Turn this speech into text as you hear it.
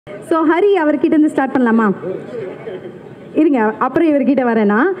So Hari அவர்கிட்ட இருந்து start பண்ணலாமா? இருங்க, அப்புறம் இவர்கிட்ட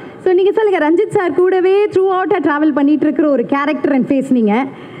வரேன்னா. ஸோ நீங்கள் சொல்லுங்கள், ரஞ்சித் சார் கூடவே த்ரூ அவுட்டாக ட்ராவல் பண்ணிகிட்டு இருக்கிற ஒரு கேரக்டர் அண்ட் ஃபேஸ் நீங்கள்.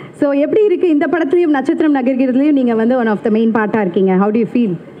 ஸோ எப்படி இருக்குது இந்த படத்துலையும் நட்சத்திரம் நகர்கிறதுலையும் நீங்கள் வந்து ஒன் ஆஃப் த மெயின் பார்ட்டாக இருக்கீங்க. How to you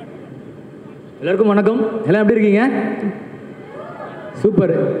feel? எல்லாருக்கும் வணக்கம். எல்லாம் எப்படி இருக்கீங்க?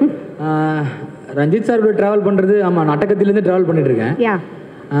 சூப்பர். ரஞ்சித் சார் கூட ட்ராவல் பண்ணுறது, ஆமாம், நாட்டகத்திலேருந்து ட்ராவல் பண்ணிட்டுருக்கேன்.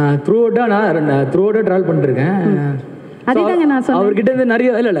 த்ரூ அவுட்டாக ட்ராவல் பண்ணிட்டுருக்கேன். அவர்கிட்ட இருந்து நிறைய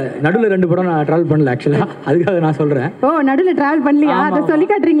இல்லை நடுவில் 2 படம் நான் ட்ராவல் பண்ணல ஆக்சுவலாக, அதுக்காக நான் சொல்கிறேன். ஓ, நடுவில் ட்ராவல் பண்ணலையா? அதை சொல்லி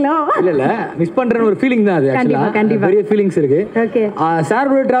காட்டுறீங்களோ? இல்லை மிஸ் பண்ணுறேன்னு ஒரு ஃபீலிங் தான் அது. ஆக்சுவலாக நிறைய ஃபீலிங்ஸ் இருக்குது.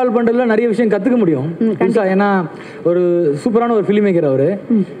 சார் கூட ட்ராவல் பண்ணுறதுல நிறைய விஷயம் கற்றுக்க முடியும். ஏன்னா ஒரு சூப்பரான ஒரு ஃபிலிம் மேக்கர் அவர்.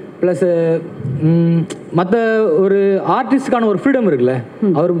 ப்ளஸ் மற்ற ஒரு ஆர்டிஸ்டுக்கான ஒரு ஃப்ரீடம் இருக்குல்ல,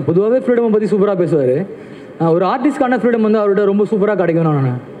 அவர் பொதுவாகவே ஃப்ரீடமை பற்றி சூப்பராக பேசுவார். ஒரு ஆர்டிஸ்ட்கான ஃப்ரீடம் வந்து அவர்கிட்ட ரொம்ப சூப்பராக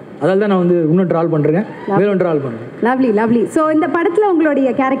கிடைக்கணும். அதால் தான் நான் வந்து இன்னும் ட்ராவல் பண்ணுறேன், மேலும் ட்ராவல் பண்ணுறேன். Lovely lovely. ஸோ இந்த படத்தில் உங்களுடைய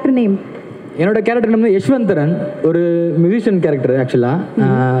கேரக்டர் நேம்? என்னோட கேரக்டர் நேம் யஷ்வந்தரன், ஒரு மியூசிஷியன் கேரக்டர். ஆக்சுவலாக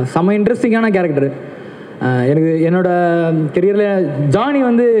செம்ம இன்ட்ரெஸ்டிங்கான கேரக்டர். எனக்கு என்னோட கெரியரில் ஜானி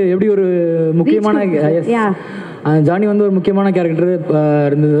வந்து எப்படி ஒரு முக்கியமான ஜானி வந்து ஒரு முக்கியமான கேரக்டர்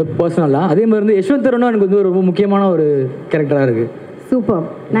இருந்தது பர்சனலாக. அதே மாதிரி வந்து யஷ்வந்தரனும் எனக்கு வந்து ரொம்ப முக்கியமான ஒரு கேரக்டராக இருக்குது. Super,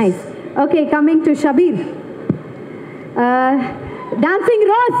 nice. Okay, coming to Shabir. Dancing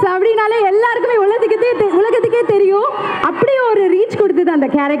rose அப்படின்னாலே எல்லாருக்குமே உலகத்துக்கே தெரியும். அப்படியே ஒரு ரீச் கொடுத்தது அந்த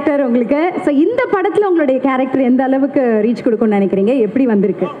கேரக்டர் உங்களுக்கு. ஸோ இந்த படத்தில் உங்களுடைய கேரக்டர் எந்த அளவுக்கு ரீச் கொடுக்கும்னு நினைக்கிறீங்க? எப்படி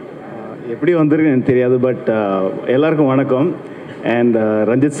வந்திருக்கு எனக்கு தெரியாது. பட் எல்லாருக்கும் வணக்கம். And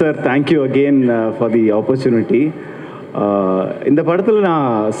Ranjith sir, thank you again for the opportunity. இந்த படத்தில் நான்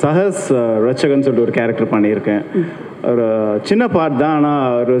சஹஸ் ரட்சகன் சொல்லிட்டு ஒரு கேரக்டர் பண்ணியிருக்கேன். ஒரு சின்ன பார்ட் தான்,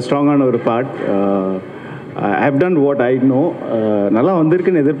 ஆனால் ஒரு ஸ்ட்ராங்கான ஒரு part. I have done what I know. நல்லா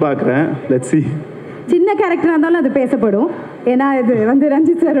வந்திருக்குன்னு எதிர்பார்க்குறேன். Let's see. சின்ன கேரக்டராக இருந்தாலும் அது பேசப்படும். ஏன்னா இது வந்து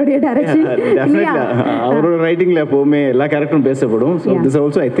ரஞ்சித் சாரோடைய டைரக்ஷன். அவரோட ரைட்டிங்கில் எப்போவுமே எல்லா கேரக்டரும் பேசப்படும். So this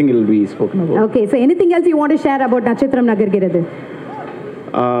also I think will B spoken about. Okay, so anything else you want to share about நட்சத்திரம் நகர்கிறது?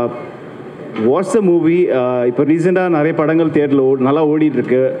 What's the movie. இப்போ ரீசெண்டாக நிறைய படங்கள் தியேட்டரில் நல்லா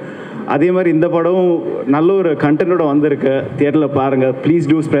ஓடிட்டுருக்கு. அதே மாதிரி இந்த படம் நல்ல ஒரு கண்டென்ட்டோட வந்திருக்கு. தியேட்டரில் பாருங்கள். Please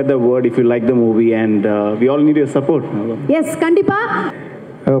do spread the word if you like the movie and we all need your support. S,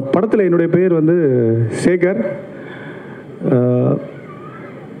 கண்டிப்பாக. படத்தில் என்னுடைய பேர் வந்து சேகர்.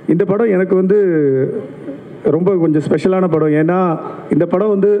 இந்த படம் எனக்கு வந்து ரொம்ப கொஞ்சம் ஸ்பெஷலான படம். ஏன்னா இந்த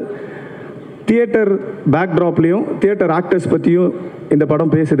படம் வந்து தியேட்டர் பேக்ட்ராப்லேயும் தியேட்டர் ஆக்டர்ஸ் பற்றியும் இந்த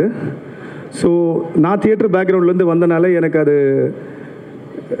படம் பேசுது. ஸோ நான் தியேட்டர் பேக்ரவுண்ட்லேருந்து வந்தனால எனக்கு அது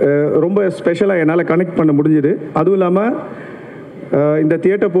ரொம்ப ஸ்பெஷலாக என்னால் கனெக்ட் பண்ண முடிஞ்சுது. அதுவும் இல்லாமல் இந்த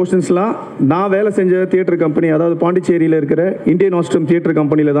தியேட்டர் போர்ஷன்ஸ்லாம் நான் வேலை செஞ்ச தியேட்டர் கம்பெனி, அதாவது பாண்டிச்சேரியில் இருக்கிற இந்தியன் ஆஸ்ட்ரம் தியேட்டர்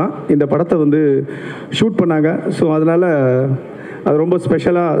கம்பெனியில் தான் இந்த படத்தை வந்து ஷூட் பண்ணாங்க. ஸோ அதனால் அது ரொம்ப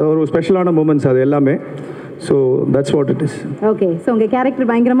ஒரு ஸ்பெஷலான மூமெண்ட்ஸ் அது எல்லாமே. So that's what it is. Okay, so உங்கள் கேரக்டர்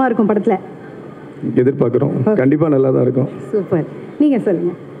பயங்கரமாக இருக்கும் படத்தில். எதிர்பார்க்குறோம், கண்டிப்பாக நல்லா தான் இருக்கும். சூப்பர். நீங்கள்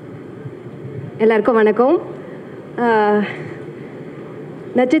சொல்லுங்கள். எல்லாருக்கும் வணக்கம்.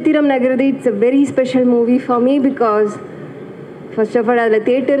 Natchathiram Nagarkirathu, it's a very special movie for me because first of all அதில்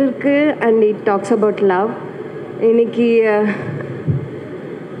தியேட்டர் இருக்குது and it talks about love. இன்னைக்கு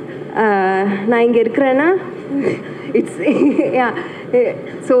நான் இங்கே இருக்கிறேன்னா இட்ஸ்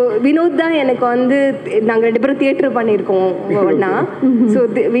ஸோ வினோத் தான் எனக்கு வந்து, நாங்கள் 2 பேரும் தியேட்டர் பண்ணியிருக்கோம் ஒன்றா. ஸோ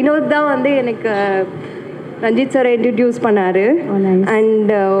வினோத் தான் வந்து எனக்கு ரஞ்சித் சாரை இன்ட்ரடியூஸ் பண்ணார்.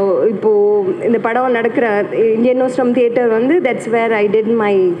 அண்ட் இப்போது இந்த படம் நடக்கிற இந்தியன் ஆஸ்ட்ரம் தியேட்டர் வந்து that's where I did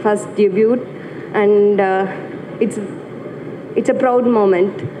my first debut. And it's a proud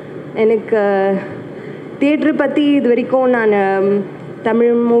moment. எனக்கு தியேட்டரை பற்றி இது வரைக்கும் நான்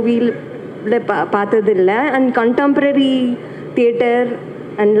தமிழ் மூவியில் பார்த்ததில்லை. And contemporary theatre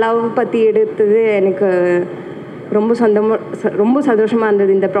and love பற்றி எடுத்தது எனக்கு ரொம்ப சந்தோஷமாக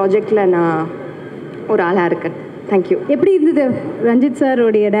இருந்தது. இந்த ப்ராஜெக்டில் நான் ஒரு ஆளாக இருக்கேன். தேங்க்யூ. எப்படி இருந்தது ரஞ்சித்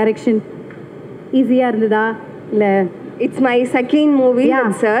சாரோடைய டைரக்ஷன்? ஈஸியாக இருந்ததா இல்லை? It's my second movie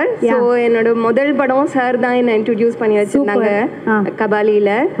sir. So என்னோட முதல் படம் சார் தான் என்னை இன்ட்ரடியூஸ் பண்ணி வச்சுருந்தாங்க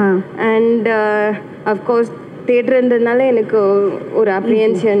கபாலியில். அண்ட் அஃப்கோர்ஸ் தியேட்டர்ன்றதுனால எனக்கு ஒரு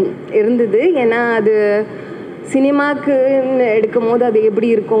அப்ரிஹென்ஷன் இருந்தது. ஏன்னா அது சினிமாவுக்கு எடுக்கும் போது அது எப்படி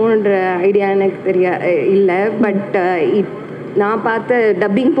இருக்கும்ன்ற ஐடியா எனக்கு இல்லை. பட் நான் பார்த்த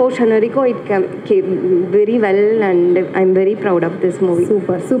டப்பிங் போர்ஷன் வரைக்கும் it came very well and I am very proud of this movie.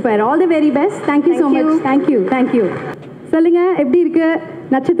 Super super. All the very best. Thank you so much. Thank you. சொல்லுங்கள், எப்படி இருக்கு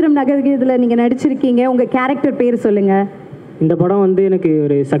நட்சத்திரம் நகர்கிறதுல நீங்கள் நடிச்சிருக்கீங்க? உங்கள் கேரக்டர் பேர் சொல்லுங்கள். இந்த படம் வந்து எனக்கு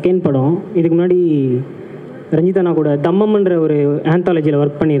ஒரு செகண்ட் படம். இதுக்கு முன்னாடி ரஞ்சித் அண்ணா கூட தம்மம்ன்ற ஒரு ஆந்தாலஜியில்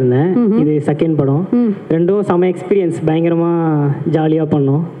ஒர்க் பண்ணியிருந்தேன். இது செகண்ட் படம். ரெண்டும் செம எக்ஸ்பீரியன்ஸ், பயங்கரமாக ஜாலியாக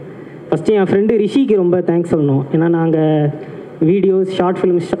பண்ணோம். ஃபஸ்ட்டு என் ஃப்ரெண்டு ரிஷிக்கு ரொம்ப தேங்க்ஸ் சொல்லணும். ஏன்னா நாங்கள் வீடியோஸ் ஷார்ட்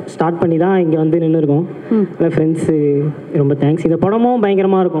ஃபிலிம்ஸ் ஸ்டார்ட் பண்ணி தான் இங்கே வந்து நின்றுருக்கோம். அதான் ஃப்ரெண்ட்ஸு ரொம்ப தேங்க்ஸ். இந்த படமும்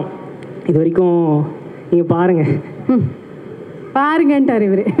பயங்கரமாக இருக்கும். இது வரைக்கும் நீங்கள் பாருங்கள். பாருங்கன்ட்டார்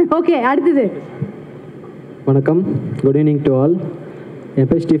இவர். ஓகே, அடுத்தது. வணக்கம், குட் ஈவினிங் டு ஆல். என்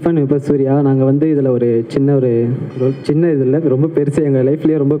பேர் ஸ்டீஃபன், என் பேர் சூர்யா. நாங்கள் வந்து இதில் ஒரு சின்ன இதில் ரொம்ப பெருசு, எங்கள்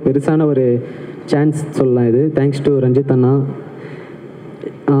லைஃப்லேயே ரொம்ப பெருசான ஒரு சான்ஸ் சொல்லலாம் இது. தேங்க்ஸ் டு ரஞ்சித் அண்ணா.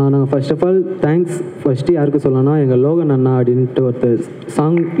 நாங்கள் first of all thanks first யாருக்கு சொல்லணும்னா எங்கள் லோகன் அண்ணா அப்படின்ட்டு ஒருத்தர்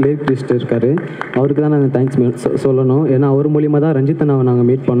சாங் லிரிக்லிஸ்ட் இருக்கார். அவருக்கு தான் நாங்கள் தேங்க்ஸ் சொல்லணும். ஏன்னா அவர் மூலியமாக தான் ரஞ்சித் அண்ணாவை நாங்கள்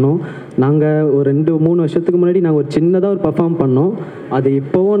மீட் பண்ணோம். நாங்கள் ஒரு 2-3 வருஷத்துக்கு முன்னாடி நாங்கள் ஒரு சின்னதாக ஒரு பர்ஃபார்ம் பண்ணோம். அது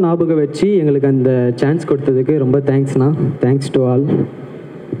இப்போவும் ஞாபகம் வச்சு எங்களுக்கு அந்த சான்ஸ் கொடுத்ததுக்கு ரொம்ப தேங்க்ஸ்ண்ணா. Thanks to all.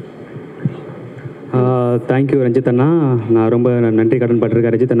 Thank you Ranjith அண்ணா. நான் ரொம்ப நன்றி கடன்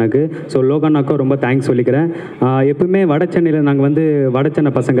பட்டிருக்கேன் ரஞ்சித் அண்ணாக்கு. ஸோ லோகண்ணாக்கும் ரொம்ப தேங்க்ஸ் சொல்லிக்கிறேன். எப்பவுமே வட சென்னையில் நாங்கள் வந்து வட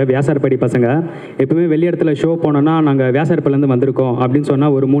சென்னை பசங்க, வியாசார்படி பசங்க, எப்பவுமே வெளி இடத்துல ஷோ போனோன்னா நாங்கள் வியாசார்படிலேருந்து வந்திருக்கோம் அப்படின்னு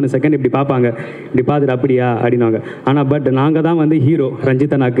சொன்னால் ஒரு 3 செகண்ட் இப்படி பார்ப்பாங்க, இப்படி பார்த்துட்டு அப்படியா அப்படின்வாங்க. ஆனால் பட் நாங்கள் தான் வந்து ஹீரோ.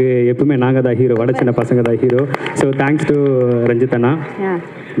 ரஞ்சித் அண்ணாக்கு எப்பவுமே நாங்கள் தான் ஹீரோ, வட சென்னை பசங்க தான் hero. So thanks to Ranjith அண்ணா.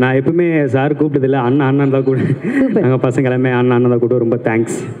 நான் எப்பவுமே சார் கூப்பிட்டதில்லை, அண்ணன் தான் கூட. நாங்கள் பசங்க எல்லாமே அண்ணன் தான் கூட. ரொம்ப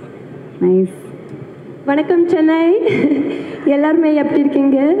தேங்க்ஸ். வணக்கம் சென்னை, எல்லாருமே எப்படி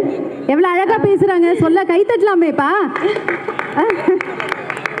இருக்கீங்க? எவ்வளோ அழகாக பேசுகிறாங்க, சொல்ல கை தட்டலாமேப்பா.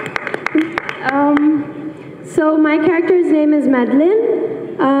 So my character's name is Madeline.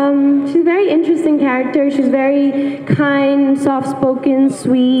 She's a very interesting character. She's very kind, soft-spoken,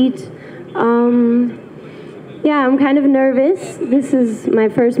 sweet. Yeah, I'm kind of nervous. This is my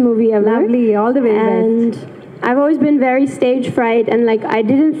first movie ever. Lovely, all the way best. And I've always been very stage fright, and like I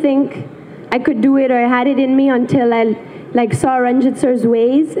didn't think I could do it or I had it in me until I like saw Ranjith sir's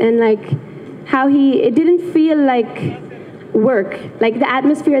ways and like how it didn't feel like work. Like the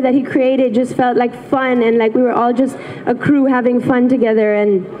atmosphere that he created just felt like fun, and like we were all just a crew having fun together,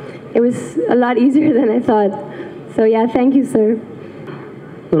 and it was a lot easier than I thought. So yeah, thank you sir.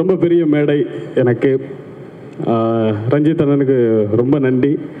 ரொம்ப பெரிய மேடை எனக்கு. ரஞ்சித் அண்ணனுக்கு ரொம்ப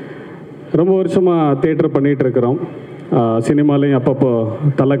நன்றி. ரொம்ப வருஷமாக theatre பண்ணிகிட்டு இருக்கிறோம். சினிமாலையும் அப்பப்போ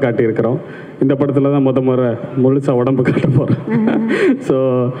தலை காட்டியிருக்கிறோம். இந்த படத்தில் தான் முறை முழுசாக உடம்பு காட்ட போகிறேன். ஸோ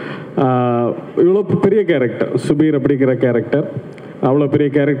இவ்வளோ பெரிய கேரக்டர், சுபீர் அப்படிங்கிற கேரக்டர், அவ்வளோ பெரிய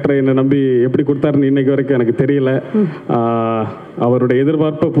கேரக்டரை என்னை நம்பி எப்படி கொடுத்தாருன்னு இன்னைக்கு வரைக்கும் எனக்கு தெரியல. அவருடைய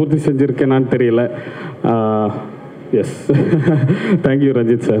எதிர்பார்ப்பை பூர்த்தி செஞ்சுருக்கேனான்னு தெரியல. S, thank you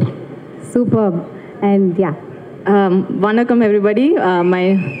Ranjith sir. Super. And yeah, வணக்கம் எவ்ரிபடி.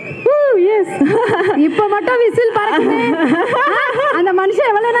 இப்போ மட்டும் விசில் பறக்குது. அந்த மனுஷன்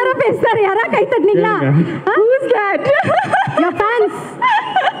எவ்வளவு நேரம் பேசுறாரு? யாரா கை தட்டினீங்களா? Who's that? Your fans.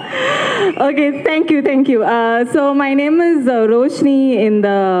 Okay, thank you. So my name is Roshni in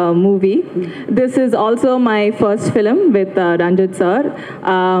the movie. This is also my first film with Ranjith sir.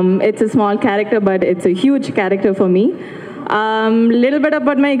 It's a small character, but it's a huge character for me. Little bit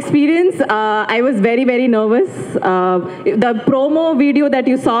about my experience. I was very, very nervous. The promo video that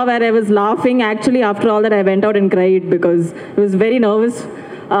you saw where I was laughing, actually after all that I went out and cried because I was very nervous.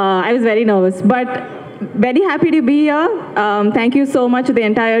 I was very nervous, but very happy to be here. Thank you so much to the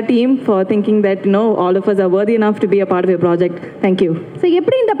entire team for thinking that all of us are worthy enough to be a part of your project. Thank you. So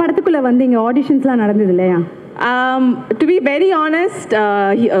எப்படி இந்த படத்துக்குள்ள வந்தீங்க? ஆடிஷன்ஸ்லாம் நடந்தது இல்லையா? To be very honest,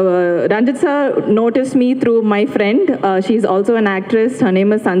 Ranjith sir noticed me through my friend. She's also an actress. Her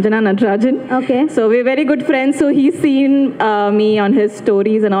name is Sanjana Natarajan. Okay. So we're very good friends. So he's seen me on his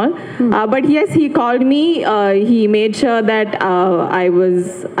stories and all. But yes, he called me. He made sure that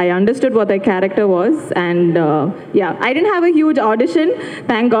I understood what the character was. And yeah, I didn't have a huge audition,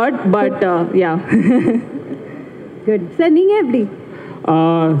 thank God. But yeah. Good. Sir, நீங்க எப்படி?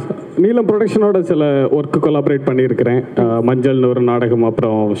 நீலம் ப்ரொடக்ஷனோட சில work collaborate பண்ணியிருக்கிறேன். மஞ்சள்னு ஒரு நாடகம்,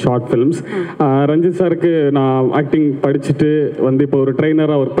 அப்புறம் short films. Ranjith சாருக்கு நான் ஆக்டிங் படிச்சுட்டு வந்து இப்போ ஒரு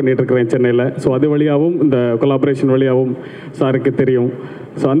ட்ரெயினராக ஒர்க் பண்ணிட்டு இருக்கிறேன் சென்னையில். ஸோ அது வழியாகவும் இந்த கொலாபரேஷன் வழியாகவும் சாருக்கு தெரியும்.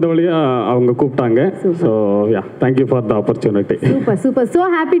 ஸோ அந்த வழியாக அவங்க கூப்பிட்டாங்க. So yeah, thank you for the opportunity. Super. So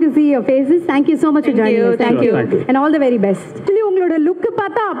happy to see your faces. Thank you so much for joining us. Thank you. And all the very best. Actually உங்களோட லுக்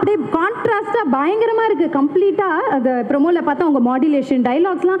பார்த்தா அப்படியே கான்ட்ராஸ்டா பயங்கரமா இருக்கு. கம்ப்ளீட்டா அந்த ப்ரோமோல பார்த்தா உங்க மாடுலேஷன்,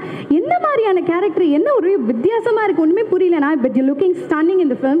 டயலாக்ஸ்லாம் என்ன மாதிரியான கேரக்டர், என்ன ஒரு வித்தியாசமா இருக்கு, ஒண்ணுமே புரியல. நான் but you looking stunning in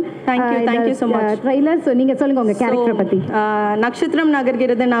the film. Thank you so much. Trailer. So நீங்க சொல்லுங்க உங்க கேரக்டர் பத்தி. நட்சத்திரம்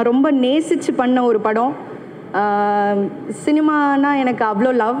நகர்கிறது நான் ரொம்ப நேசிச்சு பண்ண ஒரு படம். சினிமானா எனக்கு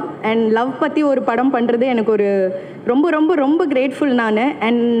அவ்வளோ லவ் அண்ட் லவ் பற்றி ஒரு படம் பண்ணுறது எனக்கு ஒரு ரொம்ப ரொம்ப ரொம்ப கிரேட்ஃபுல் நான்.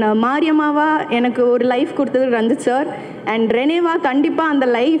 அண்ட் மாரியம்மாவா எனக்கு ஒரு லைஃப் கொடுத்தது ரஞ்சித் சார். அண்ட் ரெனேவா கண்டிப்பாக அந்த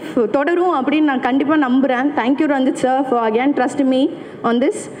லைஃப் தொடரும் அப்படின்னு நான் கண்டிப்பாக நம்புகிறேன். Thank you Ranjith sir for again trust me on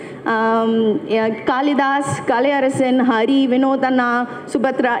this. Kalidas, Kalaiyarasan, Hari, Vinod அண்ணா,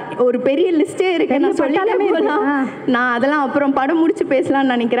 சுபத்ரா, ஒரு பெரிய லிஸ்டே இருக்கு. நான் சொல்லிட்டே போகலாம். நான் அதெல்லாம் அப்புறம் படம் முடிச்சு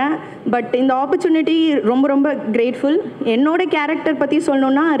பேசலாம்னு நினைக்கிறேன். பட் இந்த ஆப்பர்ச்சுனிட்டி ரொம்ப ரொம்ப கிரேட்ஃபுல். என்னோட கேரக்டர் பற்றி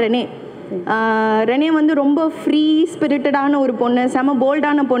சொல்லணுன்னா ரெனே வந்து ரொம்ப ஃப்ரீ ஸ்பிரிட்டடான ஒரு பொண்ணு, செம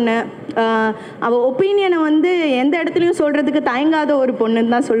போல்டான பொண்ணு. அவள் ஒப்பீனியனை வந்து எந்த இடத்துலையும் சொல்கிறதுக்கு தயங்காத ஒரு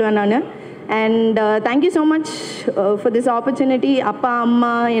பொண்ணுன்னு தான் சொல்லுவேன் நான். And thank you so much for this opportunity. அப்பா,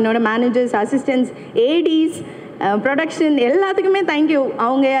 அம்மா, என்னோட மேனேஜர்ஸ், அசிஸ்டன்ட்ஸ், ஏடிஸ், ப்ரொடக்ஷன் எல்லாத்துக்குமே தேங்க்யூ.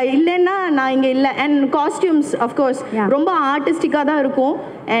 அவங்க இல்லைன்னா நான் இங்கே இல்லை. அண்ட் காஸ்டியூம்ஸ் அஃப்கோர்ஸ் ரொம்ப ஆர்டிஸ்டிக்காக தான் இருக்கும்.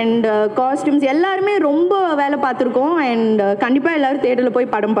 அண்ட் காஸ்டியூம்ஸ் எல்லாருமே ரொம்ப வேலை பார்த்துருக்கோம். அண்ட் கண்டிப்பாக எல்லோரும் தேட்டரில்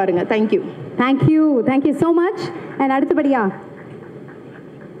போய் படம் பாருங்கள். Thank you. Thank you thank you so much. And அடுத்தபடியா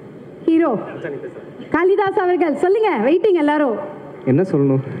ஹீரோ காளிதாஸ் அவர்கள் சொல்லுங்க. வெயிட்டிங் எல்லாரும். என்ன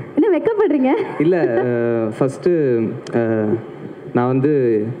சொல்லணும்? என்ன வெக்கப்படுறீங்க? இல்லை, ஃபஸ்ட்டு நான் வந்து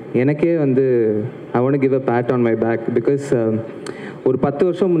எனக்கே வந்து I want to give a bad on my back. Because ஒரு 10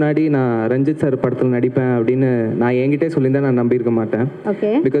 வருஷம் முன்னாடி நான் ரஞ்சித் சார் படத்தில் நடிப்பேன் அப்படின்னு நான் என்கிட்டே சொல்லியிருந்தேன், நான் நம்பியிருக்க மாட்டேன்.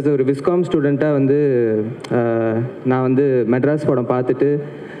 பிகாஸ் ஒரு விஸ்காம் ஸ்டூடெண்ட்டாக வந்து நான் வந்து மெட்ராஸ் படம் பார்த்துட்டு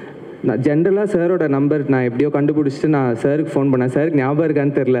நான் ஜென்ரலாக சாரோட நம்பர் நான் எப்படியோ கண்டுபிடிச்சிட்டு நான் சாருக்கு ஃபோன் பண்ணேன். சாருக்கு ஞாபகம்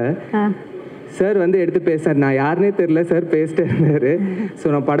இருக்கான்னு தெரில. சார் வந்து எடுத்து பேசினார். நான் யாருன்னே தெரில, சார் பேசிட்டே இருந்தார். ஸோ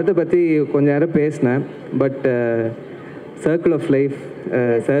நான் படத்தை பற்றி கொஞ்ச நேரம் பேசினேன். But circle of life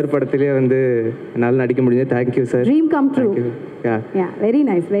sir படத்திலே வந்து என்னால் நடிக்க முடிஞ்சது. Thank you sir. Dream come true. Yeah very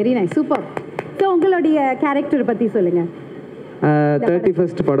nice, very nice, super. So உங்களுடைய கேரக்டர் பற்றி சொல்லுங்கள்.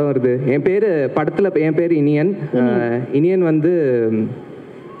 31st படம் வருது. என் பேர் படத்தில் என் பேர் இனியன். இனியன் வந்து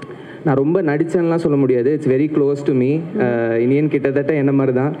நான் ரொம்ப நடித்தேன்லாம் சொல்ல முடியாது. It's very close to me. Iniyan கிட்டத்தட்ட என்ன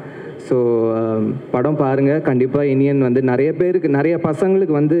மாதிரி தான். ஸோ படம் பாருங்கள். கண்டிப்பாக இனியன் வந்து நிறைய பேருக்கு, நிறைய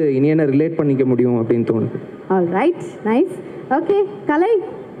பசங்களுக்கு வந்து இனியனை ரிலேட் பண்ணிக்க முடியும் அப்படின்னு தோணுது. All right, nice. ஓகே, கலை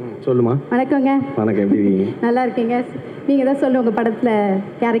சொல்லுமா. வணக்கங்க. வணக்கம், எப்படி இருக்கீங்க? நல்லா இருக்கீங்க. நீங்கள் தான் சொல்லுங்கள் உங்கள் படத்தில்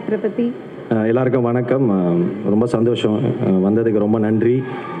கேரக்டரை பற்றி. எல்லாருக்கும் வணக்கம். ரொம்ப சந்தோஷம், வந்ததுக்கு ரொம்ப நன்றி.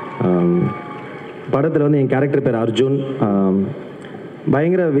 படத்தில் வந்து என் கேரக்டர் பேர் அர்ஜுன்.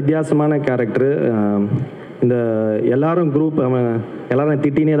 பயங்கர வித்தியாசமான கேரக்டரு. இந்த எல்லாரும் குரூப் எல்லாரும்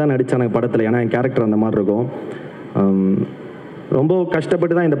திட்டினே தான் நடித்தானுங்க படத்தில். ஏன்னா என் கேரக்டர் அந்த மாதிரி இருக்கும். ரொம்ப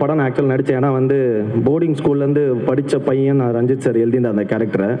கஷ்டப்பட்டு தான் இந்த படம் நான் ஆக்சுவல் நடித்தேன். ஏன்னா வந்து போர்டிங் ஸ்கூல்லேருந்து படித்த பையன் நான் ரஞ்சித் சார் எழுதியிருந்த அந்த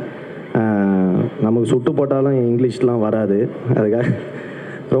கேரக்டரை நமக்கு சுட்டு போட்டாலும் இங்கிலீஷ்லாம் வராது. அதுக்காக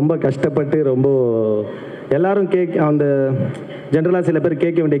ரொம்ப கஷ்டப்பட்டு ரொம்ப எல்லாரும் அந்த ஜென்ரலாக சில பேர்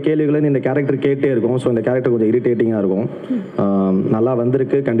கேட்க வேண்டிய கேள்விகளை இந்த கேரக்டர் கேட்டே இருக்கும். ஸோ இந்த கேரக்டர் கொஞ்சம் இரிட்டேட்டிங்காக இருக்கும். நல்லா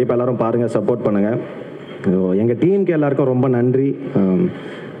வந்திருக்கு. கண்டிப்பாக எல்லோரும் பாருங்கள், சப்போர்ட் பண்ணுங்கள். எங்கள் டீமுக்கு எல்லாருக்கும் ரொம்ப நன்றி.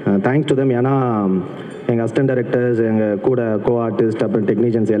 Thanks to them. ஏன்னா எங்கள் அசிஸ்டன்ட் டைரக்டர்ஸ், எங்கள் கூட கோ ஆர்டிஸ்ட், அப்புறம்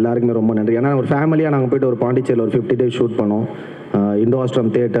டெக்னீஷியன்ஸ் எல்லாருக்குமே ரொம்ப நன்றி. ஏன்னா ஒரு ஃபேமிலியாக நாங்கள் போய்ட்டு ஒரு பாண்டிச்சேரியில் ஒரு 50 days ஷூட் பண்ணோம். இண்டோ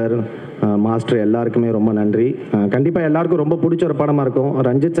ஆஸ்ட்ரம் தியேட்டர் மாஸ்டர் எல்லாருக்குமே ரொம்ப நன்றி. கண்டிப்பாக எல்லாருக்கும் ரொம்ப பிடிச்ச ஒரு படமாக இருக்கும்.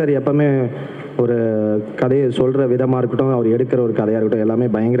 ரஞ்சித் சார் எப்போவுமே ஒரு கதையை சொல்கிற விதமாக இருக்கட்டும், அவர் எடுக்கிற ஒரு கதையாக இருக்கட்டும், எல்லாமே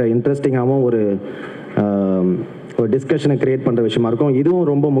பயங்கர இன்ட்ரெஸ்டிங்காகவும் ஒரு டிஸ்கஷனை க்ரியேட் பண்ணுற விஷயமா இருக்கும். இதுவும்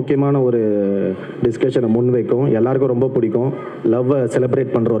ரொம்ப முக்கியமான ஒரு டிஸ்கஷனை முன்வைக்கும். எல்லாருக்கும் ரொம்ப பிடிக்கும். லவ்வை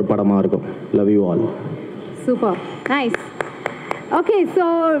செலிப்ரேட் பண்ணுற ஒரு படமாக இருக்கும். Love you all. Super, nice. Okay, so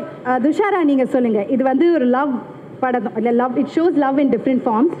Dushara நீங்கள் சொல்லுங்கள். இது வந்து ஒரு லவ் படம் இல்லை, love it shows love in different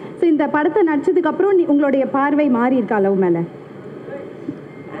forms. So இந்த படத்தை நடிச்சதுக்கப்புறம் உங்களுடைய பார்வை மாறி இருக்கா லவ் மேலே?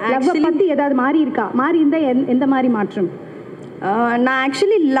 லவ்வை பற்றி ஏதாவது மாறி இருக்கா? மாறி இருந்தால் எந்த மாதிரி மாற்றம்? நான்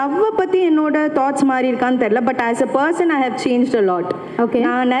ஆக்சுவலி லவ்வை பற்றி என்னோட தாட்ஸ் மாறி இருக்கான்னு தெரியல. But as a person I have changed a lot. Okay,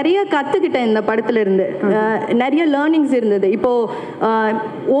 நான் நிறைய கற்றுக்கிட்டேன் இந்த படத்தில் இருந்து. நிறைய லேர்னிங்ஸ் இருந்தது. இப்போது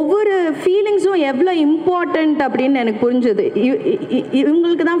ஒவ்வொரு ஃபீலிங்ஸும் எவ்வளோ இம்பார்ட்டண்ட் அப்படின்னு எனக்கு புரிஞ்சுது.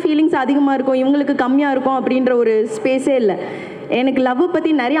 இவங்களுக்கு தான் ஃபீலிங்ஸ் அதிகமாக இருக்கும், இவங்களுக்கு கம்மியாக இருக்கும் அப்படின்ற ஒரு ஸ்பேஸே இல்லை. எனக்கு லவ்வை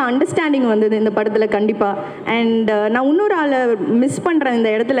பற்றி நிறைய அண்டர்ஸ்டாண்டிங் வந்தது இந்த படத்தில் கண்டிப்பாக. அண்ட் நான் இன்னொரு ஆளை மிஸ் பண்ணுறேன்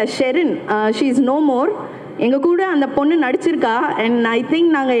இந்த இடத்துல. Sherin, she is no more. எங்கள் கூட அந்த பொண்ணு நடிச்சிருக்கா. அண்ட் ஐ திங்க்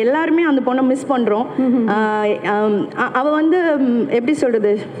நாங்கள் எல்லாருமே அந்த பொண்ணை மிஸ் பண்ணுறோம். அவள் வந்து எப்படி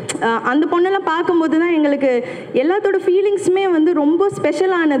சொல்கிறது, அந்த பொண்ணெல்லாம் பார்க்கும்போது தான் எங்களுக்கு எல்லாத்தோட ஃபீலிங்ஸுமே வந்து ரொம்ப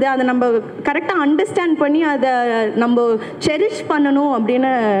ஸ்பெஷலானது. அதை நம்ம கரெக்டாக அண்டர்ஸ்டாண்ட் பண்ணி அதை நம்ம செரிஷ் பண்ணணும்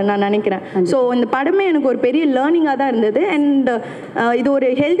அப்படின்னு நான் நினைக்கிறேன். ஸோ இந்த படமே எனக்கு ஒரு பெரிய லேர்னிங்காக தான் இருந்தது. அண்ட் இது ஒரு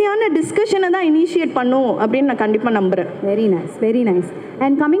ஹெல்த்தியான டிஸ்கஷனை தான் இனிஷியேட் பண்ணும் அப்படின்னு நான் கண்டிப்பாக நம்புகிறேன். Very nice, very nice.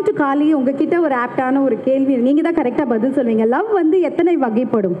 And coming to காலி, உங்ககிட்ட ஒரு ஆப்டான ஒரு கேள்வி. நீங்கள் தான் கரெக்டாக பதில் சொல்வீங்க. லவ் வந்து எத்தனை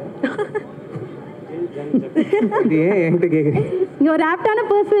வகைப்படும்? ஏன் என்கிட்ட கேட்குறீங்க? நீங்க ஒரு ஆப்டான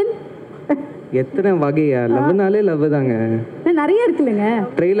பர்சன். எத்தனை வகையா? லவ்னாலே லவ் தாங்க. நிறைய இருக்குல்லங்க.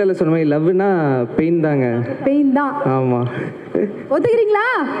 ட்ரெய்லர்ல சொன்ன மாதிரி லவ்னா பெயின் தாங்க. பெயின் தான். ஆமா. ஒத்துக்கிறீங்களா?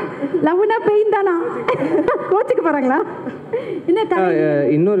 லவ்னா பெயின் தானா? கோச்சுக்கு போறாங்களா?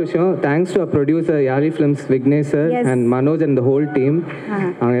 இன்னொரு விஷயம், thanks to producer யாரி films Vignesh sir and Manoj and the whole team.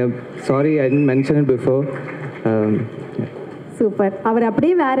 Sorry I didn't mention it before. Super. அவர்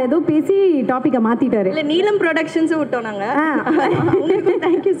அப்படியே வேற ஏதோ பேசி டாபிக்கை மாத்திட்டாரு. இல்ல நீலம் ப்ரொடக்ஷன்ஸ் விட்டோம் நாங்க. உங்களுக்கு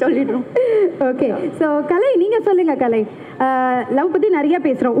थैंक यू சொல்லிடுறோம். ஓகே. சோ கலை நீங்க சொல்லுங்க. கலை லவ் பத்தி நிறைய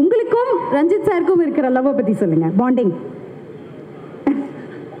பேசுறோம். உங்களுக்கும் ரஞ்சித் சாருக்கும் இருக்கிற லவ் பத்தி சொல்லுங்க. பாண்டிங்.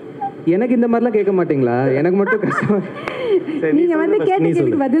 எனக்கு இந்த மாதிரிலாம் கேட்க மாட்டீங்களா? எனக்கு மட்டும் கஷ்டமா. நீங்க வந்து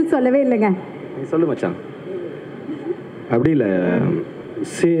கேட்டதுக்கு பதில் சொல்லவே இல்லைங்க. நீ சொல்லு மச்சான். அப்படி இல்லை,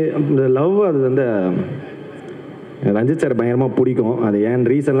 இந்த லவ் அது வந்து ரஞ்சித் சார் பயங்கரமாக பிடிக்கும். அது ஏன்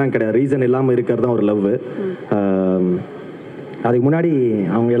ரீசன்லாம் கிடையாது, ரீசன் இல்லாமல் இருக்கிறது தான் ஒரு லவ். அதுக்கு முன்னாடி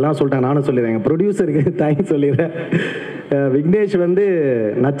அவங்க எல்லாம் சொல்லிட்டாங்க, நானும் சொல்லிடுறேன். எங்கள் ப்ரொடியூசருக்கு தேங்க்ஸ் சொல்லிடுறேன். விக்னேஷ் வந்து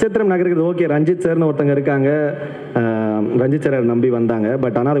நட்சத்திரம் நகருக்கு ஓகே, ரஞ்சித் சார்னு ஒருத்தங்க இருக்காங்க, ரஞ்சித் சாரை நம்பி வந்தாங்க.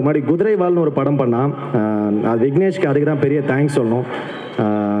 பட் ஆனால் அதுக்கு முன்னாடி குதிரைவால்னு ஒரு படம் பண்ணான். அது விக்னேஷ்க்கு அதுக்கு தான் பெரிய தேங்க்ஸ் சொல்லணும்.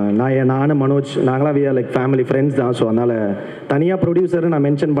 நானும் மனோஜ் நாங்களாம் we are like family friends தான். ஸோ அதனால் தனியாக ப்ரொடியூசர் நான்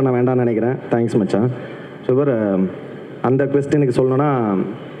மென்ஷன் பண்ண வேண்டாம்னு நினைக்கிறேன். தேங்க்ஸ் மச்சான். ஸோ அந்த கொஸ்டினுக்கு சொல்லணும்னா,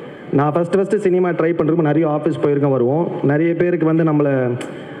 நான் ஃபஸ்ட்டு சினிமா ட்ரை பண்ணுறதுக்கு நிறைய ஆஃபீஸ் போயிருக்கேன், வருவோம். நிறைய பேருக்கு வந்து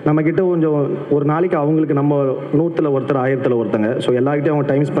நம்மக்கிட்ட கொஞ்சம் ஒரு நாளைக்கு அவங்களுக்கு நம்ம 100ல் ஒருத்தர் 1000ல் ஒருத்தங்க. ஸோ எல்லாருக்கிட்டையும் அவங்க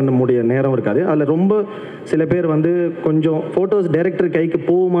டைம் ஸ்பெண்ட் முடிய நேரம் இருக்காது. அதில் ரொம்ப சில பேர் வந்து கொஞ்சம் ஃபோட்டோஸ் டைரக்டர் கைக்கு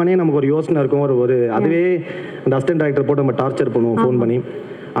போகுமானே நமக்கு ஒரு யோசனை இருக்கும். ஒரு அதுவே அந்த அசிஸ்டன்ட் டைரக்டர் போட்டு நம்ம டார்ச்சர் பண்ணுவோம் ஃபோன் பண்ணி.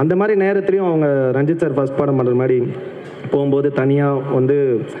 அந்த மாதிரி நேரத்துலையும் அவங்க ரஞ்சித் சார் ஃபஸ்ட் படம் பண்ணுற மாதிரி போகும்போது தனியாக வந்து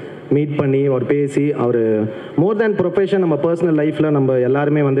மீட் பண்ணி அவர் பேசி, அவர் மோர் தேன் ப்ரொஃபஷன் நம்ம பர்சனல் லைஃப்பில் நம்ம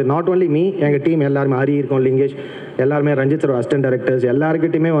எல்லாருமே வந்து நாட் ஓன்லி மீ, எங்கள் டீம் எல்லாருமே ஹரி இருக்கோம், லிங்கேஷ் எல்லாருமே, ரஞ்சித் சார் அசிஸ்டன்ட் டைரக்டர்ஸ்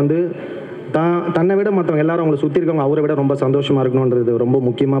எல்லாருக்கிட்டையுமே வந்து தன்னை விட மற்றவங்க எல்லாரும் அவங்களை சுற்றி இருக்கவங்க அவரை விட ரொம்ப சந்தோஷமாக இருக்கணுன்றது ரொம்ப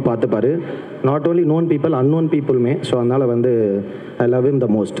முக்கியமாக பார்த்துப்பாரு. Not only known people, unknown பீப்புளுமே. So அதனால் வந்து I love him the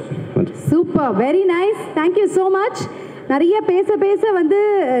most. Super, very nice, thank you so much. நிறைய பேச வந்து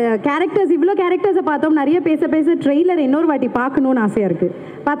கேரக்டர்ஸ், இவ்வளோ கேரக்டர்ஸை பார்த்தோம். நிறைய பேச ட்ரெய்லர் இன்னொரு வாட்டி பார்க்கணுன்னு ஆசையாக இருக்குது.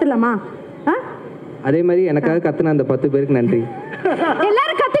 பார்த்துடலாமா? அதே மாதிரி எனக்காக கத்துன அந்த 10 பேருக்கு நன்றி.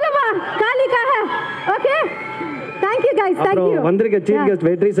 எல்லாரும் கத்துக்கமா காலிக்காக. Okay, thank you guys. தேங்க்யூ. வந்திருக்க சீஃப் கெஸ்ட்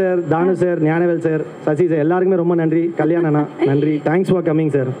வெற்றி சார், தானு sir, Gnanavel sir, Sasi sir எல்லாருக்குமே ரொம்ப நன்றி. கல்யாணனா நன்றி. Thanks for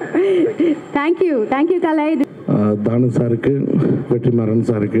coming sir. Thank you கலை. தானு சாருக்கு, வெற்றிமாறன்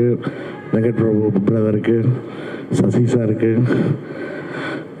சாருக்கு, வெங்கட் பிரபு பிரதருக்கு, சசி சாருக்கு,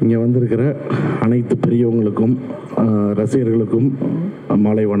 இங்கே வந்திருக்கிற அனைத்து பெரியவங்களுக்கும் ரசிகர்களுக்கும்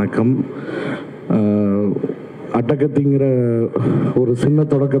மாலை வணக்கம். அட்டகத்திங்கிற ஒரு சின்ன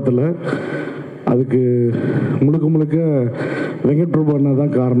தொடக்கத்தில் அதுக்கு முழுக்க வெங்கட் பிரபு அண்ணா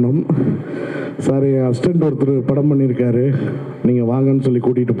தான் காரணம். சார் என் அசிஸ்டண்ட் ஒருத்தர் படம் பண்ணியிருக்காரு, நீங்கள் வாங்கன்னு சொல்லி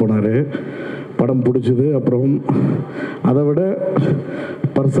கூட்டிகிட்டு போனார். படம் பிடிச்சிது. அப்புறம் அதை விட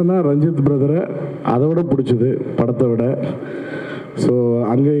பர்சனாக ரஞ்சித் பிரதரை அதை விட பிடிச்சிது படத்தை விட. ஸோ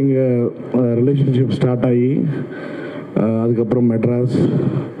அங்கே இங்கே ரிலேஷன்ஷிப் ஸ்டார்ட் ஆகி அதுக்கப்புறம் மெட்ராஸ்,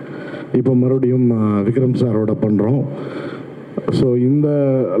 இப்போ மறுபடியும் விக்ரம் சாரோட பண்ணுறோம். ஸோ இந்த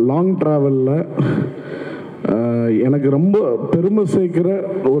லாங் ட்ராவலில் எனக்கு ரொம்ப பெருமை சேர்க்கிற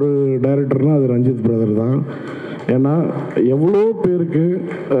ஒரு டைரக்டர்னால் அது ரஞ்சித் பிரதர் தான். ஏன்னா எவ்வளோ பேருக்கு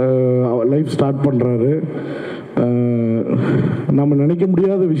லைஃப் ஸ்டார்ட் பண்ணுறாரு, நம்ம நினைக்க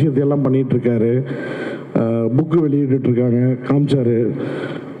முடியாத விஷயத்தையெல்லாம் பண்ணிகிட்ருக்காரு. புக்கு வெளியிட்டுருக்காங்க, காமிச்சார்.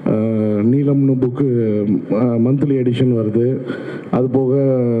 நீலம்னு புக்கு மந்த்லி எடிஷன் வருது. அது போக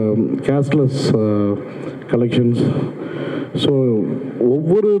கேஷ்லெஸ் கலெக்ஷன்ஸ். ஸோ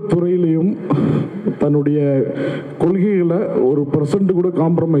ஒவ்வொரு துறையிலையும் தன்னுடைய கொள்கைகளை ஒரு % கூட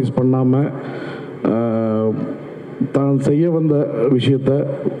காம்ப்ரமைஸ் பண்ணாமல் தான் செய்ய வந்த விஷயத்தை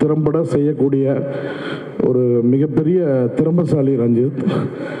திறம்பட செய்யக்கூடிய ஒரு மிகப்பெரிய திறமைசாலி ரஞ்சித்.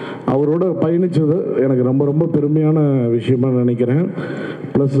 அவரோட பயணித்தது எனக்கு ரொம்ப பெருமையான விஷயமாக நினைக்கிறேன்.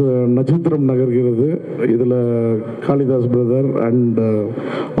 ப்ளஸ் நட்சத்திரம் நகர்கிறது, இதில் Kalidas brother and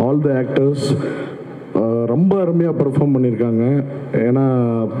all the actors ரொம்ப அருமையாக பெர்ஃபார்ம் பண்ணியிருக்காங்க. ஏன்னா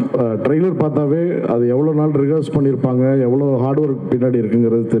ட்ரெய்லர் பார்த்தாவே அது எவ்வளோ நாள் ரிஹர்ஸ் பண்ணியிருப்பாங்க, எவ்வளோ ஹார்ட் ஒர்க் பின்னாடி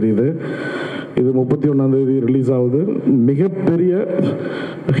இருக்குங்கிறது தெரியுது. இது 31ஆம் தேதி ரிலீஸ் ஆகுது. மிகப்பெரிய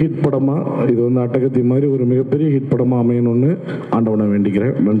ஹிட் படமாக இது வந்து அட்டகத்தி மாதிரி ஒரு மிகப்பெரிய ஹிட் படமாக அமையணும்னு ஆண்டவனை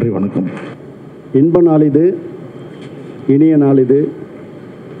வேண்டிக்கிறேன். நன்றி, வணக்கம். இன்ப நாள் இது, இனிய நாள் இது.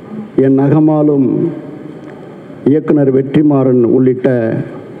 என் நகமாலும் இயக்குனர் வெற்றிமாறன் உள்ளிட்ட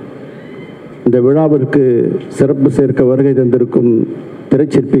இந்த விழாவிற்கு சிறப்பு சேர்க்க வருகை தந்திருக்கும்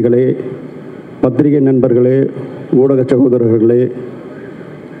திரைச்சிற்பிகளே, பத்திரிகை நண்பர்களே, ஊடக சகோதரர்களே,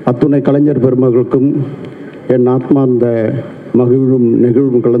 அத்துணை கலைஞர் பெருமகளுக்கும் என் ஆத்மார்ந்த மகிழ்வும்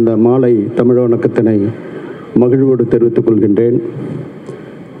நெகிழ்வும் கலந்த மாலை தமிழ் வணக்கத்தினை மகிழ்வோடு தெரிவித்துக் கொள்கின்றேன்.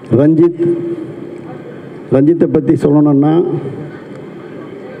 ரஞ்சித்தை பற்றி சொல்லணும்னா,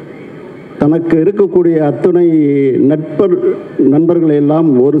 தனக்கு இருக்கக்கூடிய அத்துணை நண்பர்களை எல்லாம்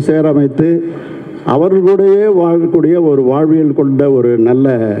ஒரு சேரமைத்து அவர்களுடையே வாழக்கூடிய ஒரு வாழ்வியல் கொண்ட ஒரு நல்ல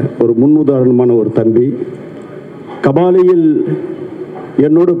ஒரு முன்னுதாரணமான ஒரு தம்பி. கபாலியில்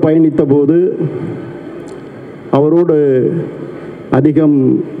என்னோடு பயணித்த போது அவரோடு அதிகம்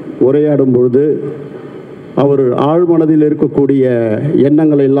உரையாடும் பொழுது அவர் ஆழ்மனதில் இருக்கக்கூடிய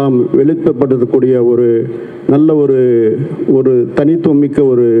எண்ணங்கள் எல்லாம் வெளிப்படுத்தக்கூடிய ஒரு நல்ல ஒரு தனித்துவம் மிக்க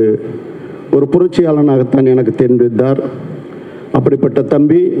ஒரு புரட்சியாளனாகத்தான் எனக்கு தெரிந்தார். அப்படிப்பட்ட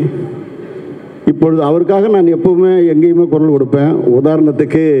தம்பி இப்பொழுது அவருக்காக நான் எப்பவுமே எங்கேயுமே குரல் கொடுப்பேன்.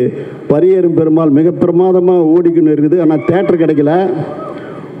 உதாரணத்துக்கு பரியேறும் பெருமாள் மிக பிரமாதமாக ஓடிக்கின்னு இருக்குது, ஆனால் தேட்டர் கிடைக்கல.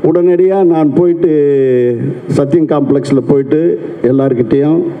 உடனடியாக நான் போயிட்டு சத்யம் காம்ப்ளெக்ஸில் போயிட்டு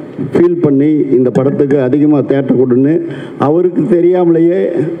எல்லார்கிட்டேயும் ஃபீல் பண்ணி இந்த படத்துக்கு அதிகமாக தேட்டர் கொடுன்னு அவருக்கு தெரியாமலேயே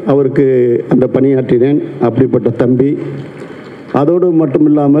அவருக்கு அந்த பணியாற்றினேன். அப்படிப்பட்ட தம்பி. அதோடு மட்டும்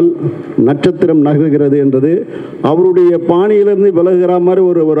இல்லாமல் நட்சத்திரம் நகர்கிறது என்றது அவருடைய பாணியிலிருந்து விலகுற மாதிரி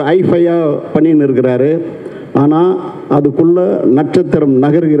ஒரு ஹைஃபையாக பண்ணின்னு இருக்கிறாரு. ஆனால் அதுக்குள்ளே நட்சத்திரம்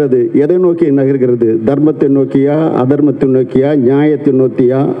நகர்கிறது. எதை நோக்கி நகர்கிறது? தர்மத்தை நோக்கியா, அதர்மத்தை நோக்கியா, நியாயத்தை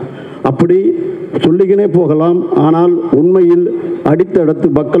நோக்கியா, அப்படி சொல்லிக்கினே போகலாம். ஆனால் உண்மையில் அடித்தடுத்து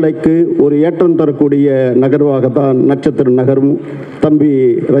மக்களுக்கு ஒரு ஏற்றம் தரக்கூடிய நகர்வாகத்தான் நட்சத்திரம் நகரும். தம்பி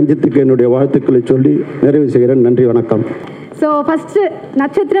ரஞ்சித்துக்கு என்னுடைய வாழ்த்துக்களை சொல்லி நிறைவு செய்கிறேன். நன்றி, வணக்கம். ஸோ ஃபஸ்ட்டு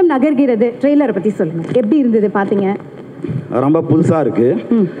நட்சத்திரம் நகர்கிறது ட்ரெய்லரை பற்றி சொல்லுங்கள். எப்படி இருந்தது பார்த்தீங்க? ரொம்ப புதுசாக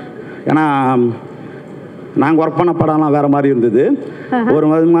இருக்குது. ஏன்னா நாங்கள் ஒர்க் பண்ண படம்லாம் வேறு மாதிரி இருந்தது. ஒரு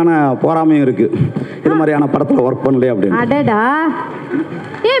விதமான போராமையும் இருக்குது, இது மாதிரியான படத்தில் ஒர்க் பண்ணலையே அப்படின்னு. அடடா,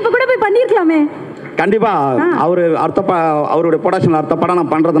 இப்போ கூட போய் பண்ணியிருக்கலாமே. கண்டிப்பாக அவருடைய ப்ரொடக்ஷன் அடுத்த படம்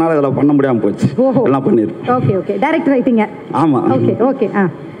நான் பண்ணுறதுனால இதில் பண்ண முடியாமல் போச்சு. எல்லாம் பண்ணியிருக்கேன். Okay okay, director ரைட்டிங்க. ஆமாம். Okay okay.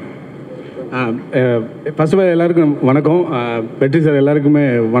 First of all எல்லாருக்கும் வணக்கம். வெற்றி சார் எல்லாருக்குமே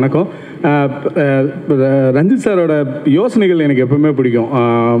வணக்கம். ரஞ்சித் சாரோட யோசனைகள் எனக்கு எப்பவுமே பிடிக்கும்,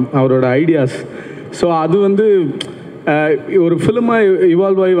 அவரோட ஐடியாஸ். ஸோ அது வந்து ஒரு ஃபிலிமாக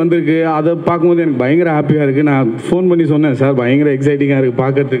இவால்வ் ஆகி வந்திருக்கு. அதை பார்க்கும்போது எனக்கு பயங்கர ஹாப்பியாக இருக்குது. நான் ஃபோன் பண்ணி சொன்னேன், சார் பயங்கர எக்ஸைட்டிங்காக இருக்குது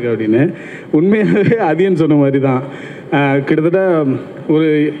பார்க்கறதுக்கு அப்படின்னு. உண்மையாகவே அதியன்னு சொன்ன மாதிரி தான். கிட்டத்தட்ட ஒரு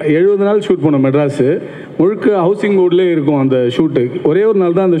 70 நாள் ஷூட் பண்ணோம் மெட்ராஸு. முழுக்க ஹவுசிங் போர்ட்லேயே இருக்கும் அந்த ஷூட்டு. ஒரே ஒரு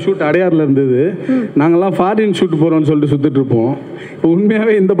நாள் தான் அந்த ஷூட் அடையாறில் இருந்தது. நாங்கள்லாம் ஃபாரின் ஷூட் போகிறோம்னு சொல்லிட்டு சுற்றிட்டுருப்போம்.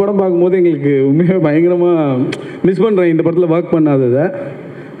 உண்மையாகவே இந்த படம் பார்க்கும்போது எங்களுக்கு உண்மையாகவே பயங்கரமாக மிஸ் பண்ணுறேன் இந்த படத்தில் ஒர்க் பண்ணாததை.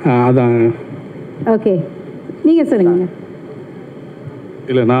 அதான். ஓகே, நீங்கள் சொல்லுங்கள்.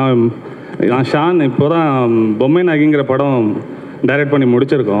 இல்லை, நான் ஷான் இப்போ தான் பொம்மை நாகிங்கிற படம் டைரக்ட் பண்ணி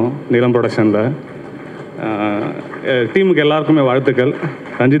முடிச்சிருக்கோம் நீலம் ப்ரொடக்ஷனில். டீமுக்கு எல்லாருக்குமே வாழ்த்துக்கள்.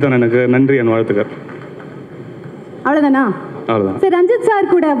 ரஞ்சித் அண்ணனுக்கு நன்றி, என் வாழ்த்துக்கள். அவ்வளோதானா? அவ்வளோதான். சரி, ரஞ்சித்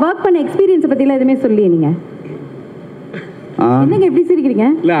சார் கூட ஒர்க் பண்ண எக்ஸ்பீரியன்ஸை பற்றிலாம் எதுவுமே சொல்லி நீங்கள் என்னங்க எப்படி சிரிக்கிறீங்க?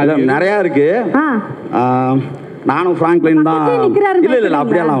 இல்லை, அது நிறையா இருக்குது. நானும் ஃப்ராங்க்லின் தான். இல்லை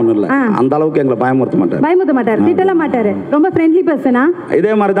அப்படியெல்லாம் ஒன்றும் இல்லை. அந்த அளவுக்கு எங்களை பயமுறுத்த மாட்டார், திட்டல மாட்டார். ரொம்ப ஃப்ரெண்ட்லி பர்சனா?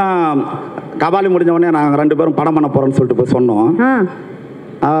 இதே மாதிரி தான் கபாலி முடிஞ்ச உடனே நாங்கள் 2 பேரும் படம் பண்ண போகிறோன்னு சொல்லிட்டு போய் சொன்னோம்.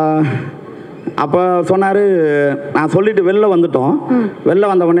 அப்போ சொன்னார், நான் சொல்லிட்டு வெளில வந்துட்டோம். வெளில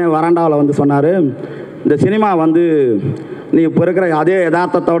வந்த உடனே வராண்டாவில் வந்து சொன்னார், இந்த சினிமா வந்து நீ இப்போ இருக்கிற அதே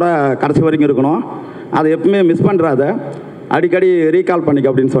யதார்த்தத்தோட கடைசி வரைக்கும் இருக்கணும், அதை எப்பவுமே மிஸ் பண்ணுறாத, அடிக்கடி ரீகால்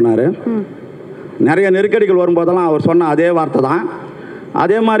பண்ணிக்க அப்படின்னு சொன்னார். நிறைய நெருக்கடிகள் வரும்போதெல்லாம் அவர் சொன்ன அதே வார்த்தை தான்.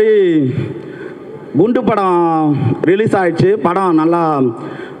 அதே மாதிரி குண்டு படம் ரிலீஸ் ஆகிடுச்சு, படம் நல்லா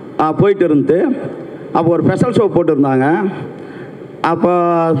போயிட்டு இருந்து. அப்போ ஒரு ஸ்பெஷல் ஷோ போட்டுருந்தாங்க. அப்போ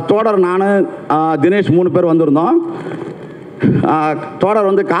தோடர், நான், தினேஷ் 3 பேர் வந்திருந்தோம். தோடர்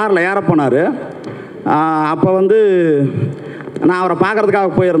வந்து காரில் ஏற போனார். அப்போ வந்து நான் அவரை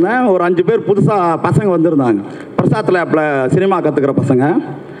பார்க்குறதுக்காக போயிருந்தேன். ஒரு 5 பேர் புதுசாக பசங்க வந்திருந்தாங்க, பிரசாத் லேப்பில் சினிமா கற்றுக்கிற பசங்க.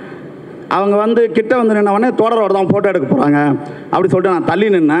 அவங்க வந்து கிட்ட வந்து நின்னவொடனே தோடரோட தான் ஃபோட்டோ எடுக்க போகிறாங்க அப்படி சொல்லிட்டு நான் தள்ளி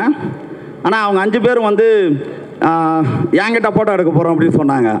நின்னேன். ஆனால் அவங்க 5 பேரும் வந்து என்கிட்ட ஃபோட்டோ எடுக்க போகிறோம் அப்படின்னு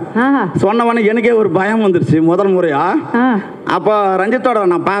சொன்னாங்க. சொன்னவொடனே எனக்கே ஒரு பயம் வந்துருச்சு முதல் முறையாக. அப்போ ரஞ்சித்தோட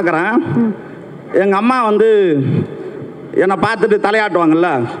நான் பார்க்குறேன், எங்கள் அம்மா வந்து என்னை பார்த்துட்டு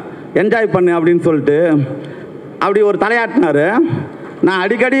தலையாட்டுவாங்கல்ல, என்ஜாய் பண்ணு அப்படின்னு சொல்லிட்டு அப்படி ஒரு தலையாட்டினார். நான்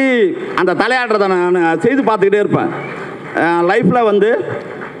அடிக்கடி அந்த தலையாட்டுறதை நான் செய்து பார்த்துக்கிட்டே இருப்பேன். லைஃப்பில் வந்து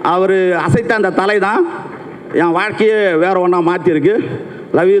அவர் அசைத்த அந்த தலை தான் என் வாழ்க்கையே வேற ஒன்றா மாற்றிருக்கு.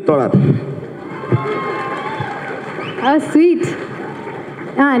 லவ் யூ தோழர். ஸ்வீட்.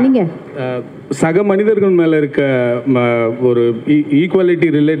 நீங்கள் சக மனிதர்கள் மேலே இருக்க ஒரு ஈக்குவாலிட்டி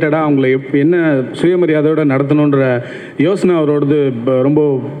ரிலேட்டடாக அவங்கள என்ன சுயமரியாதையோடு நடத்தணுன்ற யோசனை அவரோடது ரொம்ப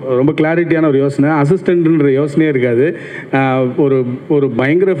ரொம்ப கிளாரிட்டியான ஒரு யோசனை. அசிஸ்டண்ட்ன்ற யோசனையே இருக்காது. ஒரு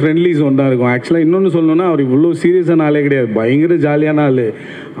பயங்கர ஃப்ரெண்ட்லி ஜோன் தான் இருக்கும். ஆக்சுவலாக இன்னொன்று சொல்லணுன்னா அவர் இவ்வளோ சீரியஸான ஆளே கிடையாது, பயங்கர ஜாலியான ஆள்.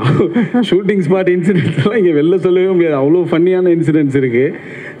 ஷூட்டிங் ஸ்பாட் இன்சிடென்ட்ஸ்லாம் இங்கே வெளில சொல்லவே முடியாது, அவ்வளோ ஃபன்னியான இன்சிடென்ட்ஸ் இருக்குது.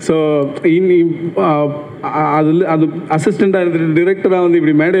 ஸோ அது அசிஸ்டண்ட்டாக இருந்துட்டு டிரெக்டராக வந்து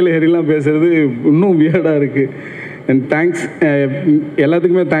இப்படி மேடையில் ஏறிலாம் பேசுகிறது இன்னும் வியர்டாக இருக்குது. அண்ட் தேங்க்ஸ்,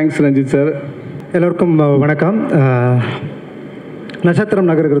 எல்லாத்துக்குமே தேங்க்ஸ் ரஞ்சித் சார். எல்லோருக்கும் வணக்கம்.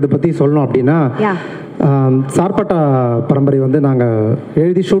 நட்சத்திரம் நகர்கிறது பற்றி சொல்லணும் அப்படின்னா, சார்பட்டா பரம்பரை வந்து நாங்கள்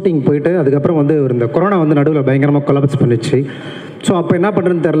எழுதி ஷூட்டிங் போயிட்டு அதுக்கப்புறம் வந்து இந்த கொரோனா வந்து நடுவில் பயங்கரமாக கொலாப்ஸ் பண்ணிச்சு. ஸோ அப்போ என்ன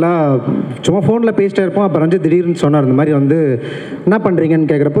பண்ணுறதுன்னு தெரில, சும்மா ஃபோனில் பேசிட்டே இருப்போம். அப்போ ரஞ்சித் திடீர்னு சொன்னார் இந்த மாதிரி வந்து என்ன பண்ணுறீங்கன்னு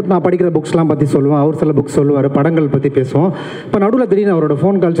கேட்குறப்போ நான் படிக்கிற புக்ஸ்லாம் பற்றி சொல்லுவேன், அவர் சில புக்ஸ் சொல்லுவார், படங்கள் பற்றி பேசுவோம். இப்போ நடுவில் திடீர்னு அவரோட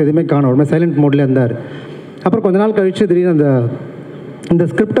ஃபோன் கால்ஸ் எதுவுமே காணும், ஒரு சைலண்ட் மோட்லேயே இருந்தார். அப்புறம் கொஞ்ச நாள் கழித்து திடீர்னு இந்த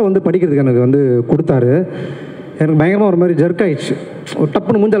ஸ்கிரிப்டை வந்து படிக்கிறதுக்கு எனக்கு வந்து கொடுத்தாரு. எனக்கு பயங்கரமாக ஒரு மாதிரி ஜர்க் ஆயிடுச்சு, ஒரு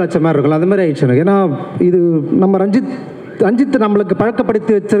டப்புன்னு மூஞ்சல் அச்ச மாதிரி இருக்குல்ல, அது மாதிரி ஆயிடுச்சு எனக்கு. ஏன்னா இது நம்ம ரஞ்சித் நம்மளுக்கு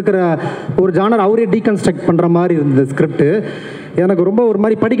பழக்கப்படுத்தி வச்சிருக்கிற ஒரு ஜானர் அவரே டீகன்ஸ்ட்ரக்ட் பண்ணுற மாதிரி இருந்தது ஸ்கிரிப்ட். எனக்கு ரொம்ப ஒரு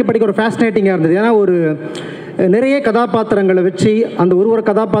மாதிரி படிக்க ஒரு ஃபேசினேட்டிங்காக இருந்தது. ஏன்னா ஒரு நிறைய கதாபாத்திரங்களை வச்சு அந்த ஒரு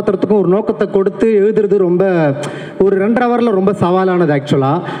கதாபாத்திரத்துக்கும் ஒரு நோக்கத்தை கொடுத்து எழுதுறது ரொம்ப ஒரு 2.5 ஹவரில் ரொம்ப சவாலானது.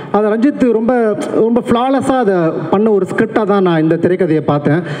 ஆக்சுவலாக அதை ரஞ்சித் ரொம்ப ரொம்ப ஃப்ளாலஸாக அதை பண்ண ஒரு ஸ்கிரிப்டாக தான் நான் இந்த திரைக்கதையை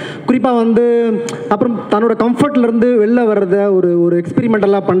பார்த்தேன். குறிப்பாக வந்து அப்புறம் தன்னோட கம்ஃபர்ட்லேருந்து வெளில வர்றத ஒரு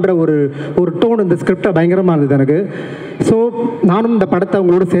எக்ஸ்பெரிமெண்டலாக பண்ணுற ஒரு டோன் இந்த ஸ்கிரிப்டை பயங்கரமாக இருந்தது எனக்கு. ஸோ நானும் இந்த படத்தை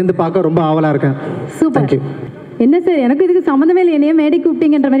உங்களோட சேர்ந்து பார்க்க ரொம்ப ஆவலாக இருக்கேன். தேங்க்யூ. என்ன சார், எனக்கு இதுக்கு சம்மந்தமே இல்லை, என்னையே மேடை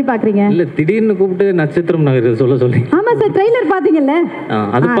கூப்பிட்டீங்கன்ற மாதிரி பார்க்குறீங்க. இல்லை, திடீர்னு கூப்பிட்டு நட்சத்திரம் நகர் சொல்லி. ஆமாம் சார், ட்ரெய்லர் பார்த்தீங்கல்ல?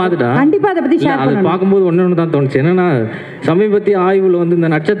 அது பார்த்துட்டா கண்டிப்பாக அதை பற்றி ஷேர் பண்ணணும். அது பார்க்கும்போது ஒன்று தான் தோணுச்சு. என்னன்னா சமீபத்திய ஆய்வில் வந்து இந்த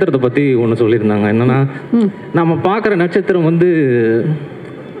நட்சத்திரத்தை பற்றி ஒன்று சொல்லியிருந்தாங்க. என்னன்னா நம்ம பார்க்குற நட்சத்திரம் வந்து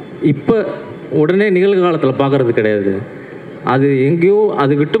இப்போ உடனே நிகழ்காலத்தில் பார்க்குறது கிடையாது, அது எங்கேயோ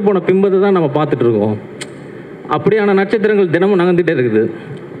அது விட்டு போன பிம்பத்தை தான் நம்ம பார்த்துட்டு இருக்கோம். அப்படியான நட்சத்திரங்கள் தினமும் நகர்ந்துகிட்டே இருக்குது.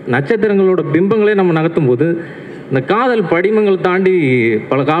 நட்சத்திரங்களோட பிம்பங்களே நம்ம நகர்த்தும் போது இந்த காதல் படிமங்கள் தாண்டி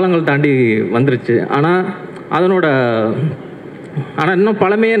பல காலங்கள் தாண்டி வந்துருச்சு. ஆனால் இன்னும்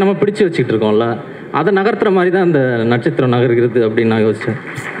பழமையே நம்ம பிடிச்சி வச்சுக்கிட்டு இருக்கோம்ல, அதை நகர்த்துற மாதிரி தான் அந்த நட்சத்திரம் நகர்கிறது அப்படின்னு நான் யோசித்தேன்.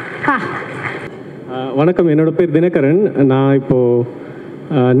 வணக்கம், என்னோட பேர் தினகரன். நான்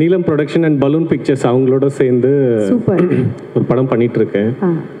இப்போது நீலம் ப்ரொடக்ஷன் அண்ட் பலூன் பிக்சர்ஸ் அவங்களோட சேர்ந்து ஒரு படம் பண்ணிகிட்ருக்கேன்.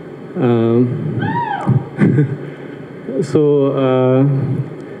 ஸோ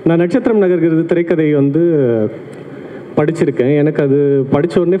நான் நட்சத்திரம் நகர்கிறது திரைக்கதை வந்து படிச்சிருக்கேன். எனக்கு அது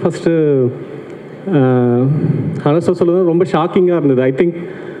படித்த உடனே ஃபஸ்ட்டு ஹனசா சொல்லுவது ரொம்ப ஷாக்கிங்காக இருந்தது. ஐ திங்க்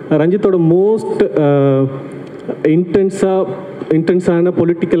ரஞ்சித்தோட மோஸ்ட் இன்டென்ஸான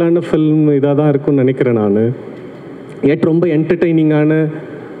பொலிட்டிக்கலான ஃபில்ம் இதாக தான் இருக்கும்னு நினைக்கிறேன் நான். எட் ரொம்ப என்டர்டெய்னிங்கான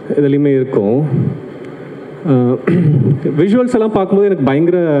இதுலேயுமே இருக்கும். விஷுவல்ஸ் எல்லாம் பார்க்கும்போது எனக்கு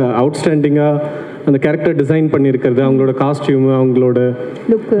பயங்கர அவுட்ஸ்டாண்டிங்காக அந்த கேரக்டர் டிசைன் பண்ணியிருக்கிறது, அவங்களோட காஸ்டியூம், அவங்களோட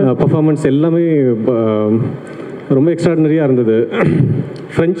பர்ஃபார்மன்ஸ் எல்லாமே ரொம்ப எக்ஸ்ட்ராடினரியாக இருந்தது.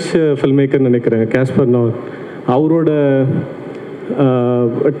 ஃப்ரெஞ்ச் ஃபில்ம் மேக்கர்னு நினைக்கிறேன், கேஸ்பர் நோ, அவரோட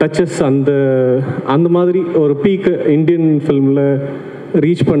டச்சஸ் அந்த மாதிரி ஒரு பீக் இந்தியன் ஃபில்மில்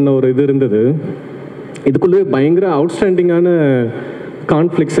ரீச் பண்ண ஒரு இது இருந்தது. இதுக்குள்ளே பயங்கர அவுட்ஸ்டாண்டிங்கான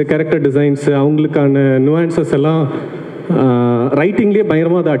கான்ஃப்ளிக்ஸு, கேரக்டர் டிசைன்ஸு, அவங்களுக்கான நுவான்சஸ் எல்லாம் ரைட்டிங்லேயே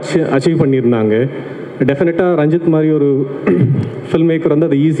பயங்கரமாக அதை அச்சீவ் பண்ணியிருந்தாங்க. டெஃபினட்டாக ரஞ்சித் மாதிரி ஒரு ஃபில்ம் மேக்கர் வந்து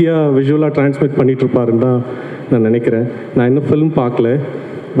அதை ஈஸியாக விஷுவலாக ட்ரான்ஸ்மிட் பண்ணிகிட்ருப்பாருன்னு தான் நான் நினைக்கிறேன். நான் இன்னும் ஃபில்ம் பார்க்கல,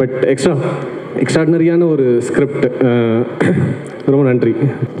 பட் எக்ஸ்ட்ராடினரியான ஒரு ஸ்கிரிப்ட். ரொம்ப நன்றி.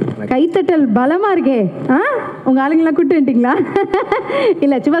 கைத்தட்டல் பலமாக இருக்கே. உங்கள் ஆளுங்களாம் கூப்பிட்டு வந்துட்டீங்களா?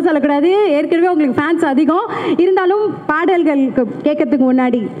 இல்லை, சும்மா சொல்லக்கூடாது, ஏற்கனவே உங்களுக்கு ஃபேன்ஸ் அதிகம். இருந்தாலும் பாடல்கள் கேட்கறதுக்கு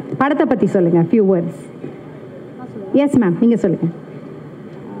முன்னாடி படத்தை பற்றி சொல்லுங்கள், ஃபியூ வேர்ட்ஸ். எஸ் மேம், நீங்கள் சொல்லுங்கள்.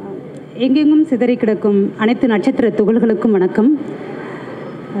 எங்கெங்கும் சிதறி கிடக்கும் அனைத்து நட்சத்திர துகள்களுக்கும் வணக்கம்.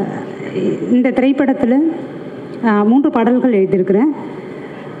 இந்த திரைப்படத்தில் 3 பாடல்கள் எழுதியிருக்கிறேன்.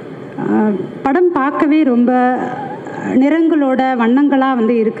 படம் பார்க்கவே ரொம்ப நிறங்களோட வண்ணங்களாக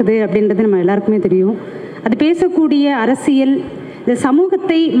வந்து இருக்குது அப்படின்றது நம்ம எல்லாருக்குமே தெரியும். அது பேசக்கூடிய அரசியல், இந்த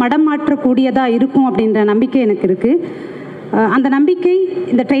சமூகத்தை மடம் மாற்றக்கூடியதாக இருக்கும் அப்படின்ற நம்பிக்கை எனக்கு இருக்குது. அந்த நம்பிக்கை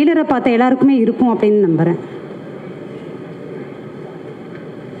இந்த ட்ரெய்லரை பார்த்த எல்லாருக்குமே இருக்கும் அப்படின்னு நம்புகிறேன்.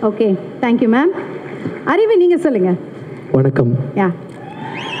 Okay, thank you ma'am. அறிவு, நீங்கள் சொல்லுங்கள். வணக்கம்.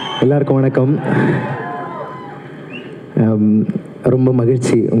 எல்லாருக்கும் வணக்கம். ரொம்ப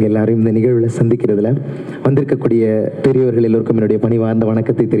மகிழ்ச்சி உங்கள் எல்லாரையும் இந்த நிகழ்வில் சந்திக்கிறதுல. வந்திருக்கக்கூடிய பெரியவர்கள் எல்லோருக்கும் என்னுடைய பணிவார்ந்த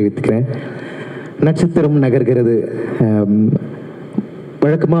வணக்கத்தை தெரிவித்துக்கிறேன். நட்சத்திரம் நகர்கிறது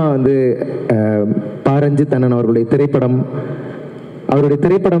வழக்கமாக வந்து ரஞ்சித் அண்ணன் அவர்களுடைய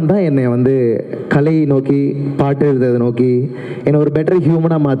திரைப்படம் தான் என்னை வந்து கலை நோக்கி பாட்டு எழுதுறதை நோக்கி என்னை ஒரு பெட்டர்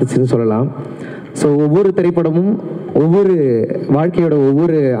ஹியூமனாக மாற்றுச்சுன்னு சொல்லலாம். ஸோ ஒவ்வொரு திரைப்படமும் ஒவ்வொரு வாழ்க்கையோட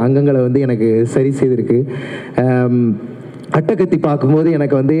ஒவ்வொரு அங்கங்களை வந்து எனக்கு சரி செய்திருக்கு. அட்டகத்தி பார்க்கும்போது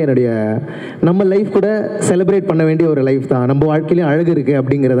எனக்கு வந்து என்னுடைய நம்ம லைஃப் கூட செலிப்ரேட் பண்ண வேண்டிய ஒரு லைஃப் தான், நம்ம வாழ்க்கையிலையும் அழகு இருக்குது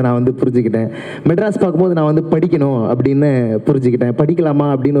அப்படிங்கிறத நான் வந்து புரிஞ்சுக்கிட்டேன். மெட்ராஸ் பார்க்கும்போது நான் வந்து படிக்கணும் அப்படின்னு புரிஞ்சுக்கிட்டேன். படிக்கலாமா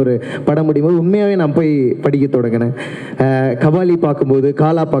அப்படின்னு ஒரு படம் முடியும்போது உண்மையாகவே நான் போய் படிக்க தொடங்கினேன். கபாலி பார்க்கும்போது,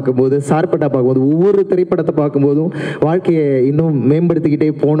 காலா பார்க்கும்போது, சார்பட்டா பார்க்கும்போது, ஒவ்வொரு திரைப்படத்தை பார்க்கும்போதும் வாழ்க்கையை இன்னும்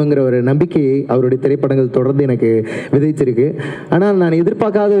மேம்படுத்திக்கிட்டே போகணுங்கிற ஒரு நம்பிக்கையை அவருடைய திரைப்படங்கள் தொடர்ந்து எனக்கு விதைச்சிருக்கு. ஆனால் நான்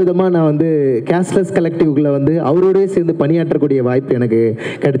எதிர்பார்க்காத விதமாக நான் வந்து கேஷ்லெஸ் கலெக்டிவ்ல வந்து அவரோடய சேர்ந்து பணியாற்றக்கூடிய வாய்ப்பு எனக்கு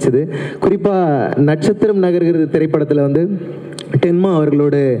கிடைச்சிது. குறிப்பாக நட்சத்திரம் நகர்கிறது திரைப்படத்தில் வந்து டென்மா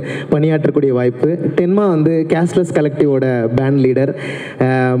அவர்களோடு பணியாற்றக்கூடிய வாய்ப்பு. டென்மா வந்து கேஷ்லெஸ் கலெக்டிவோட பேண்ட் லீடர்.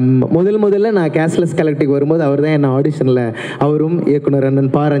 முதல்ல நான் கேஷ்லெஸ் கலெக்டிவ் வரும்போது அவர் தான் என்னை ஆடிஷனில் அவரும் இயக்குனர்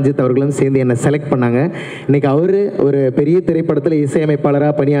அண்ணன் ரஞ்சித் அவர்களும் சேர்ந்து என்னை செலக்ட் பண்ணாங்க. இன்றைக்கி அவர் ஒரு பெரிய திரைப்படத்தில்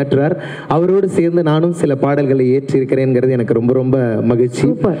இசையமைப்பாளராக பணியாற்றுறார். அவரோடு சேர்ந்து நானும் சில பாடல்களை ஏற்றிருக்கிறேங்கிறது எனக்கு ரொம்ப ரொம்ப மகிழ்ச்சி.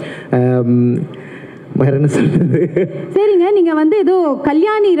 சரிங்க, நீங்க வந்து ஏதோ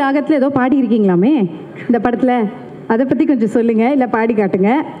கல்யாணி ராகத்துல ஏதோ பாடி இருக்கீங்களாமே இந்த படத்துல, அதை பற்றி கொஞ்சம் சொல்லுங்கள், இல்லை பாடி காட்டுங்க.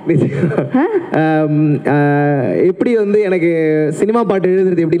 எப்படி வந்து எனக்கு சினிமா பாட்டு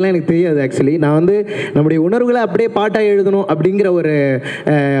எழுதுறது எப்படிலாம் எனக்கு தெரியாது. ஆக்சுவலி நான் வந்து நம்முடைய உணர்வுகளை அப்படியே பாட்டாக எழுதணும் அப்படிங்கிற ஒரு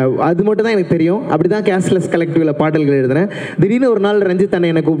அது மட்டும் தான் எனக்கு தெரியும். அப்படி தான் கேஷ்லெஸ் கலெக்டிவில் பாடல்கள் எழுதுனேன். திடீர்னு ஒரு நாள் ரஞ்சித்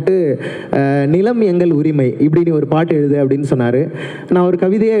அண்ணன் என்னை கூப்பிட்டு நிலம் எங்கள் உரிமை இப்படின்னு ஒரு பாட்டு எழுது அப்படின்னு சொன்னார். நான் ஒரு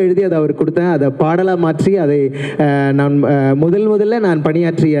கவிதையாக எழுதி அதை அவர் கொடுத்தேன். அதை பாடலாக மாற்றி அதை நான் முதல்ல நான்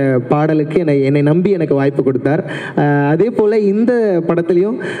பணியாற்றிய பாடலுக்கு என்னை நம்பி எனக்கு வாய்ப்பு கொடுத்தார். அதே போல் இந்த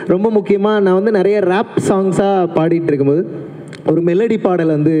படத்துலையும் ரொம்ப முக்கியமாக நான் வந்து நிறைய ரேப் சாங்ஸாக பாடிட்டு இருக்கும்போது ஒரு மெலடி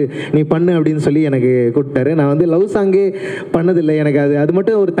பாடல் வந்து நீ பண்ணு அப்படின்னு சொல்லி எனக்கு கொடுத்தாரு. நான் வந்து லவ் சாங்கே பண்ணதில்லை. எனக்கு அது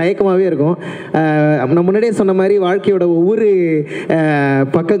மட்டும் ஒரு தயக்கமாகவே இருக்கும். நான் முன்னாடியே சொன்ன மாதிரி வாழ்க்கையோட ஒவ்வொரு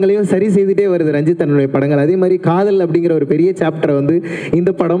பக்கங்களையும் சரி செய்துகிட்டே வருது ரஞ்சித் தன்னுடைய படங்கள். அதே மாதிரி காதல் அப்படிங்கிற ஒரு பெரிய சாப்டரை வந்து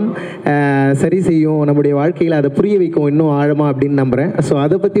இந்த படம் சரி செய்யும், நம்முடைய வாழ்க்கையில் அதை புரிய வைக்கும் இன்னும் ஆழமாக அப்படின்னு நம்புகிறேன். ஸோ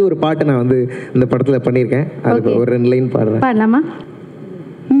அதை பற்றி ஒரு பாட்டு நான் வந்து இந்த படத்தில் பண்ணியிருக்கேன். அதுக்கு ஒரு 2 லைன் பாடுறேன்.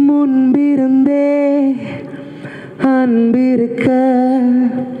 முன்பிருந்தே அன்பிருக்க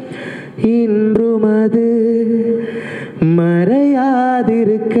இன்றும் அது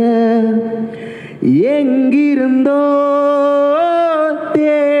மறையாதிருக்க எங்கிருந்தோ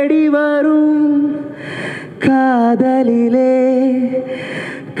தேடி வரும் காதலிலே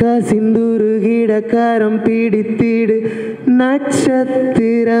கசிந்துருகிட கரம் பிடித்திடு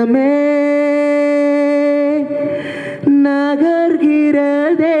நட்சத்திரமே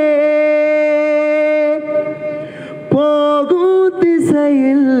நகர்கிறதே போகும்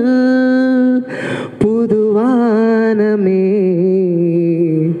திசையில் புதுவானமே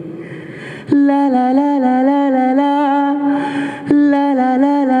லலா லலா லலா லலா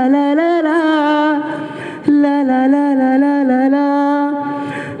லலா லலா லலா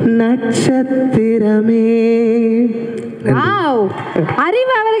நட்சத்திரமே.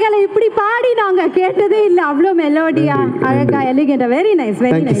 அறிவு அவர்களை இப்படி பாடி நாங்க கேட்டதே இல்லை. அவ்வளோ மெலோடியா அழகா எலிகெண்டா. Very nice,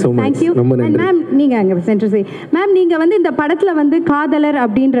 very nice. Thank you ma'am. நீங்க அங்க சென்டர் மேம், நீங்க வந்து இந்த படத்துல வந்து காதலர்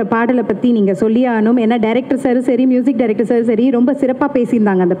அப்படின்ற பாடலை பத்தி நீங்க சொல்லி ஆகணும். ஏன்னா டைரக்டர் சார் சரி, மியூசிக் டைரக்டர் சார் சரி, ரொம்ப சிறப்பா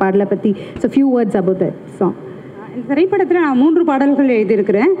பேசியிருந்தாங்க அந்த பாடலை பத்தி. So few words about that song. இந்த திரைப்படத்தில் நான் 3 பாடல்கள்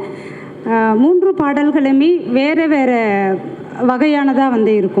எழுதியிருக்கிறேன். 3 பாடல்களுமே வேறு வேறு வகையானதாக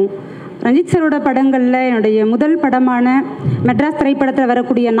வந்து இருக்கும். ரஞ்சித் சரோட படங்களில் என்னுடைய முதல் படமான மெட்ராஸ் திரைப்படத்தில்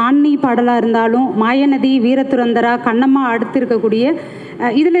வரக்கூடிய நான்னி பாடலாக இருந்தாலும், மாயநதி, வீரதுரந்தரா, கண்ணம்மா, அடுத்து இருக்கக்கூடிய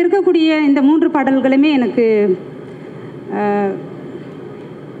இதில் இருக்கக்கூடிய இந்த 3 பாடல்களுமே எனக்கு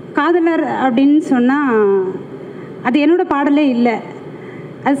காதலர் அப்படின்னு சொன்னால் அது என்னோட பாடலே இல்லை,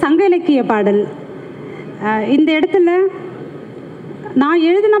 அது சங்க இலக்கிய பாடல். இந்த இடத்துல நான்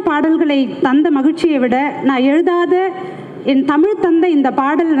எழுதின பாடல்களை தந்த மகிழ்ச்சியை விட நான் எழுதாத என் தமிழ் தந்த இந்த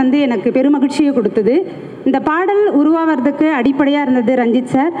பாடல் வந்து எனக்கு பெருமகிழ்ச்சியை கொடுத்தது. இந்த பாடல் உருவாகிறதுக்கு அடிப்படையாக இருந்தது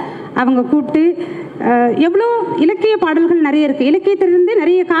ரஞ்சித் சார். அவங்க கூப்பிட்டு எவ்வளோ இலக்கிய பாடல்கள் நிறைய இருக்குது. இலக்கியத்திலிருந்து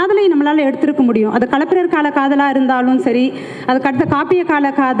நிறைய காதலை நம்மளால் எடுத்திருக்க முடியும். அது களப்பிரர் கால காதலாக இருந்தாலும் சரி, அதுக்கடுத்த காப்பிய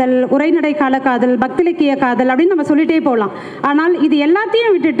கால காதல், உரைநடை கால காதல், பக்திலக்கிய காதல் அப்படின்னு நம்ம சொல்லிகிட்டே போகலாம். ஆனால் இது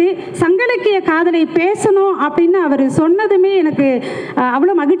எல்லாத்தையும் விட்டுட்டு சங்கலக்கிய காதலை பேசணும் அப்படின்னு அவர் சொன்னதுமே எனக்கு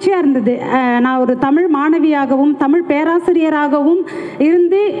அவ்வளோ மகிழ்ச்சியாக இருந்தது. நான் ஒரு தமிழ் மாணவியாகவும் தமிழ் பேராசிரியராகவும்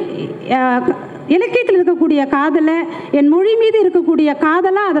இருந்து இலக்கியத்தில் இருக்கக்கூடிய காதலை, என் மொழி மீது இருக்கக்கூடிய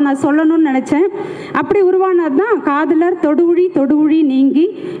காதலாக அதை நான் சொல்லணும்னு நினச்சேன். அப்படி உருவானது தான் காதலர் தொடுவுழி தொடுவுழி நீங்கி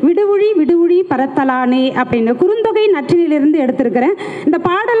விடுவுழி விடுவுழி பரத்தலானே அப்படின்னு குறுந்தொகை நற்றினிலிருந்து எடுத்திருக்கிறேன். இந்த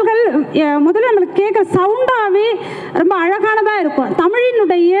பாடல்கள் முதல்ல நம்மளுக்கு கேட்க சவுண்டாகவே ரொம்ப அழகானதாக இருக்கும்.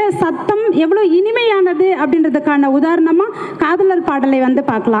 தமிழினுடைய சத்தம் எவ்வளோ இனிமையானது அப்படின்றதுக்கான உதாரணமாக காதலர் பாடலை வந்து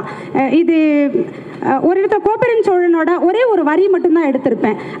பார்க்கலாம். இது ஒரு இடத்துல கோப்பெருஞ் சோழனோட ஒரே ஒரு வரி மட்டும்தான்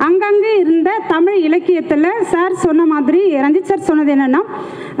எடுத்திருப்பேன். அங்கங்கே இருந்த தமிழ் இலக்கியத்தில் சார் சொன்ன மாதிரி, ரஞ்சித் சார் சொன்னது என்னென்னா,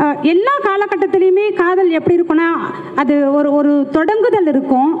 எல்லா காலகட்டத்திலையுமே காதல் எப்படி இருக்குன்னா, அது ஒரு தொடங்குதல்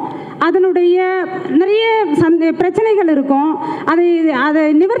இருக்கும், அதனுடைய நிறைய பிரச்சனைகள் இருக்கும், அதை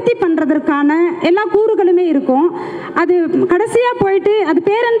நிவர்த்தி பண்ணுறதற்கான எல்லா கூறுகளுமே இருக்கும். அது கடைசியாக போயிட்டு அது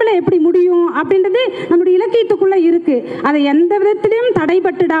பேரன்பில் எப்படி முடியும் அப்படின்றது நம்முடைய இலக்கியத்துக்குள்ளே இருக்குது. அதை எந்த விதத்திலையும்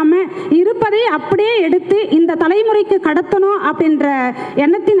தடைபட்டுடாமல் இருப்பதை அப்படியே எடுத்து இந்த தலைமுறைக்கு கடத்தணும் அப்படின்ற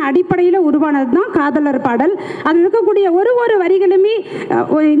எண்ணத்தின் அடிப்படையில் உருவானது தான் காதலர் பாடல். அதில் இருக்கக்கூடிய ஒரு வரிகளுமே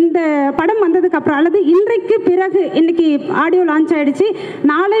இந்த படம் வந்ததுக்கு அப்புறம் அல்லது இன்றைக்கு பிறகு, இன்னைக்கு ஆடியோ லான்ச் ஆயிடுச்சு,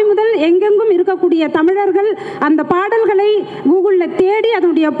 நாளை முதல் எங்கெங்கும் இருக்கக்கூடிய தமிழர்கள் அந்த பாடல்களை கூகுளில் தேடி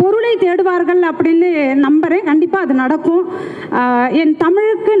அதனுடைய பொருளை தேடுவார்கள் அப்படின்னு நம்புகிறேன். கண்டிப்பாக அது நடக்கும். என்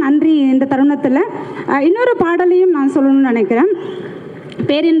தமிழுக்கு நன்றி. இந்த தருணத்தில் இன்னொரு பாடலையும் நான் சொல்லணும்னு நினைக்கிறேன்.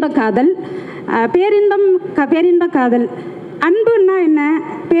 பேரின்ப காதல். பேரின்ப காதல், அன்புன்னா என்ன,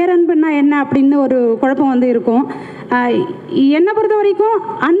 பேரன்புன்னா என்ன அப்படின்னு ஒரு குழப்பம் வந்து இருக்கும். என்னை பொறுத்த வரைக்கும்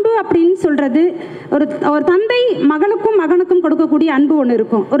அன்பு அப்படின்னு சொல்கிறது, ஒரு தந்தை மகளுக்கும் மகனுக்கும் கொடுக்கக்கூடிய அன்பு ஒன்று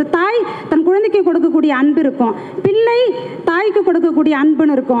இருக்கும். ஒரு தாய் தன் குழந்தைக்கு கொடுக்கக்கூடிய அன்பு இருக்கும். பிள்ளை தாய்க்கு கொடுக்கக்கூடிய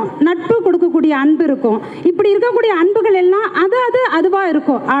அன்புன்னு இருக்கும். நட்பு கொடுக்கக்கூடிய அன்பு இருக்கும். இப்படி இருக்கக்கூடிய அன்புகள் எல்லாம் அதுவாக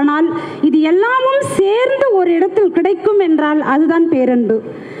இருக்கும். ஆனால் இது எல்லாமும் சேர்ந்து ஒரு இடத்தில் கிடைக்கும் என்றால் அதுதான் பேரன்பு.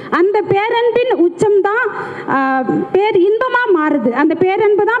 அந்த பேரன்பின் உச்சம்தான் பேர் இன்பமாக மாறுது. அந்த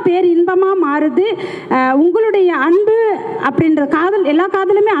பேரன்பு தான் பேர் இன்பமாக மாறுது. உங்களுடைய அன்பு அப்படின்ற காதல், எல்லா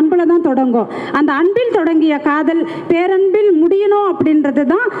காதலுமே அன்பில் தான் தொடங்கும். அந்த அன்பில் தொடங்கிய காதல் பேரன்பில் முடியணும் அப்படின்றது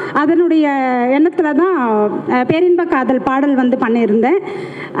தான் அதனுடைய எண்ணத்தில் தான் பேரின்ப காதல் பாடல் வந்து பண்ணியிருந்தேன்.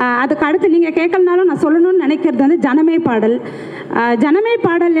 அதுக்கு அடுத்து நீங்கள் கேட்கலனாலும் நான் சொல்லணும்னு நினைக்கிறது வந்து ஜனமே பாடல். ஜனமே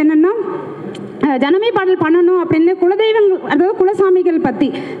பாடல் என்னென்னா, ஜனமே பாடல் பண்ணணும் அப்படின்னு குலதெய்வங்கள், அதாவது குலசாமிகள் பற்றி,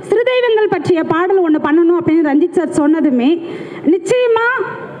 சிறுதெய்வங்கள் பற்றிய பாடல் ஒன்று பண்ணணும் அப்படின்னு ரஞ்சித் சார் சொன்னதுமே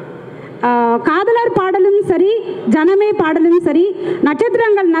நிச்சயமாக காதலர் பாடலும் சரி, ஜனமே பாடலும் சரி,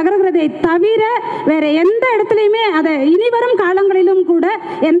 நட்சத்திரங்கள் நகர்கிறதை தவிர வேற எந்த இடத்துலையுமே, அதை இனி வரும் காலங்களிலும் கூட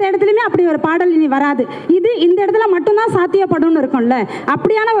எந்த இடத்துலையுமே அப்படி ஒரு பாடல் இனி வராது. இது இந்த இடத்துல மட்டும்தான் சாத்தியப்படும்னு இருக்கும்ல,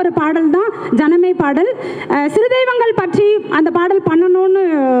 அப்படியான ஒரு பாடல் தான் ஜனமே பாடல். சிறுதெய்வங்கள் பற்றி அந்த பாடல் பண்ணணும்னு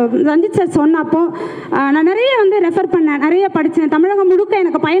ரஞ்சித் சார் சொன்னப்போ நான் நிறைய வந்து ரெஃபர் பண்ணேன், நிறைய படித்தேன். தமிழகம் முழுக்க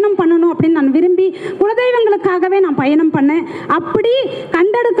எனக்கு பயணம் பண்ணணும் அப்படின்னு நான் விரும்பி குலதெய்வங்களுக்காகவே நான் பயணம் பண்ணேன். அப்படி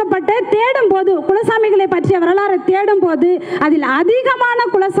கண்டெடுக்கப்பட்ட தேடும் போது, குலசாமிகளை பற்றிய வரலாறு தேடும் போது, அதில் அதிகமான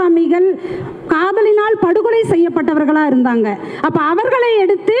குலசாமிகள் காதலினால் படுகொலை செய்யப்பட்டவர்களாக இருந்தாங்க. அப்போ அவர்களை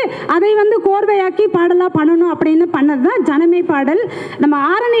எடுத்து அதை வந்து கோர்வையாக்கி பாடலாக பண்ணணும் அப்படின்னு பண்ணது தான் ஜனமே பாடல். நம்ம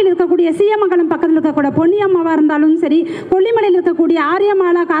ஆரணியில் இருக்கக்கூடிய சீயமங்கலம் பக்கத்தில் இருக்கக்கூடிய பொன்னியம்மாவாக இருந்தாலும் சரி, கொல்லிமலையில் இருக்கக்கூடிய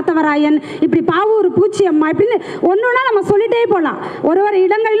ஆரியமாலா காத்தவராயன், இப்படி பாவூர் பூச்சியம்மா, இப்படின்னு ஒன்றுனா நம்ம சொல்லிட்டே போகலாம். ஒரு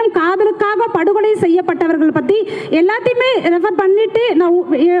இடங்களிலும் காதலுக்காக படுகொலை செய்யப்பட்டவர்கள் பற்றி எல்லாத்தையுமே ரெஃபர் பண்ணிட்டு நான்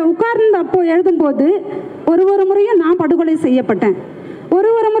உட்கார்ந்தப்போ எழுதும்போது ஒரு முறையும் நான் படுகொலை செய்யப்பட்டேன், ஒரு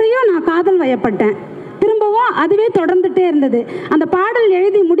முறையும் நான் காதல் வயப்பட்டேன். திரும்பவும் அதுவே தொடர்ந்துட்டே இருந்தது. அந்த பாடல்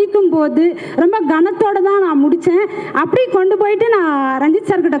எழுதி முடிக்கும் போது ரொம்ப கனத்தோடு தான் நான் முடித்தேன். அப்படி கொண்டு போயிட்டு நான் ரஞ்சித்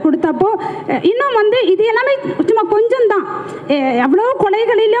சார்கிட்ட கொடுத்தப்போ, இன்னும் வந்து இது எல்லாமே சும்மா கொஞ்சம் தான், எவ்வளோ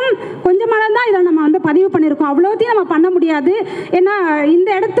கொலைகளிலும் கொஞ்சமாக தான் இதை நம்ம வந்து பதிவு பண்ணியிருக்கோம். அவ்வளோத்தையும் நம்ம பண்ண முடியாது, ஏன்னா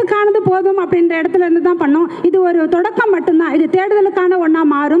இந்த இடத்துக்கானது போதும் அப்படின்ற இடத்துல இருந்து தான் பண்ணோம். இது ஒரு தொடக்கம் மட்டும்தான், இது தேடுதலுக்கான ஒன்றா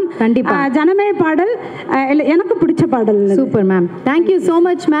மாறும். கண்டிப்பாக ஜனமே பாடல் எனக்கு பிடிச்ச பாடல். Super ma'am, thank you so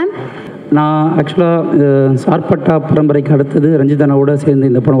much ma'am. நான் ஆக்சுவலாக சார்பட்டா பரம்பரைக்கு அடுத்தது ரஞ்சித் அண்ணாவோட சேர்ந்து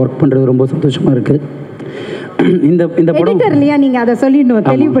இந்த படம் ஒர்க் பண்ணுறது ரொம்ப சந்தோஷமாக இருக்குது. இந்த படம் எடிட்டர் இல்லையா, நீங்கள் அதை சொல்லிடணும்,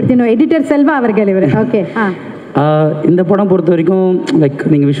 தெளிவுபடுத்தணும். எடிட்டர் செல்வா அவர்கள் இவர். ஓகே. இந்த படம் பொறுத்த வரைக்கும் லைக்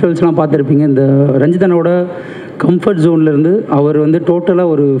நீங்கள் விஷுவல்ஸ்லாம் பார்த்துருப்பீங்க. இந்த ரஞ்சித் அண்ணாவோட கம்ஃபர்ட் ஜோன்லேருந்து அவர் வந்து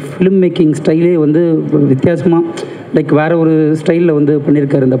டோட்டலாக ஒரு ஃபிலிம் மேக்கிங் ஸ்டைலே வந்து வித்தியாசமாக லைக் வேறு ஒரு ஸ்டைலில் வந்து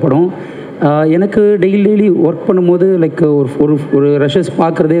பண்ணியிருக்காரு இந்த படம். எனக்கு டெய்லி ஒர்க் பண்ணும்போது லைக் ஒரு ரஷஸ்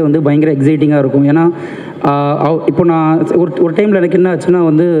பார்க்குறதே வந்து பயங்கர எக்ஸைட்டிங்காக இருக்கும். ஏன்னா இப்போ நான் ஒரு டைமில் எனக்கு என்ன ஆச்சுன்னா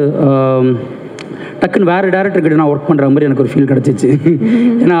வந்து டக்குன்னு வேறு டேரக்டர்கிட்ட நான் ஒர்க் பண்ணுற மாதிரி எனக்கு ஒரு ஃபீல் கிடச்சிச்சு.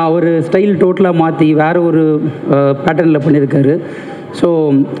 ஏன்னா அவர் ஸ்டைல் டோட்டலாக மாற்றி வேறு ஒரு பேட்டர்னில் பண்ணியிருக்காரு. ஸோ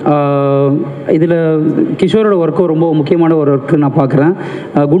இதில் கிஷோரோட ஒர்க்கும் ரொம்ப முக்கியமான ஒரு ஒர்க்கு நான் பார்க்குறேன்.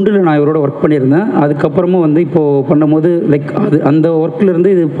 குண்டில் நான் இவரோட ஒர்க் பண்ணியிருந்தேன். அதுக்கப்புறமும் வந்து இப்போது பண்ணும்போது லைக் அந்த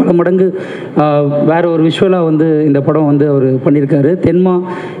ஒர்க்கிலேருந்து இது பல மடங்கு வேறு ஒரு விஷுவலாக வந்து இந்த படம் வந்து அவர் பண்ணியிருக்காரு. தென்மா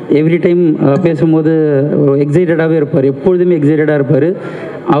எவ்ரி டைம் பேசும்போது எக்ஸைட்டடாகவே இருப்பார், எப்பொழுதுமே எக்ஸைட்டடாக இருப்பார்.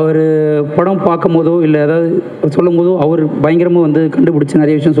 அவர் படம் பார்க்கும் போதோ இல்லை ஏதாவது சொல்லும் போதோ அவர் பயங்கரமாக வந்து கண்டுபிடிச்சி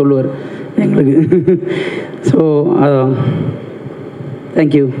நிறைய விஷயம் சொல்லுவார் எங்களுக்கு. So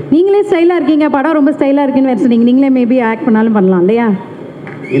thank you. நீங்களே ஸ்டைலாக இருக்கீங்க, படம் ரொம்ப ஸ்டைலாக இருக்குன்னு வேறு சொன்னீங்க. நீங்களே மேபி ஆக்ட் பண்ணாலும் பண்ணலாம் இல்லையா?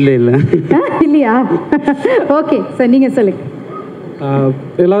 இல்லை இல்லையா? ஓகே சார், நீங்கள் சொல்லுங்கள்.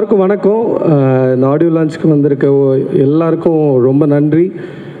 எல்லாருக்கும் வணக்கம். இந்த ஆடியோ லான்ச்சுக்கு வந்திருக்க எல்லாருக்கும் ரொம்ப நன்றி.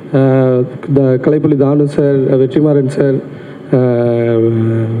 கலைப்புலி தானு sir, Vetrimaaran sir,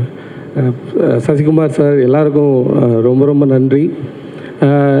 Sasikumar sir, எல்லாருக்கும் ரொம்ப ரொம்ப நன்றி.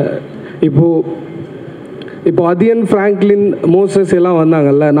 இப்போ அதியன், ஃப்ராங்க்லின், மோசஸ் எல்லாம்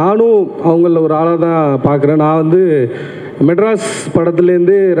வந்தாங்கல்ல, நானும் அவங்கள ஒரு ஆளாக தான் பார்க்குறேன். நான் வந்து மெட்ராஸ்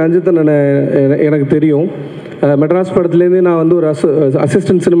படத்துலேருந்து ரஞ்சித் அண்ணனை எனக்கு தெரியும். மெட்ராஸ் படத்துலேருந்து நான் வந்து ஒரு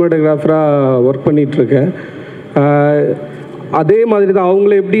அசிஸ்டன்ட் சினிமாட்டோகிராஃபராக ஒர்க் பண்ணிகிட்ருக்கேன். அதே மாதிரி தான்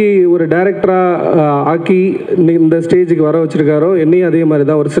அவங்கள எப்படி ஒரு டைரக்டராக ஆக்கி இந்த ஸ்டேஜுக்கு வர வச்சுருக்காரோ, என்னையும் அதே மாதிரி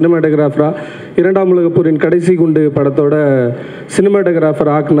தான் ஒரு சினிமாட்டோகிராஃபராக இரண்டாம் உலகப் போரின் கடைசி குண்டு படத்தோட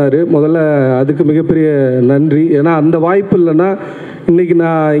சினிமாட்டோகிராஃபர் ஆக்குனார். முதல்ல அதுக்கு மிகப்பெரிய நன்றி. ஏன்னா அந்த வாய்ப்பு இல்லைன்னா இன்றைக்கி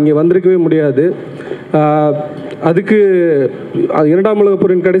நான் இங்கே வந்திருக்கவே முடியாது. அதுக்கு இரண்டாம் உலகப்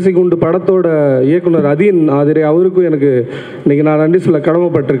போரின் கடைசி குண்டு படத்தோட இயக்குனர் அதியன் ஆதிரே அவருக்கும் எனக்கு இன்றைக்கி நான் நன்றி சொல்ல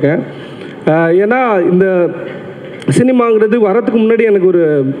கடமைப்பட்டிருக்கேன். ஏன்னா இந்த சினிமாங்கிறது வரத்துக்கு முன்னாடி எனக்கு ஒரு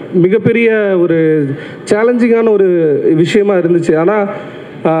மிகப்பெரிய ஒரு சேலஞ்சிங்கான ஒரு விஷயமா இருந்துச்சு. ஆனால்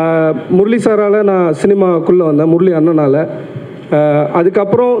முரளி சாரால் நான் சினிமாக்குள்ளே வந்தேன், முரளி அண்ணனால்.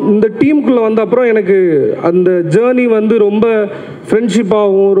 அதுக்கப்புறம் இந்த டீமுக்குள்ளே வந்த அப்புறம் எனக்கு அந்த ஜேர்னி வந்து ரொம்ப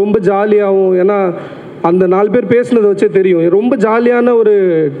ஃப்ரெண்ட்ஷிப்பாகவும் ரொம்ப ஜாலியாகவும், ஏன்னா அந்த 4 பேர் பேசுனதை வச்சே தெரியும், ரொம்ப ஜாலியான ஒரு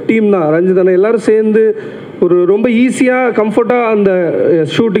டீம் தான் ரஞ்சித் அண்ணன். எல்லோரும் சேர்ந்து ஒரு ரொம்ப ஈஸியாக கம்ஃபர்ட்டாக அந்த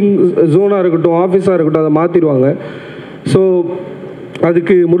ஷூட்டிங் ஜோனாக இருக்கட்டும், ஆஃபீஸாக இருக்கட்டும், அதை மாற்றிடுவாங்க. ஸோ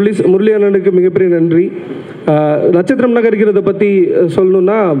அதுக்கு முரளி அண்ணனுக்கு மிகப்பெரிய நன்றி. நட்சத்திரம் நகர்கிறத பற்றி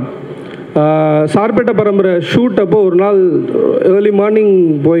சொல்லணுன்னா, சார்பேட்டை பரம்பரை ஷூட் அப்போ ஒரு நாள் ஏர்லி மார்னிங்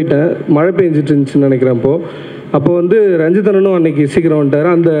போயிட்டேன், மழை பெஞ்சிட்டு இருந்துச்சுன்னு நினைக்கிறேன். அப்போ வந்து ரஞ்சித் அண்ணனும் அன்றைக்கி சீக்கிரம் வந்துட்டார்.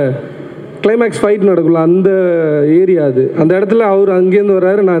 அந்த கிளைமேக்ஸ் ஃபைட் நடக்குள்ள அந்த ஏரியா அது, அந்த இடத்துல அவர் அங்கேருந்து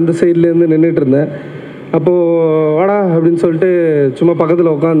வர்றாரு, நான் அந்த சைட்லேருந்து நின்றுட்டு இருந்தேன். அப்போது வாடா அப்படின்னு சொல்லிட்டு சும்மா பக்கத்தில்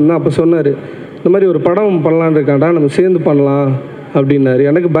உட்காந்துருந்தேன். அப்போ சொன்னார், இந்த மாதிரி ஒரு படம் பண்ணலான்னு இருக்காண்டா, நம்ம சேர்ந்து பண்ணலாம் அப்படின்னாரு.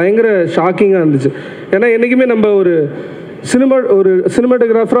 எனக்கு பயங்கர ஷாக்கிங்காக இருந்துச்சு. ஏன்னா என்றைக்குமே நம்ம ஒரு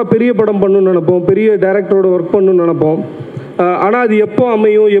சினிமாட்டோகிராஃபராக பெரிய படம் பண்ணணும்னு நினைப்போம், பெரிய டைரக்டரோட ஒர்க் பண்ணணும்னு நினைப்போம். ஆனால் அது எப்போ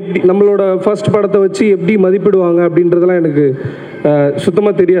அமையும், எப்படி நம்மளோட ஃபர்ஸ்ட் படத்தை வச்சு எப்படி மதிப்பிடுவாங்க அப்படின்றதெல்லாம் எனக்கு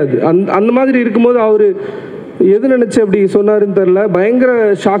சுத்தமாக தெரியாது. அந்த மாதிரி இருக்கும்போது அவர் எது நினச்சி அப்படி சொன்னாருன்னு தெரில, பயங்கர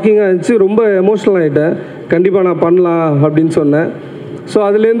ஷாக்கிங்காக இருந்துச்சு. ரொம்ப எமோஷ்னல் ஆகிட்டேன். கண்டிப்பாக நான் பண்ணலாம் அப்படின்னு சொன்னேன். ஸோ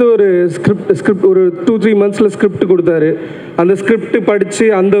அதுலேருந்து ஒரு ஸ்கிரிப்ட் ஒரு 2-3 மந்த்ஸில் ஸ்கிரிப்ட் கொடுத்தாரு. அந்த ஸ்கிரிப்ட் படித்து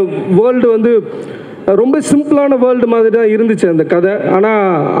அந்த வேர்ல்டு வந்து ரொம்ப சிம்பிளான வேர்ல்டு மாதிரி தான் இருந்துச்சு அந்த கதை. ஆனால்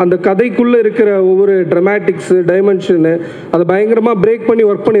அந்த கதைக்குள்ளே இருக்கிற ஒவ்வொரு ட்ரமேட்டிக்ஸு, டைமென்ஷனு அதை பயங்கரமாக பிரேக் பண்ணி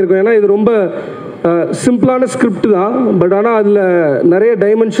ஒர்க் பண்ணியிருக்கோம். ஏன்னா இது ரொம்ப சிம்பிளான ஸ்கிரிப்ட் தான், பட் ஆனால் அதில் நிறைய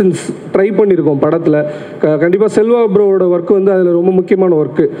டைமென்ஷன்ஸ் ட்ரை பண்ணியிருக்கோம் படத்தில். கண்டிப்பாக செல்வா ப்ரோவோட ஒர்க்கு வந்து அதில் ரொம்ப முக்கியமான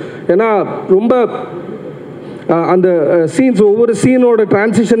ஒர்க்கு. ஏன்னா ரொம்ப அந்த சீன்ஸ், ஒவ்வொரு சீனோட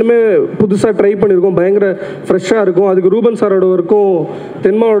டிரான்சிஷனுமே புதுசாக ட்ரை பண்ணியிருக்கோம், பயங்கர ஃப்ரெஷ்ஷாக இருக்கும். அதுக்கு ரூபன் சாரோட ஒர்க்கும்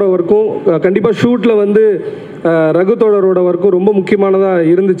தென்மாவோட ஒர்க்கும், கண்டிப்பாக ஷூட்டில் வந்து ரகுதோழரோட ஒர்க்கும் ரொம்ப முக்கியமானதாக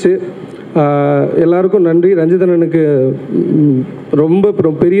இருந்துச்சு. எல்லாருக்கும் நன்றி. ரஞ்சித் அண்ணனுக்கு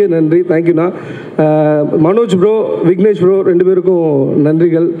ரொம்ப பெரிய நன்றி, தேங்க்யூண்ணா. மனோஜ் ப்ரோ, விக்னேஷ் ப்ரோ 2 பேருக்கும்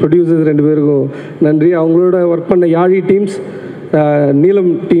நன்றிகள். ப்ரொடியூசர்ஸ் 2 பேருக்கும் நன்றி. அவங்களோட ஒர்க் பண்ண யாழி டீம்ஸ்,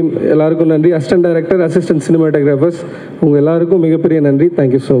 நீலம் டீம் எல்லாருக்கும் நன்றி. அசிஸ்டன்ட் டைரக்டர், அசிஸ்டன்ட் சினிமாட்டோகிராஃபர்ஸ், உங்கள் எல்லாருக்கும் மிகப்பெரிய நன்றி.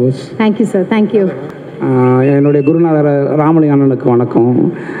 Thank you so much. Thank you sir. Thank you. என்னுடைய குருநாதர் ராமலிங்க அண்ணனுக்கு வணக்கம்.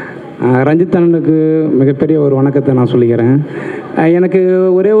 ரஞ்சித் அண்ணனுக்கு மிகப்பெரிய ஒரு வணக்கத்தை நான் சொல்லிக்கிறேன். எனக்கு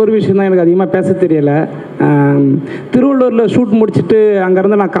ஒரே ஒரு விஷயம் தான் எனக்கு அதிகமாக பேச தெரியலை. திருவள்ளூரில் ஷூட் முடிச்சுட்டு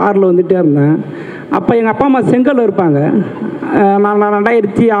அங்கேருந்து நான் காரில் வந்துகிட்டே இருந்தேன். அப்போ எங்கள் அப்பா அம்மா செங்கல் இருப்பாங்க. நான்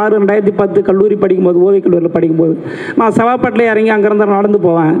 2006, 2010 கல்லூரி படிக்கும்போது, ஓவிய கல்லூரியில் படிக்கும்போது நான் செவாப்பட்டில் இறங்கி அங்கேருந்து நடந்து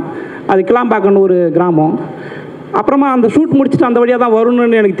போவேன். அது கிளாம்பாக்கன்னு ஒரு கிராமம். அப்புறமா அந்த ஷூட் முடிச்சுட்டு அந்த வழியாக தான்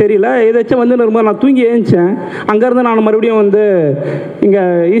வரணும்னு எனக்கு தெரியல. ஏதாச்சும் வந்து இருக்கும்போது நான் தூங்கி எழுந்தேன். அங்கேருந்து நான் மறுபடியும் வந்து இங்கே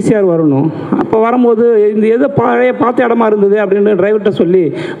ஈசிஆர் வரணும். அப்போ வரும்போது இந்த எது பழைய பார்த்த இடமா இருந்தது அப்படின்னு டிரைவர்கிட்ட சொல்லி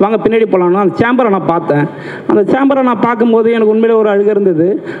வாங்க பின்னாடி போகலான்னு அந்த சேம்பரை நான் பார்த்தேன். அந்த சேம்பரை நான் பார்க்கும்போது எனக்கு உண்மையிலே ஒரு அழுகை இருந்தது.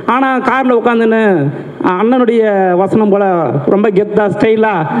 ஆனால் காரில் உட்காந்துன்னு அண்ணனுடைய வசனம் போல் ரொம்ப கெத்தா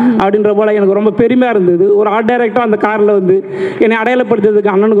ஸ்டைலா அப்படின்ற போல் எனக்கு ரொம்ப பெருமையாக இருந்தது. ஒரு ஆர்ட் டைரக்டராக அந்த காரில் வந்து என்னை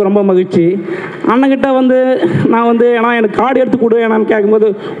அடையாளப்படுத்துறதுக்கு அண்ணனுக்கு ரொம்ப மகிழ்ச்சி. அண்ணன்கிட்ட வந்து நான் வந்து ஏன்னா எனக்கு கார்டு எடுத்து கொடு ஏன்னான்னு கேட்கும்போது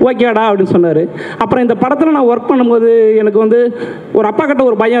ஓகேடா அப்படின்னு சொன்னார். அப்புறம் இந்த படத்தில் நான் ஒர்க் பண்ணும்போது எனக்கு வந்து ஒரு அப்பா கிட்ட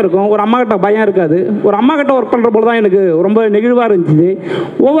ஒரு பயம் இருக்கும், ஒரு அம்மா கிட்ட பயம் இருக்காது. ஒரு அம்மா கிட்ட ஒர்க் பண்ணுற போல தான் எனக்கு ரொம்ப நெகிழ்வாக இருந்துச்சு.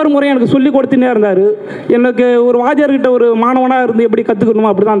 ஒவ்வொரு முறையும் எனக்கு சொல்லி கொடுத்துனே இருந்தார். எனக்கு ஒரு வாத்தியார்கிட்ட ஒரு மாணவனாக இருந்து எப்படி கற்றுக்கணுமோ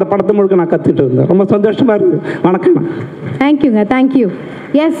அப்படி தான் அந்த படத்தை முழுக்க நான் கற்றுக்கிட்டு இருந்தேன். ரொம்ப சந்தோஷமாக இருக்குது. வணக்கம். தேங்க்யூங்க, thank you.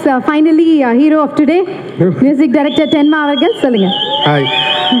 S, finally hero of today music director Tenma அவர்கள் சொல்லுங்கள். ஹாய்.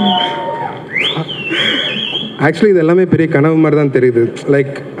 ஆக்சுவலி இது எல்லாமே பெரிய கனவு மாதிரி தான் தெரியுது.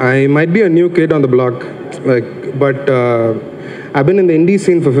 Like I might be a new kit on the black, like but I've been in the indie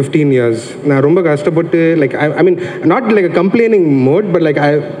scene for 15 years. நான் ரொம்ப கஷ்டப்பட்டு like I mean not like a complaining mode, but like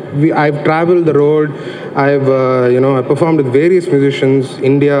I've traveled the road. I've I performed with various musicians,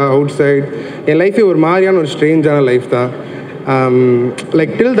 India, outside. என் லைஃபே ஒரு மாதிரியான ஒரு ஸ்ட்ரேஞ்சான life தான்.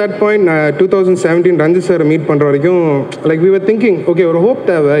 Like till that point 2017 Ranjith சாரை meet பண்ணுற வரைக்கும் like we were thinking okay ஒரு hope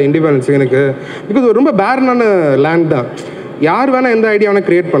தேவை இண்டிபெண்டன்ஸ் எனக்கு, பிகாஸ் ஒரு ரொம்ப பேரனான லேண்ட் தான். யார் வேணால் எந்த ஐடியா வேணால்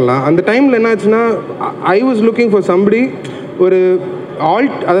க்ரியேட் பண்ணலாம். அந்த டைமில் என்னாச்சுன்னா I was looking for somebody ஒரு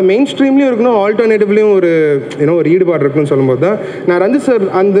அதை மெயின் ஸ்ட்ரீம்லேயும் இருக்கணும், ஆல்டர்னேட்டிவ்லேயும் ஒரு ஒரு ஈடுபாடு இருக்குன்னு சொல்லும்போது தான் நான் ரஞ்சித் சார்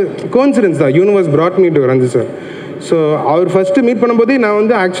அந்த கோஇன்சிடென்ஸ் தான் universe brought me to Ranjith sir. So our first meet பண்ணும்போதே நான்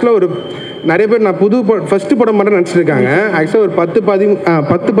வந்து ஆக்சுவலாக ஒரு நிறைய பேர் நான் ஃபஸ்ட்டு படம் மட்டும் நினச்சிருக்காங்க. ஆக்சுவலாக ஒரு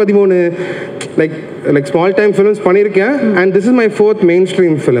 10-13 லைக் ஸ்மால் டைம் ஃபிலிம்ஸ் பண்ணியிருக்கேன். And this is my 4th main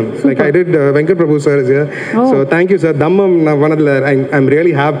stream film. Like I did Venkat Prabhu sir is here. So thank you sir. தம்மம் நான் பண்ணதில் I am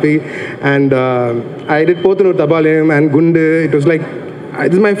really happy. And I did Podanur தபாலயம் and குண்டு. It was like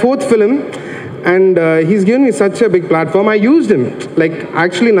this is my 4th film. And he's given me such a big platform. I used him. Like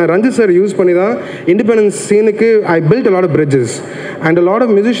actually நான் Ranjith sir use பண்ணி தான் independence சீனுக்கு I built a lot of bridges and a lot of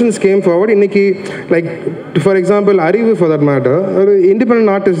musicians came forward. இன்னைக்கு like for example அறிவு for that matter ஒரு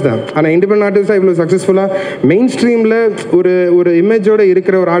independent artist தான். ஆனால் independent ஆர்டிஸ்டாக இவ்வளோ சக்ஸஸ்ஃபுல்லாக மெயின் ஸ்ட்ரீமில் ஒரு இமேஜோடு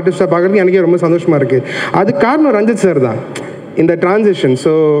இருக்கிற ஒரு ஆர்டிஸ்ட்டாக பார்க்குறதுக்கு எனக்கே ரொம்ப சந்தோஷமாக இருக்குது. அதுக்கு காரணம் ரஞ்சித் சார் தான் இந்த ட்ரான்சிஷன்.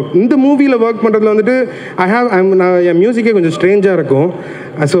 ஸோ இந்த மூவியில் ஒர்க் பண்ணுறதுல வந்துட்டு நான் என் மியூசிக்கே கொஞ்சம் ஸ்ட்ரேஞ்சாக இருக்கும்.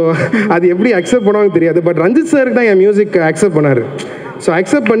 ஸோ அது எப்படி அக்செப்ட் பண்ணுவாங்க தெரியாது. பட் ரஞ்சித் சாருக்கு தான் என் மியூசிக் அக்செப்ட் பண்ணார். ஸோ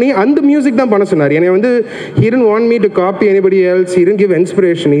அக்செப்ட் பண்ணி அந்த மியூசிக் தான் பண்ண சொன்னார். என்னை வந்து he didn't want me to copy anybody else. He didn't give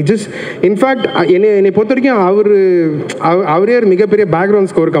inspiration. He just in fact என்னை பொறுத்த வரைக்கும் அவரே ஒரு மிகப்பெரிய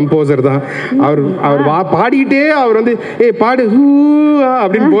பேக்ரவுண்ட் ஸ்கோர் கம்போசர் தான். அவர் பாடிக்கிட்டே அவர் வந்து பாடு ஹூ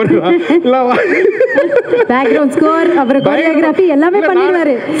அப்படின்னு போடுறார். பேக்ரவுண்ட் ஸ்கோர் அப்புறம் கோரியோகிராஃபி எல்லாமே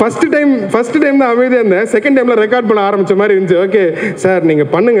பண்ணிடுவாரு. ஃபர்ஸ்ட் டைம் தான் அமைதியாக இருந்தேன். செகண்ட் டைம்ல ரெக்கார்ட் பண்ண ஆரம்பிச்ச மாதிரி இருந்துச்சு. ஓகே சார் நீங்க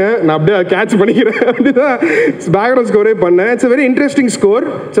பண்ணுங்க, நான் அப்படியே கேட்ச் பண்ணிக்கிறேன் அப்படிதான் பேக்ரவுண்ட் ஸ்கோரே பண்ணேன். It's very interesting score.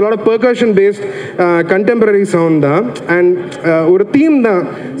 It's a lot of percussion based contemporary sound da, and ஒரு theme da.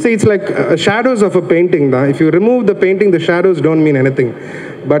 See, it's like shadows of a painting da. If you remove the painting, the shadows don't mean anything,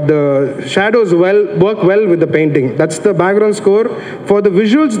 but the shadows work well with the painting. That's the background score. For the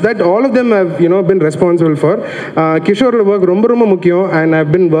visuals, that all of them have been responsible for. Kishor work ரொம்ப முக்கியம், and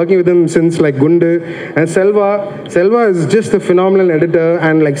I've been working with him since like Gundu. And Selva is just a phenomenal editor,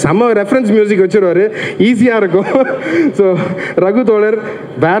 and like summer reference music வச்சிருவாரு, ஈஸியா இருக்கும். So Raghu தோழர்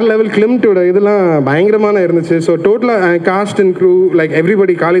வேற level கிளிம்ட்டோட இதெல்லாம் பயங்கரமான இருந்துச்சு. So டோட்டலாக cost and crew like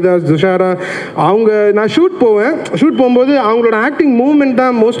everybody, காலிதாஸ், Dushara, அவங்க நான் ஷூட் போகும்போது அவங்களோட ஆக்டிங் மூவ்மெண்ட்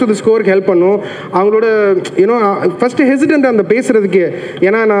தான் மோஸ்ட் ஆஃப் த ஸ்கோருக்கு ஹெல்ப் பண்ணும். அவங்களோட ஃபஸ்ட்டு ஹெசிடென்ட் அந்த பேசுறதுக்கு,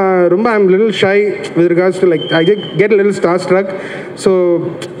 ஏன்னா நான் ரொம்ப I'm little shy with regards to like I get little star struck. So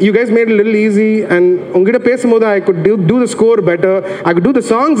you guys mat little easy, and உங்ககிட்ட பேசும்போது I could two the score better, I could two the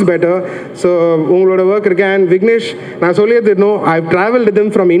songs better. So உங்களோட work இருக்கு. And Vignesh, நான் சொல்லியது I've traveled with them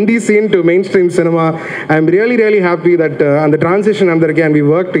from indie scene to mainstream cinema. I'm really, really happy that on the transition and we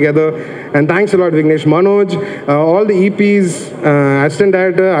worked together. And thanks a lot, Vignesh, Manoj, all the EPs, assistant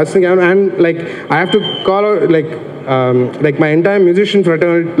director, and like I have to call out like my entire musician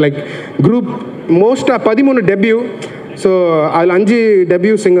fraternity, like group, most 13 debut. So I'll 5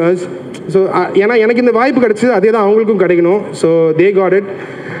 debut singers. So ஏன்னா எனக்கு இந்த வாய்ப்பு கிடைச்சது, அதே தான் அவங்களுக்கும் கிடைக்கணும். So they got it.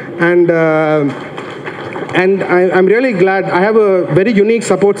 And I'm really glad I have a very unique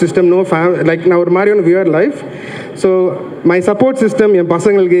support system. Like now ஒரு மாதிரியான weird life. So my support system, என்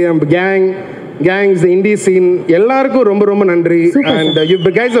பசங்களுக்கு, என் gangs, the indie scene, எல்லாருக்கும் ரொம்ப நன்றி. And you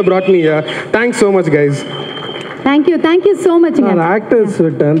guys have brought me here. Thanks so much, guys. Thank you so much. Actors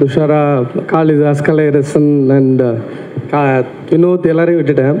விட்டேன், Dushara, Kalidas, Kalaiyarasan and Vinod எல்லாரையும்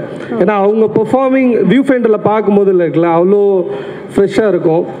விட்டுட்டேன். ஏன்னா அவங்க பெர்ஃபார்மிங் வியூ ஃபைண்டரில் பார்க்கும்போது இருக்குல்ல அவ்வளோ ஃப்ரெஷ்ஷாக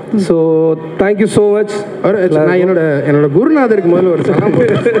இருக்கும். So thank you so much. நான் என்னோட குருநாதருக்கு முதல்ல ஒரு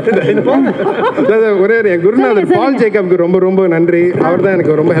ஒரே என் குருநாதர் பால் ஜேக்கப்க்கு ரொம்ப நன்றி. அவர் தான்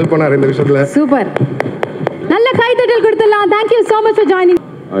எனக்கு ரொம்ப ஹெல்ப் பண்ணார் இந்த விஷயத்தில். சூப்பர். கைத்தட்டல் கொடுத்துடலாம். Thank you so much for joining.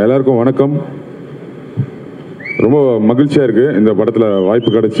 எல்லாருக்கும் வணக்கம். ரொம்ப மகிழ்ச்சியாக இருக்குது இந்த படத்தில் வாய்ப்பு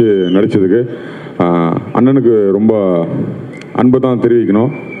கிடச்சி நடித்ததுக்கு. அண்ணனுக்கு ரொம்ப அன்பு தான்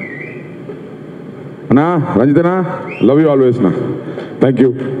தெரிவிக்கணும். அண்ணா ரஞ்சிதண்ணா, லவ் யூ ஆல்வேஸ்ண்ணா.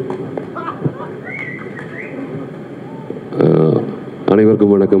 தேங்க்யூ.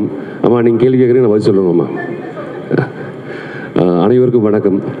 அனைவருக்கும் வணக்கம். அம்மா நீங்கள் கேள்வி கேட்குறீங்க, நான் பதில் சொல்லணும்மா. அனைவருக்கும்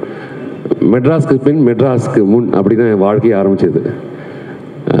வணக்கம். மெட்ராஸ்க்கு பின் மெட்ராஸ்க்கு முன் அப்படி தான் என் வாழ்க்கையை ஆரம்பிச்சது.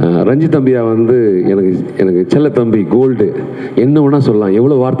 ரஞ்சித் தம்பியா வந்து எனக்கு செல்ல தம்பி, கோல்டு, என்ன வேணால் சொல்லலாம்,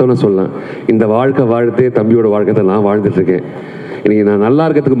 எவ்வளோ வார்த்தை வேணால் சொல்லலாம். இந்த வாழ்க்கை வாழ்த்தே தம்பியோட வாழ்க்கை நான் வாழ்ந்துட்டுருக்கேன். இன்றைக்கி நான் நல்லா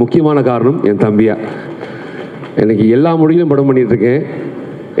இருக்கிறதுக்கு முக்கியமான காரணம் என் தம்பியா. எனக்கு எல்லா மொழியிலும் படம் பண்ணிகிட்ருக்கேன்.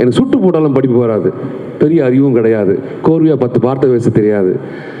 எனக்கு சுட்டு போட்டாலும் படிப்பு வராது, பெரிய அறிவும் கிடையாது, கோர்வையாக 10 வார்த்தை பேச தெரியாது.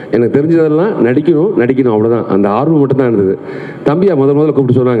 எனக்கு தெரிஞ்சதெல்லாம் நடிக்கணும் அவ்வளோதான். அந்த ஆர்வம் மட்டும் தான் இருந்தது. தம்பியா முதல்ல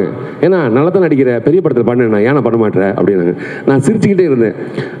கூப்பிட்டு சொன்னாங்க, ஏன்னா நல்லா தான் நடிக்கிற, பெரிய படத்தில் பண்ணேன், நான் ஏன்னா பண்ண மாட்டேன் அப்படின்னாங்க. நான் சிரிச்சுக்கிட்டே இருந்தேன்.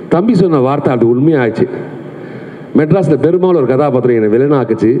 தம்பி சொன்ன வார்த்தை அது உண்மையாகிடுச்சு. மெட்ராஸில் பெரும்பாலும் ஒரு கதாபாத்திரம் என்னை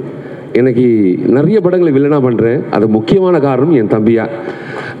வில்லனாக்குச்சு. எனக்கு நிறைய படங்களை வில்லனாக பண்ணுறேன். அது முக்கியமான காரணம் என் தம்பியா.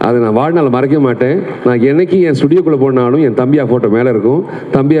 அதை நான் வாழ்நாள் மறைக்க மாட்டேன். நான் என்னைக்கு என் ஸ்டுடியோக்குள்ளே போனாலும் என் தம்பியா ஃபோட்டோ மேலே இருக்கும்.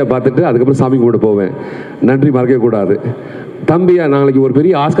 தம்பியா பார்த்துட்டு அதுக்கப்புறம் சாமி கும்பிட்டு போவேன். நன்றி மறக்கக்கூடாது. தம்பியா நாளைக்கு ஒரு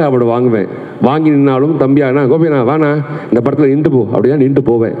பெரிய ஆஸ்கார் அவார்டு வாங்குவேன். வாங்கி நின்னாலும் தம்பியா கோபியா வாண்ணா இந்த படத்தில் நின்று போ அப்படின்னா நின்று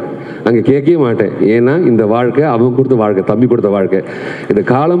போவேன். அங்கே கேட்கவே மாட்டேன். ஏன்னா இந்த வாழ்க்கை அவன் கொடுத்த வாழ்க்கை, தம்பி கொடுத்த வாழ்க்கை. இந்த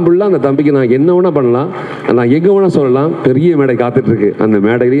காலம் ஃபுல்லாக அந்த தம்பிக்கு நான் என்ன வேணால் பண்ணலாம், நான் எங்கே வேணால் சொல்லலாம். பெரிய மேடை காத்துட்ருக்கு. அந்த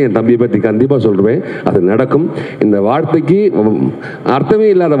மேடையிலேயே என் தம்பியை பற்றி கண்டிப்பாக சொல்லுவேன். அது நடக்கும். இந்த வார்த்தைக்கு அர்த்தமே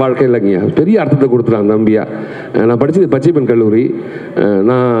இல்லாத வாழ்க்கை இல்லைங்க, பெரிய அர்த்தத்தை கொடுத்துட்டான் தம்பியா. நான் படித்தது பச்சைப்பன் கல்லூரி.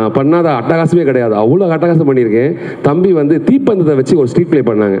 நான் பண்ணாத அட்டகாசமே கிடையாது, அவ்வளோ அட்டகாசம் பண்ணியிருக்கேன். தம்பி வந்து தீப்பந்தத்தை வச்சு ஒரு ஸ்ட்ரீட் ப்ளே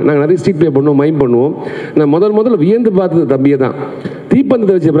பண்ணாங்க. நாங்கள் நிறைய ஸ்ட்ரீட் ப்ளே பண்ணுவோம், மைம் பண்ணுவோம். நான் முதல்ல வியந்து பார்த்தது தம்பியை தான்.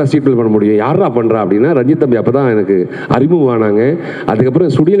 தீப்பந்தத்தை வச்சு அப்புறம் ஸ்ட்ரீட் ப்ளே பண்ண முடியும், யாரா பண்ணுறா அப்படின்னா ரஞ்சித் தம்பி. அப்போ தான் எனக்கு அறிமுகம் ஆனாங்க.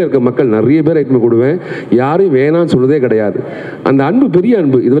 அதுக்கப்புறம் ஸ்டுடியோவில் இருக்க மக்கள் நிறைய பேர் ஐட்டம் கொடுவேன், யாரும் வேணான்னு சொல்லுறதே கிடையாது. அந்த அன்பு பெரிய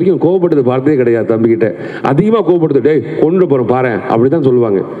அன்பு. இது வரைக்கும் கோவப்படுறது பார்த்ததே கிடையாது தம்பிக்கிட்ட. அதிகமாக கோவப்படுது, டேய் கொண்டு போகிறோம் பாரு அப்படி தான்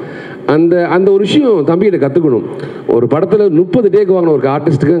சொல்லுவாங்க. அந்த ஒரு விஷயம் தம்பிகிட்ட கற்றுக்கணும். ஒரு படத்தில் 30 டேக் வாங்கின ஒரு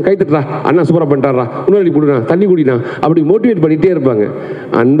ஆர்டிஸ்ட்டுக்கு கைத்தட்டா, அண்ணா சூப்பராக பண்ணிட்டாரா, உணவளி குடினா, தண்ணி குடினா, அப்படி மோட்டிவேட் பண்ணிகிட்டே இருப்பாங்க.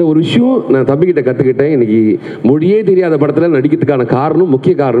 அந்த ஒரு விஷயம் நான் தம்பிக்கிட்ட கற்றுக்கிட்டேன். இன்னைக்கு மொழியே தெரியாத படத்தில் நடிக்கிறதுக்கான காரணம்,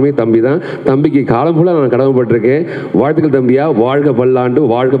 முக்கிய காரணமே தம்பி தான். தம்பிக்கு காலம் ஃபுல்லாக நான் கடமைப்பட்டிருக்கேன். வாழ்த்துக்கள் தம்பியா, வாழ்க பல்லாண்டு,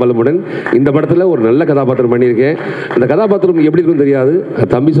 வாழ்க வளமுடன். இந்த படத்தில் ஒரு நல்ல கதாபாத்திரம் பண்ணியிருக்கேன். அந்த கதாபாத்திரம் எப்படி இருக்குன்னு தெரியாது,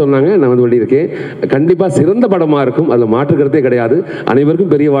 தம்பி சொன்னாங்க, நான் வந்து பண்ணியிருக்கேன். கண்டிப்பாக சிறந்த படமாக இருக்கும், அதில் மாற்றுக்கிறதே கிடையாது.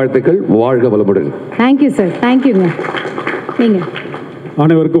 அனைவருக்கும் பெரிய வாழ்த்துக்கள். வாழ்க வளமுடன். Thank you sir. தேங்க்யூங்க. நீங்கள்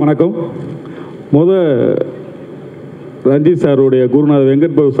அனைவருக்கும் வணக்கம். ரஞ்சித் சாருடைய குருநாதர்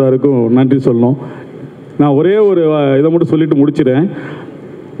வெங்கட் பாபு சாருக்கும் நன்றி சொல்லணும். நான் ஒரே ஒரு இதை மட்டும் சொல்லிட்டு முடிச்சிடறேன்.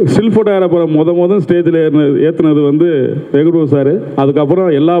 ஸ்டில் ஃபோட்டோ அப்புறம் ஸ்டேஜில் ஏற்றுனது வந்து வெங்கட் பாபு சார். அதுக்கப்புறம்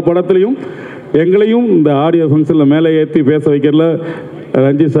எல்லா படத்துலையும் எங்களையும் இந்த ஆடியோ ஃபங்க்ஷனில் மேலே ஏற்றி பேச வைக்கிறதுல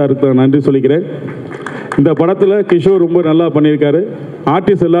ரஞ்சித் சாருக்கு நன்றி சொல்லிக்கிறேன். இந்த படத்தில் கிஷோர் ரொம்ப நல்லா பண்ணியிருக்காரு.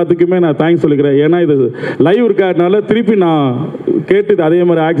 ஆர்டிஸ்ட் எல்லாத்துக்குமே நான் தேங்க்ஸ் சொல்லிக்கிறேன். ஏன்னா இது லைவ் இருக்காதனால திருப்பி நான் கேட்டு அதே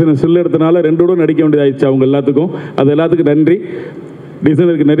மாதிரி ஆக்ஷன் ஸ்டில் எடுத்தனால ரெண்டோட நடிக்க வேண்டியதாகிடுச்சு அவங்க எல்லாத்துக்கும். அது எல்லாத்துக்கும் நன்றி.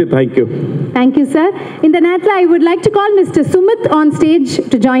 டிசைனருக்கு நன்றி. தேங்க்யூ. Thank you sir. இந்த நேரத்தில் I would like to call mister Sumit on stage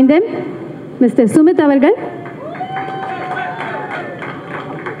to join them. Mister Sumit அவர்கள்.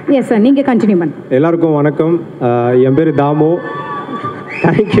 எஸ் சார், நீங்கள் கண்டினியூ பண்ண. எல்லாருக்கும் வணக்கம். என் பேர் தாமு.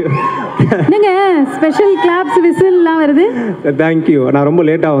 தேங்க்யூ. என்னங்க ஸ்பெஷல் கிளாப்ஸ் விசில்லாம் வருது? தேங்க்யூ. நான் ரொம்ப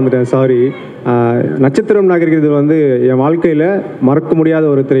லேட்டாக வந்துட்டேன், சாரி. நட்சத்திரம் நகர்கிறது வந்து என் வாழ்க்கையில் மறக்க முடியாத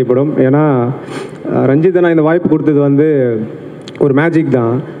ஒரு திரைப்படம். ஏன்னா ரஞ்சித் நான் இந்த வாய்ப்பு கொடுத்தது வந்து ஒரு மேஜிக்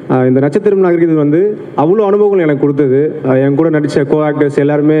தான். இந்த நட்சத்திரம் நகர்கிறது வந்து அவ்வளோ அனுபவங்கள் எனக்கு கொடுத்தது. என் கூட நடித்த கோ ஆக்டர்ஸ்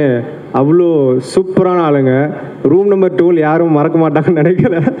எல்லாருமே அவ்வளோ சூப்பரான ஆளுங்க. ரூம் நம்பர் 2 யாரும் மறக்க மாட்டாங்கன்னு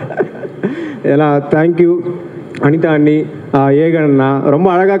நினைக்கிறேன். ஏன்னா தேங்க்யூ. அனிதா அண்ணி, ஏகன் அண்ணா ரொம்ப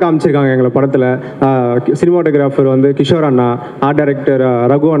அழகாக காமிச்சிருக்காங்க எங்களை படத்தில். சினிமாட்டோகிராஃபர் வந்து கிஷோர் அண்ணா, ஆர்ட் டைரக்டர்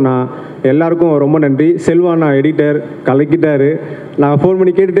ரகு அண்ணா, எல்லாருக்கும் ரொம்ப நன்றி. செல்வா அண்ணா எடிட்டர் கலக்கிட்டாரு. நான் ஃபோன்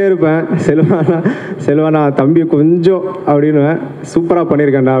பண்ணி கேட்டுகிட்டே இருப்பேன், செல்வாண்ணா தம்பி கொஞ்சம் அப்படின்னுவேன், சூப்பராக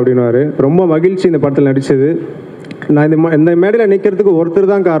பண்ணியிருக்கேன்டா அப்படின்னுவார். ரொம்ப மகிழ்ச்சி இந்த படத்தில் நடித்தது. நான் இந்த மேடையில் நிற்கிறதுக்கு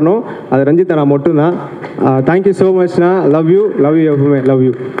ஒருத்தர் தான் காரணம், அது ரஞ்சித் அண்ணா மட்டும்தான். Thank you so மச்ண்ணா. லவ் யூ எப்பவுமே. Love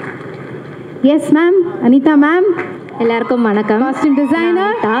you. Yes ma'am. Anitha ma'am. எல்லாருக்கும் வணக்கம். Costume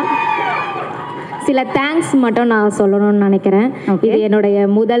designer. சில தேங்க்ஸ் மட்டும் நான் சொல்லணும்னு நினைக்கிறேன். இது என்னுடைய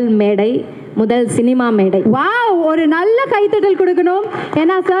முதல் மேடை, முதல் சினிமா மேடை. வாவ், ஒரு நல்ல கைத்தட்டல் கொடுக்கணும்.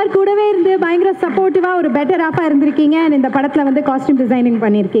 ஏன்னா சார் கூடவே இருந்து பயங்கர சப்போர்ட்டிவாக ஒரு பெட்டர் ஆஃபாக இருந்திருக்கீங்க. இந்த படத்தில் வந்து காஸ்டியூம் டிசைனிங்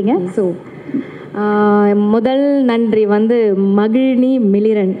பண்ணியிருக்கீங்க. ஸோ முதல் நன்றி வந்து மகிழினி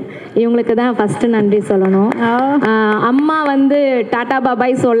மிளிரன், இவங்களுக்கு தான் ஃபஸ்ட்டு நன்றி சொல்லணும். அம்மா வந்து டாடா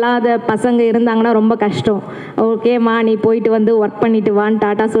பாபாய் சொல்லாத பசங்க இருந்தாங்கன்னா ரொம்ப கஷ்டம். ஓகேம்மா நீ போயிட்டு வந்து ஒர்க் பண்ணிட்டு வான்னு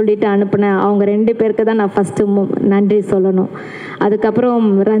டாட்டா சொல்லிட்டு அனுப்புனேன். அவங்க 2 பேருக்கு தான் நான் ஃபஸ்ட்டு நன்றி சொல்லணும். அதுக்கப்புறம்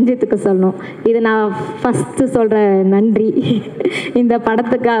ரஞ்சித்துக்கு சொல்லணும். இது நான் ஃபஸ்ட்டு சொல்கிற நன்றி. இந்த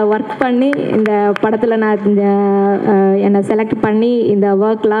படத்துக்கு ஒர்க் பண்ணி இந்த படத்தில் நான் என்னை செலக்ட் பண்ணி இந்த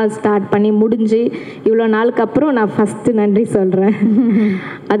ஒர்க்லாம் ஸ்டார்ட் பண்ணி முடிஞ்சு இவ்வளோ நாளுக்கு அப்புறம் நான் ஃபஸ்ட்டு நன்றி சொல்கிறேன்.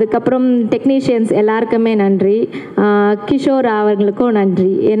 அதுக்கப்புறம் டெக்னீஷியன்ஸ் எல்லாருக்குமே நன்றி. கிஷோர் அவர்களுக்கும்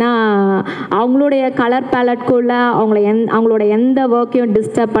நன்றி. ஏன்னா அவங்களுடைய கலர் பேலட்குள்ளே அவங்களோட எந்த ஒர்க்கையும்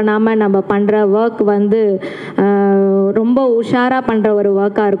டிஸ்டர்ப் பண்ணாமல் நம்ம பண்ணுற ஒர்க் வந்து ரொம்ப உஷாராக பண்ணுற ஒரு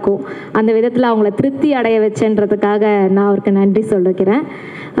ஒர்க்காக இருக்கும். அந்த விதத்தில் அவங்கள திருப்தி அடைய வச்சேன்றதுக்காக நான் அவருக்கு நன்றி சொல்லிக்கிறேன்.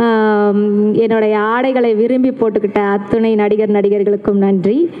 என்னுடைய ஆடைகளை விரும்பி போட்டுக்கிட்ட அத்துணை நடிகர்களுக்கும்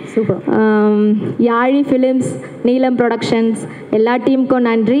நன்றி. யாழி ஃபிலிம்ஸ், நீலம் ப்ரொடக்ஷன்ஸ் எல்லா டீமுக்கும்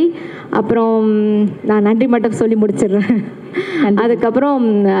நன்றி. அப்புறம் நான் நன்றி மட்டும் சொல்லி முடிச்சிடுறேன். அதுக்கப்புறம்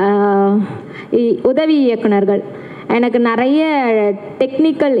உதவி இயக்குனர்கள், எனக்கு நிறைய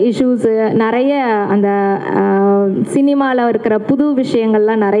டெக்னிக்கல் இஷ்யூஸு, நிறைய அந்த சினிமாவில் இருக்கிற புது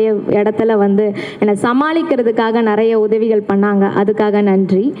விஷயங்கள்லாம் நிறைய இடத்துல வந்து என்னை சமாளிக்கிறதுக்காக நிறைய உதவிகள் பண்ணாங்க. அதுக்காக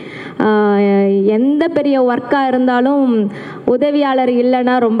நன்றி. எந்த பெரிய ஒர்க்காக இருந்தாலும் உதவியாளர்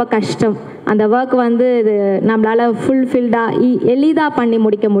இல்லைன்னா ரொம்ப கஷ்டம். அந்த ஒர்க் வந்து இது நம்மளால் ஃபுல்ஃபில்டாக எளிதாக பண்ணி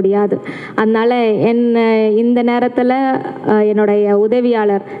முடிக்க முடியாது. அதனால் இந்த நேரத்தில் என்னுடைய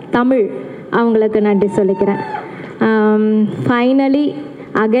உதவியாளர் தமிழ் அவங்களுக்கு நன்றி சொல்லிக்கிறேன். ஃபைனலி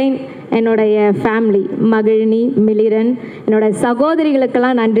அகைன் என்னுடைய ஃபேமிலி மகிழினி, மிளிரன், என்னோடய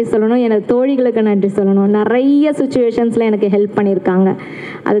சகோதரிகளுக்கெல்லாம் நன்றி சொல்லணும். என்னோட தோழிகளுக்கு நன்றி சொல்லணும். நிறைய சுச்சுவேஷன்ஸில் எனக்கு ஹெல்ப் பண்ணியிருக்காங்க.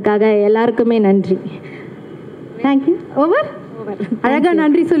 அதுக்காக எல்லாருக்குமே நன்றி. தேங்க்யூ. ஓவர். அழகாக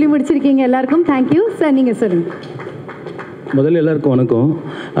நன்றி சொல்லி முடிச்சிருக்கீங்க எல்லாருக்கும். Thank you sir. நீங்கள் சொல்லுங்கள். முதல்ல எல்லாருக்கும் வணக்கம்.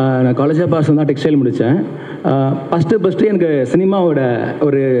 நான் காலேஜ் ஆஃப் ஆர்ட்ஸ் தான் டெக்ஸ்டைல் முடித்தேன். ஃபஸ்ட்டு எனக்கு சினிமாவோட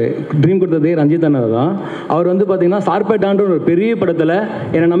ஒரு ட்ரீம் கொடுத்ததே ரஞ்சித் அண்ணா தான். அவர் வந்து பார்த்திங்கன்னா சார்பேட்டான்ற ஒரு பெரிய படத்தில்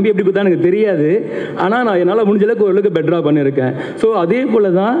என்னை நம்பி எப்படி கொடுத்தா எனக்கு தெரியாது. ஆனால் நான் என்னால் முடிஞ்ச அளவுக்கு ஓரளவுக்கு பெட்டராக பண்ணியிருக்கேன். ஸோ அதே போல்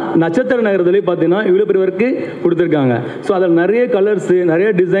தான் நட்சத்திர நகரத்துலேயே பார்த்தீங்கன்னா இவ்வளோ பெரிய ஒர்க்கு கொடுத்துருக்காங்க. ஸோ அதில் நிறைய கலர்ஸு, நிறைய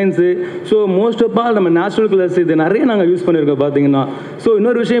designs, so most of all நம்ம நேச்சுரல் கலர்ஸ் இது நிறைய நாங்கள் யூஸ் பண்ணியிருக்கோம் பார்த்தீங்கன்னா. ஸோ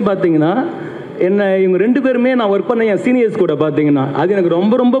இன்னொரு விஷயம் பார்த்தீங்கன்னா என்ன இவங்க 2 பேருமே நான் ஒர்க் பண்ண என் சீனியர்ஸ் கூட பார்த்தீங்கன்னா அது எனக்கு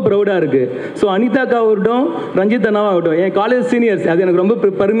ரொம்ப ரொம்ப ப்ரௌடாக இருக்குது. ஸோ அனிதாக்காகட்டும் ரஞ்சித் அண்ணாவாகட்டும் என் காலேஜ் சீனியர்ஸ், அது எனக்கு ரொம்ப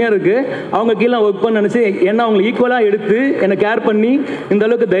பெருமையாக இருக்குது. அவங்க கீழே ஒர்க் பண்ண நினச்சி என்ன அவங்களை ஈக்குவலாக எடுத்து என்னை கேர் பண்ணி இந்த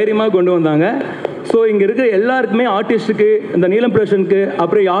அளவுக்கு தைரியமாக கொண்டு வந்தாங்க. ஸோ இங்கே இருக்கிற எல்லாருக்குமே ஆர்டிஸ்ட்டுக்கு, இந்த நீலம் ப்ரொடக்ஷனுக்கு,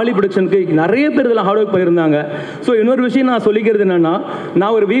 அப்புறம் யாழி ப்ரொடக்ஷனுக்கு நிறைய பேர் இதெல்லாம் ஹார்ட் ஒர்க் பண்ணியிருந்தாங்க. ஸோ இன்னொரு விஷயம் நான் சொல்லிக்கிறது என்னென்னா,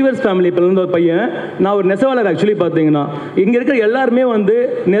 நான் ஒரு வீவர்ஸ் ஃபேமிலி இப்போ இருந்த ஒரு பையன், நான் ஒரு நெசவாளர். ஆக்சுவலி பார்த்தீங்கன்னா இங்கே இருக்கிற எல்லாருமே வந்து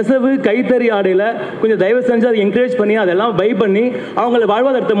நெசவு கைத்தறி ஆடையில் கொஞ்சம் தயவு செஞ்சு அதை என்கரேஜ் பண்ணி அதெல்லாம் பை பண்ணி அவங்கள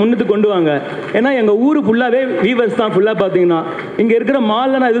வாழ்வாதாரத்தை முன்னுக்கு கொண்டு வாங்க. ஏன்னா எங்கள் ஊர் ஃபுல்லாகவே வீவர்ஸ் தான். ஃபுல்லாக பார்த்தீங்கன்னா இங்கே இருக்கிற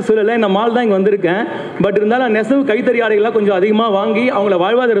மாலில் நான் எதுவும் சொல்லலை, இந்த மால் தான் இங்கே வந்திருக்கேன். பட் இருந்தாலும் நெசவு கைத்தறி ஆடைகள்லாம் கொஞ்சம் அதிகமாக வாங்கி அவங்கள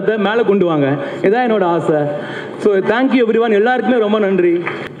வாழ்வாதாரத்தை மேலே கொண்டு வாங்க. இதான் என்னோட ஆசை. So thank you everyone. எல்லாருக்குமே ரொம்ப நன்றி.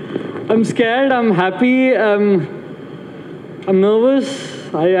 I'm scared, I'm happy, I'm nervous,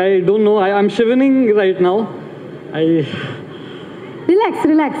 I don't know, I'm shivering right now. Relax.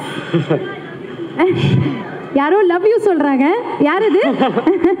 யாரோ லவ் யூ சொல்றாங்க. யார் இது?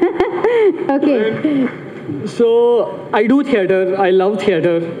 Okay. So I do theater, I love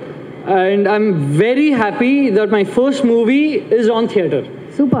theater, and I'm very happy that my first movie is on theater.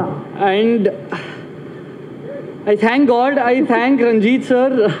 Super. And I thank God, I thank Ranjith sir.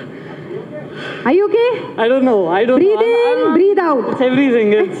 Are you okay? I don't know. Breathe in, breathe out. It's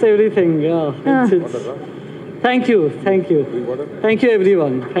everything, yeah. It's thank you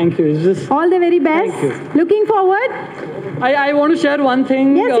everyone. Thank you. It's just all the very best. Looking forward. I want to share one thing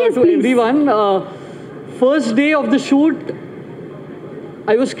to please. Everyone. First day of the shoot,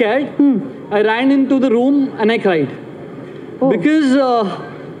 I was scared. I ran into the room and I cried. Because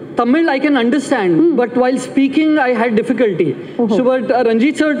Tamil I can understand, but while speaking I had difficulty. So but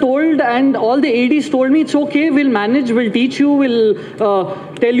Ranjith sir told and all the ADs told me it's okay, we'll manage, we'll teach you, we'll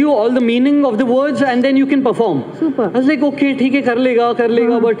tell you all the meaning of the words and then you can perform. Super. I was like, okay, theek hai, kar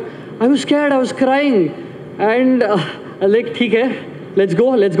lega, but I was scared, I was crying. And I was like, theek hai, let's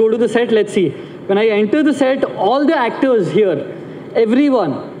go to the set, let's see. When I entered the set, all the actors here,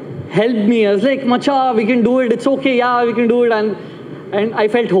 everyone helped me. I was like, macha, we can do it, it's okay, yeah, we can do it. And I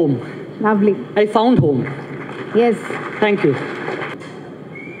felt home. Lovely. I found home. Yes. Thank you.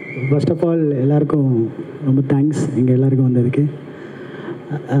 First of all, எல்லாருக்கும் ரொம்ப thanks எங்கள் எல்லாருக்கும் வந்ததுக்கு.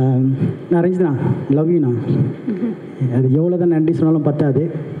 நான் ரஞ்சித்ண்ணா love யூண்ணா. அது எவ்வளோ தான் நன்றி சொன்னாலும் பத்தாது.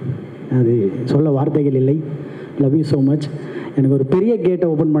 அது சொல்ல வார்த்தைகள் இல்லை. Love you so much. எனக்கு ஒரு பெரிய கேட்டை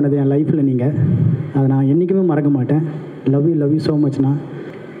ஓப்பன் பண்ணது என் லைஃப்பில் நீங்கள். அதை நான் என்றைக்குமே மறக்க மாட்டேன். Love you so மச்ண்ணா.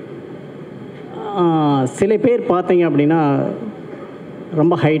 சில பேர் பார்த்தீங்க அப்படின்னா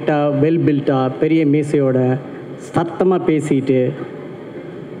ரொம்ப ஹைட்டாக வெல் பில்ட்டாக பெரிய மீசையோட சத்தமாக பேசிட்டு,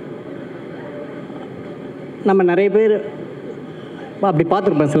 நம்ம நிறைய பேர் அப்படி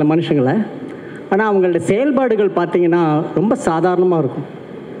பார்த்துருப்பேன் சில மனுஷங்களை. ஆனால் அவங்களோட செயல்பாடுகள் பார்த்திங்கன்னா ரொம்ப சாதாரணமாக இருக்கும்.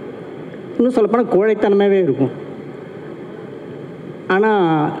 இன்னும் சொல்லப்போனால் கோழைத்தனமாகவே இருக்கும்.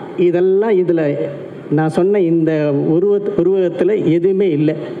 ஆனால் இதெல்லாம் இதில் நான் சொன்ன இந்த உருவத்தில் எதுவுமே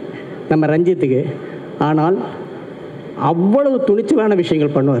இல்லை நம்ம ரஞ்சித்துக்கு. ஆனால் அவ்வளவு துணிச்சலான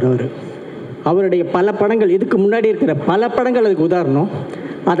விஷயங்கள் பண்ணுவார் அவர். அவருடைய பல படங்கள், இதுக்கு முன்னாடி இருக்கிற பல படங்கள் அதுக்கு உதாரணம்.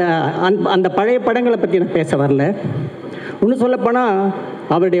 அதை அந்த பழைய படங்களை பற்றி நான் பேச வரல. இன்னும் சொல்லப்போனால்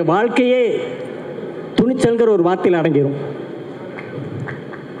அவருடைய வாழ்க்கையே துணிச்சல்கிற ஒரு வார்த்தையில் அடங்கிடும்.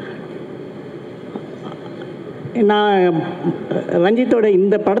 நான் ரஞ்சித்தோட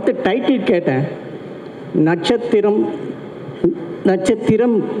இந்த படத்து டைட்டில் கேட்டேன், நட்சத்திரம்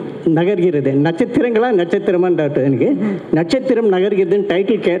நகர்கிறது. நட்சத்திரங்களா நட்சத்திரமான்ட்டு எனக்கு நட்சத்திரம் நகர்கிறதுன்னு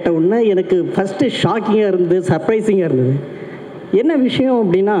டைட்டில் கேட்ட உடனே எனக்கு ஃபஸ்ட்டு ஷாக்கிங்காக இருந்தது, சர்ப்ரைசிங்காக இருந்தது. என்ன விஷயம்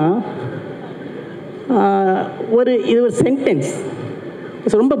அப்படின்னா, இது ஒரு சென்டென்ஸ்,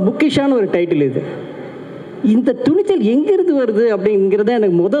 ரொம்ப புக்கிஷான ஒரு டைட்டில். இது இந்த துணிச்சல் எங்கேருந்து வருது அப்படிங்கிறத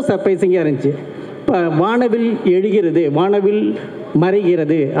எனக்கு முதல் சர்ப்ரைசிங்காக இருந்துச்சு. இப்போ வானவில் எழுகிறது, வானவில்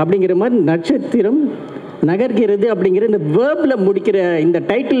மறைகிறது அப்படிங்கிற மாதிரி நட்சத்திரம் நகர்கிறது அப்படிங்கிற இந்த வேர்பில் முடிக்கிற இந்த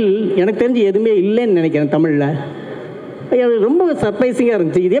டைட்டில் எனக்கு தெரிஞ்சு எதுவுமே இல்லைன்னு நினைக்கிறேன் தமிழில். ரொம்ப சர்ப்ரைசிங்காக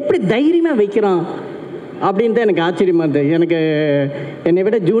இருந்துச்சு. இது எப்படி தைரியமாக வைக்கிறான் அப்படின்ட்டு எனக்கு ஆச்சரியமாக இருந்தது. எனக்கு என்னை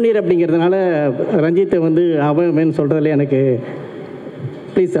விட ஜூனியர் அப்படிங்கிறதுனால ரஞ்சித்தை வந்து அவன் சொல்கிறதுல எனக்கு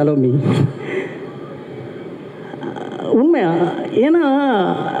ப்ளீஸ் அலோ மீ. உண்மை. ஏன்னா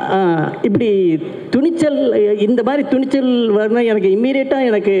இப்படி துணிச்சல், இந்த மாதிரி துணிச்சல் வரணும். எனக்கு இம்மீடியட்டாக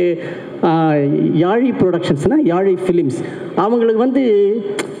எனக்கு யாழி ப்ரொடக்ஷன்ஸ்னால் யாழி ஃபிலிம்ஸ் அவங்களுக்கு வந்து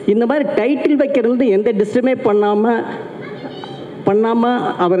இந்த மாதிரி டைட்டில் வைக்கிறது எந்த டிஸ்டர்பே பண்ணாமல்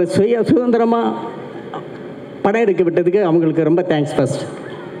அவரை சுதந்திரமாக படம் எடுக்க விட்டதுக்கு அவங்களுக்கு ரொம்ப தேங்க்ஸ் ஃபர்ஸ்ட்.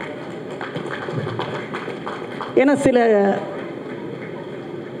 ஏன்னா சில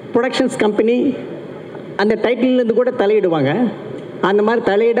ப்ரொடக்ஷன்ஸ் கம்பெனி அந்த டைட்டில்லேருந்து கூட தலையிடுவாங்க. அந்த மாதிரி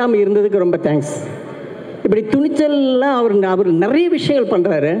தலையிடாமல் இருந்ததுக்கு ரொம்ப தேங்க்ஸ். இப்படி துணிச்சல்லாம் அவர் நிறைய விஷயங்கள்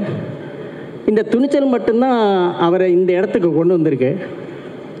பண்ணுறாரு. இந்த துணிச்சல் மட்டும்தான் அவரை இந்த இடத்துக்கு கொண்டு வந்திருக்கு.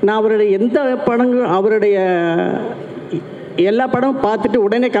 நான் அவருடைய எந்த படங்கள், அவருடைய எல்லா படமும் பார்த்துட்டு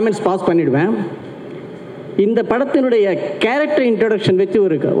உடனே கமெண்ட்ஸ் பாஸ் பண்ணிவிடுவேன். இந்த படத்தினுடைய கேரக்டர் இன்ட்ரடக்ஷன் வச்சு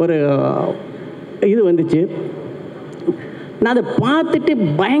ஒரு இது வந்துச்சு. நான் அதை பார்த்துட்டு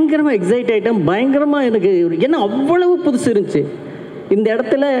பயங்கரமாக எக்ஸைட் ஆகிட்டேன். பயங்கரமாக எனக்கு ஏன்னா அவ்வளவு புதுசு இருந்துச்சு. இந்த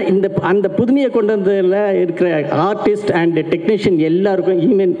இடத்துல அந்த புதுமையை கொண்டு வந்ததில் இருக்கிற ஆர்டிஸ்ட் அண்ட் டெக்னீஷியன் எல்லாருக்கும்,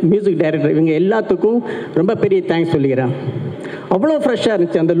 ஈவன் மியூசிக் டைரக்டர், இவங்க எல்லாத்துக்கும் ரொம்ப பெரிய தேங்க்ஸ் சொல்லிக்கிறேன். அவ்வளோ ஃப்ரெஷ்ஷாக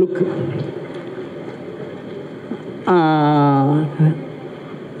இருந்துச்சு அந்த லுக்.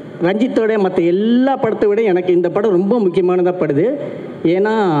 ரஞ்சித்தோட மற்ற எல்லா படத்தை விட எனக்கு இந்த படம் ரொம்ப முக்கியமானதாக படுது.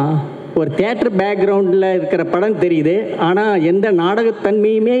 ஏன்னா ஒரு தியேட்டர் பேக்ரவுண்டில் இருக்கிற படம் தெரியுது, ஆனால் எந்த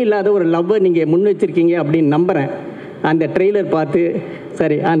நாடகத்தன்மையுமே இல்லாத ஒரு லவ்வை நீங்கள் முன் வச்சுருக்கீங்க அப்படின்னு நம்புகிறேன். அந்த ட்ரெய்லர் பார்த்து,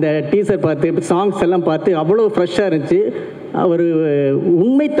 சரி அந்த டீசர் பார்த்து, சாங்ஸ் எல்லாம் பார்த்து அவ்வளோ ஃப்ரெஷ்ஷாக இருந்துச்சு. ஒரு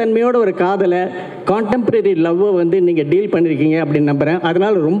உண்மைத்தன்மையோட ஒரு காதலை, கான்டெம்பரரி லவ்வை வந்து நீங்கள் டீல் பண்ணியிருக்கீங்க அப்படின்னு நம்புகிறேன்.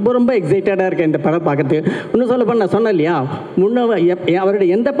 அதனால் ரொம்ப ரொம்ப எக்ஸைட்டடாக இருக்கேன் இந்த படம் பார்க்கறதுக்கு. இன்னும் சொல்லப்போனால் நான் சொன்னேன் இல்லையா, அவருடைய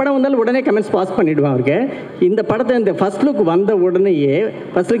எந்த படம் வந்தாலும் உடனே கமெண்ட்ஸ் பாஸ் பண்ணிவிடுவேன் அவருக்கு. இந்த படத்தை இந்த ஃபர்ஸ்ட் லுக் வந்த உடனேயே,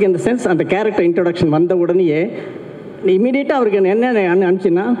 ஃபர்ஸ்ட் லுக் இந்த சென்ஸ் அந்த கேரக்டர் இன்ட்ரொடக்ஷன் வந்த உடனேயே இமீடியட்டாக அவருக்கு என்ன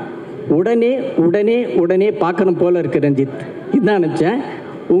அனுப்பிச்சுன்னா, உடனே உடனே உடனே பார்க்கணும் போல இருக்குது ரஞ்சித், இதுதான் நினச்சேன்.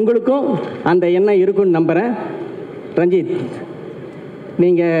 உங்களுக்கும் அந்த எண்ணம் இருக்குன்னு நம்புகிறேன். ரஞ்சித்,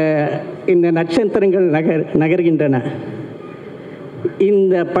 நீங்கள் இந்த நட்சத்திரங்கள் நகர்கின்றன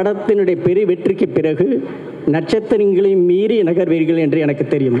இந்த படத்தினுடைய பெரிய வெற்றிக்கு பிறகு நட்சத்திரங்களையும் மீறி நகர்வீர்கள் என்று எனக்கு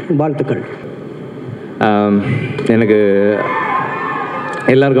தெரியும். வாழ்த்துக்கள். எனக்கு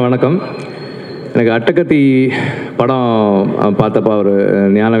எல்லாருக்கும் வணக்கம். எனக்கு அட்டகத்தி படம் பார்த்தப்போ அவர்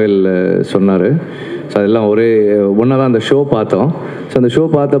ஞானவேல் சொன்னார். ஸோ அதெல்லாம் ஒன்றா தான் அந்த ஷோ பார்த்தோம். ஸோ அந்த ஷோ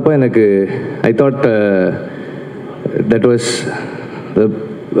பார்த்தப்போ எனக்கு I thought that was the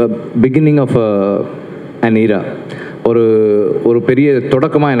beginning of an era. ஒரு பெரிய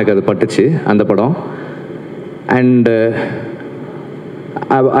தொடக்கமாக எனக்கு அது பட்டுச்சு அந்த படம். அண்ட்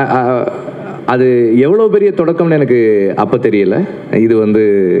அது எவ்வளோ பெரிய தொடக்கம்னு எனக்கு அப்போ தெரியல. இது வந்து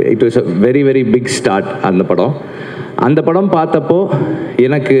it was a very very big start அந்த படம். அந்த படம் பார்த்தப்போ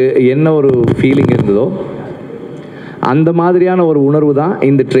எனக்கு என்ன ஒரு ஃபீலிங் இருந்ததோ அந்த மாதிரியான ஒரு உணர்வு தான்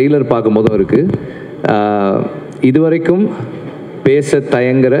இந்த ட்ரெய்லர் பார்க்கும்போதும் இருக்குது. இதுவரைக்கும் பேச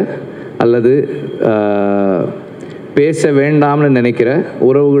தயங்குற அல்லது பேச வேண்டாம்னு நினைக்கிற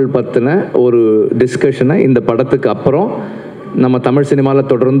உறவுகள் பற்றின ஒரு டிஸ்கஷனை இந்த படத்துக்கு அப்புறம் நம்ம தமிழ் சினிமாவில்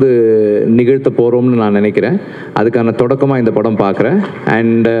தொடர்ந்து நிகழ்த்த போகிறோம்னு நான் நினைக்கிறேன். அதுக்கான தொடக்கமாக இந்த படம் பார்க்குறேன்.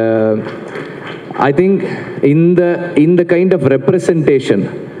 அண்ட் ஐ திங்க் இந்த kind of representation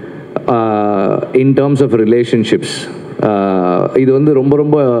in terms of relationships இது வந்து ரொம்ப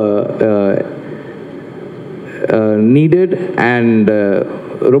ரொம்ப நீடட் அண்ட்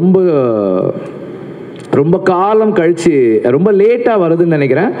ரொம்ப ரொம்ப காலம் கழித்து ரொம்ப லேட்டாக வருதுன்னு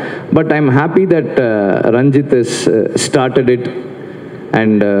நினைக்கிறேன். But I am happy that Ranjith is started it.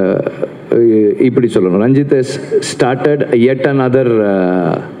 And இப்படி சொல்லணும், Ranjith is started yet another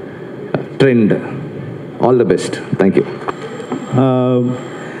trend. All the best. Thank you.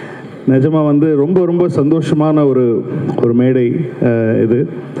 நிஜமாக வந்து ரொம்ப ரொம்ப சந்தோஷமான ஒரு மேடை இது.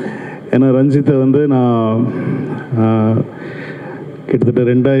 ஏன்னா ரஞ்சித்தை வந்து நான் கிட்டத்தட்ட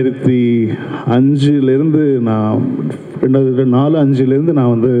 2005 நான் 2004-05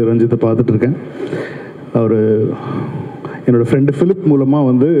 நான் வந்து ரஞ்சித்தை பார்த்துட்ருக்கேன். அவர் என்னோடய ஃப்ரெண்டு ஃபிலிப் மூலமாக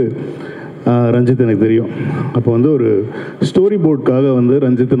வந்து ரஞ்சித் எனக்கு தெரியும். அப்போ வந்து ஒரு ஸ்டோரி போர்டுக்காக வந்து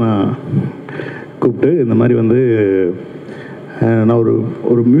ரஞ்சித்தை நான் கூப்பிட்டு இந்த மாதிரி வந்து நான்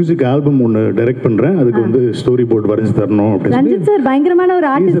ஒரு மியூசிக் ஆல்பம் ஒன்று டைரக்ட் பண்ணுறேன், அதுக்கு வந்து ஸ்டோரி போர்டு வரைஞ்சி தரணும் அப்படின்னு. ரஞ்சித் சார் பயங்கரமான ஒரு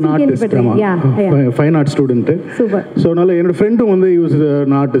artist, fine art student. Super. So அதனால் என்னோட ஃப்ரெண்டும் வந்து யூஸ்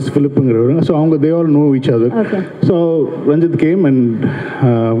ஆர்டிஸ்ட் ஃபிலிப்புங்கிறவர். ஸோ அவங்க they all know each other. So Ranjith game and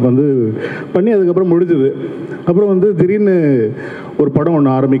வந்து பண்ணி அதுக்கப்புறம் முடிஞ்சது. அப்புறம் வந்து திடீர்னு ஒரு படம்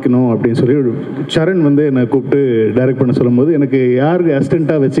ஒன்று ஆரம்பிக்கணும் அப்படின்னு சொல்லி சரண் வந்து என்னை கூப்பிட்டு டைரக்ட் பண்ண சொல்லும்போது எனக்கு யாருக்கு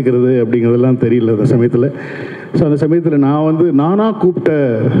அசிஸ்டண்ட்டாக வச்சுக்கிறது அப்படிங்கிறதெல்லாம் தெரியல அந்த சமயத்தில். ஸோ அந்த சமயத்தில் நான் வந்து நானாக கூப்பிட்ட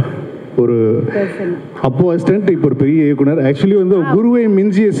ஒரு அப்போ அசிஸ்டன்ட், இப்போ ஒரு பெரிய இயக்குனர். ஆக்சுவலி வந்து குருவை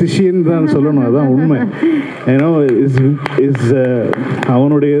மிஞ்சிய சிஷியன் தான் சொல்லணும், அதுதான் உண்மை. ஏன்னா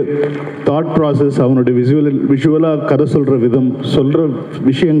அவனுடைய தாட் ப்ராசஸ், அவனுடைய விஷுவலாக கதை சொல்கிற விதம், சொல்கிற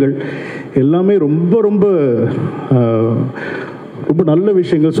விஷயங்கள் எல்லாமே ரொம்ப ரொம்ப ரொம்ப நல்ல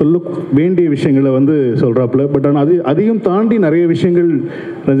விஷயங்கள், சொல்ல வேண்டிய விஷயங்களை வந்து சொல்கிறாப்புல. பட் ஆனால் அதையும் தாண்டி நிறைய விஷயங்கள்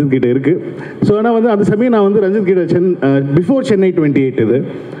ரஞ்சித் கிட்டே இருக்குது. ஸோ ஆனால் வந்து அந்த சமயம் நான் வந்து ரஞ்சித் கிட்ட பிஃபோர் சென்னை 28 இது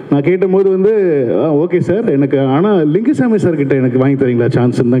நான் கேட்டபோது வந்து ஓகே சார் எனக்கு, ஆனால் லிங்குசாமி சார் கிட்ட எனக்கு வாங்கி தரீங்களா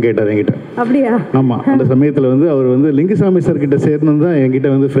சான்ஸ்ன்னு தான் கேட்டார் என்கிட்ட. அப்படியா? ஆமாம். அந்த சமயத்தில் வந்து அவர் வந்து லிங்குசாமி சார் கிட்ட சேர்ந்து தான் என்கிட்ட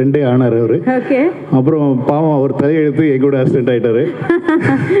வந்து ஃப்ரெண்டே ஆனார் அவர். அப்புறம் பாவம் அவர் தலையெழுத்து எங்கூட அசிஸ்டன்ட் ஆகிட்டார்.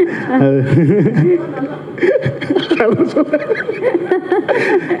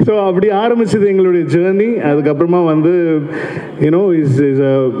 ஸோ அப்படி ஆரம்பிச்சது எங்களுடைய ஜேர்னி. அதுக்கப்புறமா வந்து யூனோ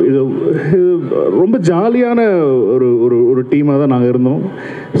ரொம்ப ஜாலியான ஒரு டீமாக தான் நாங்கள் இருந்தோம்.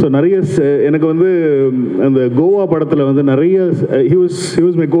 ஸோ நிறைய எனக்கு வந்து அந்த கோவா படத்தில் வந்து நிறைய he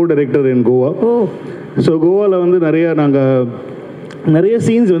was my co-director in Goa. So கோவாவில் வந்து நிறைய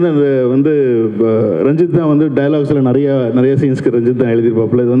சீன்ஸ் வந்து அந்த வந்து ரஞ்சித் தான் வந்து டயலாக்ஸில் நிறைய சீன்ஸ்க்கு ரஞ்சித் தான்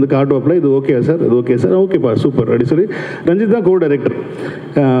எழுதியிருப்பாப்புல. இது வந்து காட்டுவாப்பில், இது ஓகே சார், இது ஓகே சார், ஓகேப்பா சூப்பர் அப்படி சொல்லி ரஞ்சித் தான் கோ-டைரக்டர்.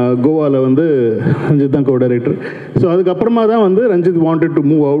 கோவாவில் வந்து ரஞ்சித் தான் கோ-டைரக்டர். ஸோ அதுக்கப்புறமா தான் வந்து Ranjith wanted to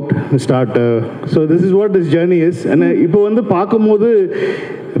move out start. So this is what this journey is. என்ன இப்போ வந்து பார்க்கும்போது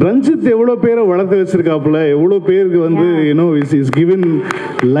ரஞ்சித் எவ்வளோ பேரை வளர்த்து வச்சிருக்காப்புல, எவ்வளோ பேருக்கு வந்து யூனோ இஸ் கிவன்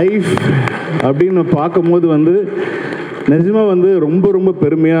லைஃப் அப்படின்னு பார்க்கும்போது வந்து நிஜமாக வந்து ரொம்ப ரொம்ப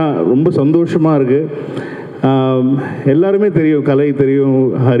பெருமையாக ரொம்ப சந்தோஷமாக இருக்குது. எல்லாருமே தெரியும், கலை தெரியும்,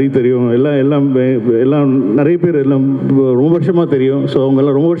 ஹரி தெரியும், எல்லாம் நிறைய பேர் எல்லாம் ரொம்ப வருஷமாக தெரியும். ஸோ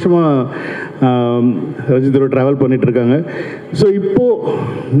அவங்கெல்லாம் ரொம்ப வருஷமாக ரஞ்சித்தோட ட்ராவல் பண்ணிகிட்ருக்காங்க. ஸோ இப்போது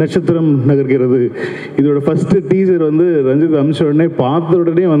நட்சத்திரம் நகர்கிறது இதோட ஃபஸ்ட்டு டீசர் வந்து ரஞ்சித் அமிச்ச உடனே பார்த்த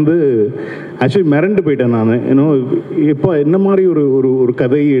உடனே வந்து ஆக்சுவலி மிரண்டு போயிட்டேன் நான். ஏன்னோ எப்போ என்ன மாதிரி ஒரு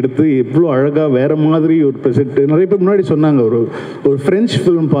கதையை எடுத்து எவ்வளோ அழகாக வேறு மாதிரி ஒரு ப்ரெசென்ட். நிறைய பேர் முன்னாடி சொன்னாங்க ஒரு ஃப்ரெஞ்ச்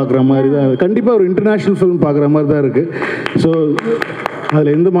ஃபிலிம் பார்க்குற மாதிரி தான், கண்டிப்பாக ஒரு இன்டர்நேஷ்னல் ஃபிலிம் பார்க்குற மாதிரி தான் இருக்குது. ஸோ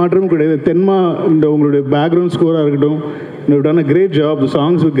அதில் எந்த மாற்றமும் கிடையாது. தென்மா இந்த உங்களுடைய பேக்ரவுண்ட் ஸ்கோராக இருக்கட்டும், you've done a great job, the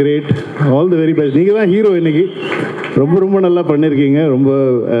songs were great, all the very best. நீங்கள் தான் ஹீரோ இன்னைக்கு, ரொம்ப ரொம்ப நல்லா பண்ணியிருக்கீங்க. ரொம்ப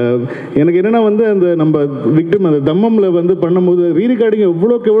எனக்கு என்னென்னா வந்து அந்த நம்ம விக்டிம் அந்த தம்மமில் வந்து பண்ணும்போது ரீரெக்கார்டிங்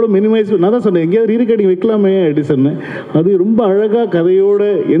எவ்வளோக்கு எவ்வளோ மினிமைஸ், நான் தான் சொன்னேன் எங்கேயாவது ரீரெக்கார்டிங் வைக்கலாமே அப்படி சொன்னேன். அது ரொம்ப அழகாக கதையோட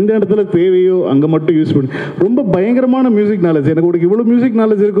எந்த இடத்துல தேவையோ அங்கே மட்டும் யூஸ் பண்ணி ரொம்ப பயங்கரமான மியூசிக் நாலேஜ். எனக்கு உனக்கு இவ்வளோ மியூசிக்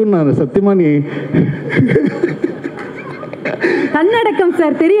நாலேஜ் இருக்குன்னு நான் சத்தியமாக நீ கண்ணடக்கம்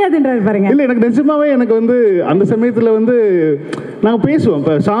சார் தெரியாதுன்றது பாருங்க. இல்லை எனக்கு நிஜமாவே எனக்கு வந்து அந்த சமயத்தில் வந்து நாங்கள் பேசுவோம்.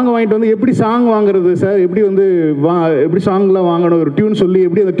 இப்போ சாங் வாங்கிட்டு வந்து எப்படி சாங் வாங்குறது சார், எப்படி வந்து எப்படி சாங்லாம் வாங்கணும், ஒரு டியூன் சொல்லி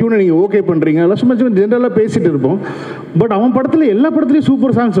எப்படி அந்த டியூனை நீங்கள் ஓகே பண்ணுறீங்க, அதெல்லாம் சும்மா சும்மா ஜென்ரலாக பேசிகிட்டு இருப்போம். பட் அவன் படத்தில் எல்லா படத்துலையும்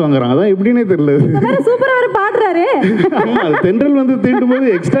சூப்பர் சாங்ஸ் வாங்குறான். அதான் எப்படின்னே தெரியல. சூப்பரா வேற பாடுறாரு. ஆமாம், அது தென்றல் வந்து தீண்டும் போது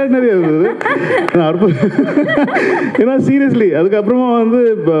எக்ஸ்ட்ராடினரியாக இருந்தது. ஏன்னா சீரியஸ்லி அதுக்கப்புறமா வந்து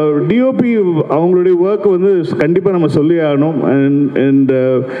டிஓபி அவங்களுடைய ஒர்க் வந்து கண்டிப்பாக நம்ம சொல்லி ஆகணும். அண்ட்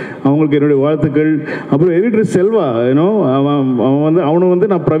அவங்களுக்கு என்னுடைய வாழ்த்துக்கள். அப்புறம் எடிட்டர் செல்வா, ஏன்னோ அவனை வந்து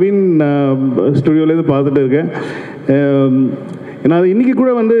நான் பிரவீன் ஸ்டுடியோலேருந்து பார்த்துட்டு இருக்கேன். ஏன்னா அது இன்றைக்கி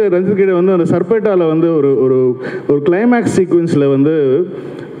கூட வந்து ரஞ்சித் கிட்ட வந்து அந்த சர்பேட்டாவில் வந்து ஒரு ஒரு ஒரு கிளைமேக்ஸ் சீக்வன்ஸில் வந்து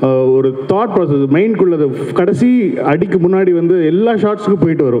ஒரு தாட் ப்ராசஸ் மைண்ட்குள்ள கடைசி அடிக்கு முன்னாடி வந்து எல்லா ஷார்ட்ஸுக்கும்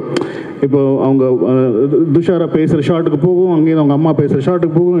போயிட்டு வரும். இப்போ அவங்க துஷாரா பேசுகிற ஷார்ட்டுக்கு போகும், அங்கேயும் அவங்க அம்மா பேசுகிற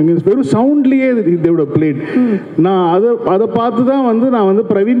ஷார்ட்டுக்கு போகும், அங்கேயும் வெறும் சவுண்ட்லேயே இதோட பிளேட். நான் அதை பார்த்து தான் வந்து நான் வந்து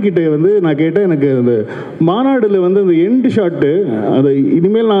பிரவீன் கிட்டே வந்து நான் கேட்டேன், எனக்கு அந்த மாநாடில் வந்து அந்த எண்டு ஷாட்டு அதை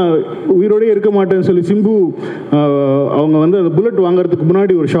இனிமேல் நான் உயிரோடய இருக்க மாட்டேன்னு சொல்லி சிம்பு அவங்க வந்து அந்த புல்லட் வாங்குறதுக்கு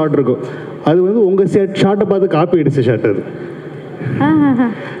முன்னாடி ஒரு ஷாட் இருக்கும். அது வந்து உங்கள் ஷாட்டை பார்த்து காப்பி அடித்த ஷாட் அது.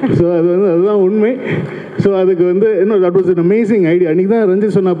 ஸோ அது வந்து அதுதான் உண்மை. ஸோ அதுக்கு வந்து இன்னும் that was an amazing idea. அன்றைக்கி தான்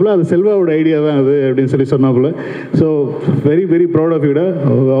ரஞ்சித் சொன்னாப்புல அது செல்வாவோட ஐடியா தான் அது அப்படின்னு சொல்லி சொன்னாப்புல. So very very proud of யூடா.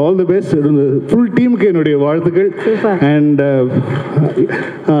 All the best. Full டீமுக்கு என்னுடைய வாழ்த்துக்கள். அண்ட்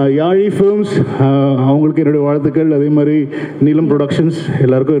யாழி ஃபிலிம்ஸ் அவங்களுக்கு என்னுடைய வாழ்த்துக்கள். அதே மாதிரி நீலம் ப்ரொடக்ஷன்ஸ்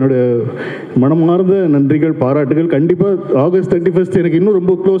எல்லாருக்கும் என்னுடைய மனமார்ந்த நன்றிகள், பாராட்டுகள். கண்டிப்பாக ஆகஸ்ட் 31 எனக்கு இன்னும்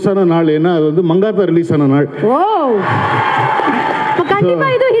ரொம்ப க்ளோஸான நாள். ஏன்னா அது வந்து மங்காத்தா ரிலீஸ் ஆன நாள்.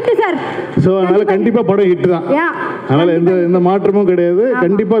 ஸோ அதனால கண்டிப்பா படம் ஹிட் தான். அதனால எந்த மாற்றமும் கிடையாது.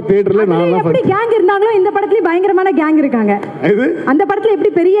 கண்டிப்பா தியேட்டர்ல நான் எப்படி கேங் இருந்தாங்களோ இந்த படத்துலயும் பயங்கரமான கேங் இருக்காங்க. அந்த படத்துல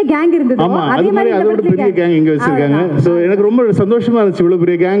எப்படி பெரிய கேங் இருந்ததோ அதே மாதிரி அதோட பெரிய கேங் இங்க வச்சிருக்காங்க. ஸோ எனக்கு ரொம்ப சந்தோஷமா இருந்துச்சு. இவ்வளவு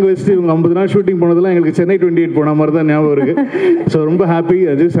பெரிய கேங் வச்சு இவங்க 50 நாள் ஷூட்டிங் போனதெல்லாம் எங்களுக்கு சென்னை 28 போன மாதிரி தான் ஞாபகம் இருக்கு. ஸோ ரொம்ப happy.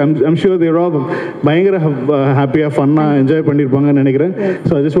 I'm sure there all பயங்கர ஹாப்பியா ஃபன்னா என்ஜாய் பண்ணிருப்பாங்கன்னு நினைக்கிறேன்.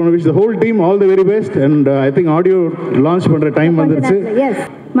 So I just want to wish the whole team all the very best. And I think audio launch பண்ற டைம் வந்துருச்சு.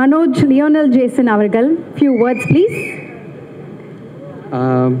 Manoj Lionel Jason அவர்கள் few words please.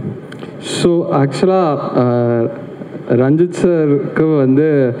 ஸோ ஆக்சுவலாக ரஞ்சித் சாருக்கு வந்து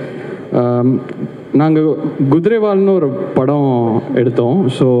நாங்கள் குதிரைவால்னு ஒரு படம் எடுத்தோம்.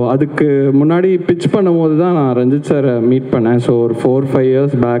 ஸோ அதுக்கு முன்னாடி பிச் பண்ணும்போது தான் நான் ரஞ்சித் சாரை மீட் பண்ணேன். ஸோ ஒரு 4-5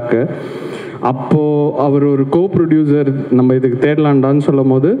 இயர்ஸ் பேக்கு. அப்போது அவர் ஒரு கோ ப்ரொடியூசர் நம்ம இதுக்கு தேடலான்டான்னு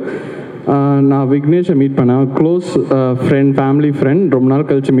சொல்லும் போது நான் விக்னேஷை மீட் பண்ணேன். Close friend, family friend. ரொம்ப நாள்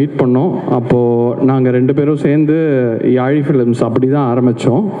கழித்து மீட் பண்ணோம். அப்போது நாங்கள் 2 பேரும் சேர்ந்து யாழி ஃபிலிம்ஸ் அப்படி தான்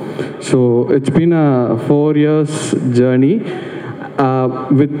ஆரம்பித்தோம். So it's been a 4 years journey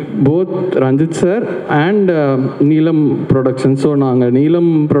with both Ranjith sir and Neelam Productions. So நாங்கள்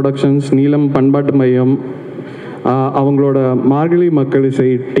நீலம் ப்ரொடக்ஷன்ஸ், நீலம் பண்பாட்டு மையம், அவங்களோட மார்கழி மக்கள் இசை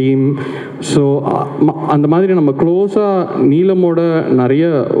டீம், ஸோ அந்த மாதிரி நம்ம க்ளோஸாக நீலமோட நிறைய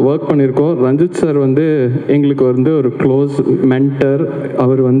ஒர்க் பண்ணியிருக்கோம். ரஞ்சித் சார் வந்து எங்களுக்கு வந்து ஒரு க்ளோஸ் மென்டர்.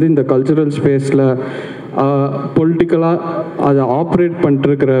 அவர் வந்து இந்த கல்ச்சுரல் ஸ்பேஸில் பொலிட்டிக்கலாக அதை ஆப்ரேட்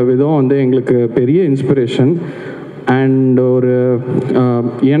பண்ணிட்டுருக்கிற விதம் வந்து எங்களுக்கு பெரிய இன்ஸ்பிரேஷன். அண்ட்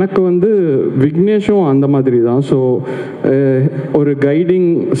எனக்கு வந்து விக்னேஷும் அந்த மாதிரி தான். ஸோ ஒரு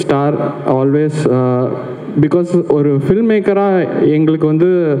கைடிங் ஸ்டார் ஆல்வேஸ். பிகாஸ் ஒரு ஃபில்ம் மேக்கராக எங்களுக்கு வந்து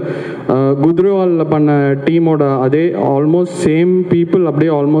குதிரைவாலில் பண்ண டீமோட அதே ஆல்மோஸ்ட் சேம் பீப்புள்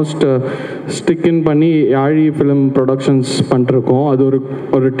அப்படியே ஆல்மோஸ்ட் ஸ்டிக் இன் பண்ணி யாழி ஃபிலிம் ப்ரொடக்ஷன்ஸ் பண்ணிருக்கோம். அது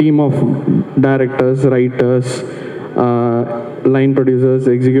ஒரு team of directors, writers, line producers,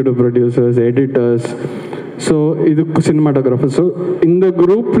 executive producers, editors, so இது சினிமாட்டோகிராஃபர். ஸோ இந்த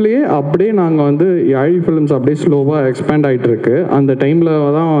குரூப்லேயே அப்படியே நாங்கள் வந்து யாழி ஃபிலிம்ஸ் அப்படியே ஸ்லோவாக எக்ஸ்பேண்ட் ஆகிட்டுருக்கு. அந்த டைமில்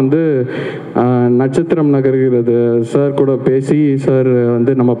தான் வந்து நட்சத்திரம் நகர்கிறது சார் கூட பேசி சார்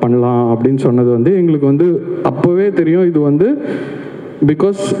வந்து நம்ம பண்ணலாம் அப்படின்னு சொன்னது வந்து எங்களுக்கு வந்து அப்போவே தெரியும். இது வந்து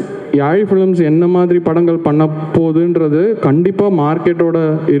பிகாஸ் யாழி ஃபிலிம்ஸ் என்ன மாதிரி படங்கள் பண்ண போகுதுன்றது கண்டிப்பாக மார்க்கெட்டோட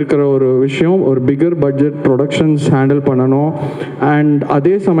இருக்கிற ஒரு விஷயம். ஒரு பிகர் பட்ஜெட் ப்ரொடக்ஷன்ஸ் ஹேண்டில் பண்ணணும். அண்ட்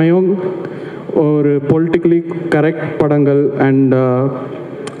அதே சமயம் ஒரு பொலிட்டிக்கலி கரெக்ட் படங்கள் அண்ட்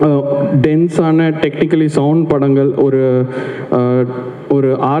டென்ஸான டெக்னிக்கலி சவுண்ட் படங்கள், ஒரு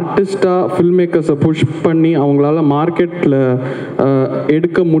ஆர்டிஸ்டாக ஃபில்ம் மேக்கர்ஸை புஷ் பண்ணி அவங்களால மார்க்கெட்டில்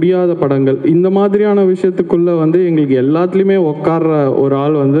எடுக்க முடியாத படங்கள், இந்த மாதிரியான விஷயத்துக்குள்ளே வந்து எங்களுக்கு எல்லாத்துலேயுமே உட்கார்ற ஒரு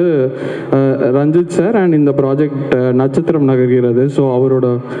ஆள் வந்து ரஞ்சித் சார். அண்ட் இந்த ப்ராஜெக்ட் நட்சத்திரம் நகர்கிறது. ஸோ அவரோட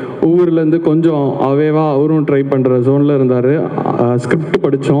ஊர்லேருந்து கொஞ்சம் அவேவாக அவரும் ட்ரை பண்ணுற ஜோனில் இருந்தார். ஸ்கிரிப்ட்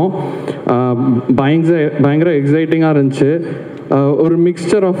படித்தோம். பயங்கர எக்ஸைட்டிங்காக இருந்துச்சு. ஒரு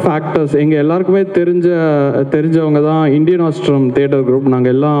மிக்சர் ஆஃப் ஃபேக்டர்ஸ். எங்கள் எல்லாருக்குமே தெரிஞ்சவங்க தான் இந்தியன் ஆஸ்ட்ரம் தியேட்டர் குரூப்.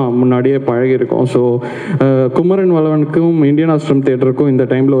 நாங்கள் எல்லாம் முன்னாடியே பழகியிருக்கோம். ஸோ குமரன் வளவனுக்கும் இந்தியன் ஆஸ்ட்ரம் தியேட்டருக்கும் இந்த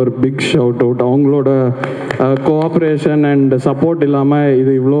டைமில் ஒரு பிக் ஷவுட் அவுட். அவங்களோட கோஆப்ரேஷன் அண்ட் சப்போர்ட் இல்லாமல்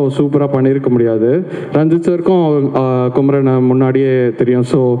இது இவ்வளோ சூப்பராக பண்ணியிருக்க முடியாது. ரஞ்சித் சாருக்கும் குமரனை முன்னாடியே தெரியும்.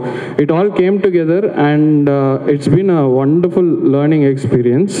 So it all came together and it's been a wonderful learning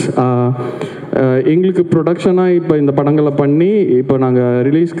experience. எங்களுக்கு ப்ரொடக்ஷனாக இப்போ இந்த படங்களை பண்ணி இப்போ நாங்கள்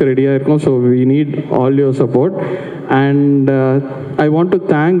ரிலீஸ்க்கு ரெடியாக இருக்கோம். So we need all your support. And I want to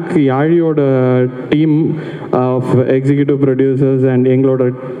thank யாழியோட team of executive producers and எங்களோட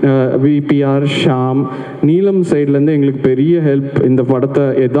விபிஆர் ஷாம் நீலம் சைட்லேருந்து எங்களுக்கு பெரிய ஹெல்ப். இந்த படத்தை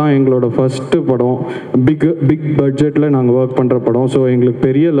இதுதான் எங்களோட ஃபஸ்ட்டு படம், பிக் பட்ஜெட்டில் நாங்கள் ஒர்க் பண்ணுற படம். ஸோ எங்களுக்கு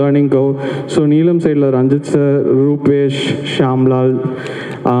பெரிய லேர்னிங் கவ். ஸோ நீலம் சைடில் ரஞ்சித் சார், ரூபேஷ், ஷாம்லால்,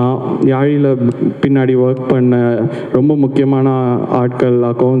 யாழியில் பின்னாடி ஒர்க் பண்ண ரொம்ப முக்கியமான ஆட்கள்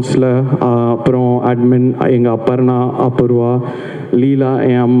அக்கௌண்ட்ஸில், அப்புறம் அட்மின் எங்கள் அப்பர்ணா, அபூர்வா, லீலா,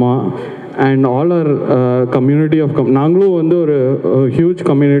 என் அம்மா and all R community of நாங்களும் வந்து ஒரு ஹியூஜ்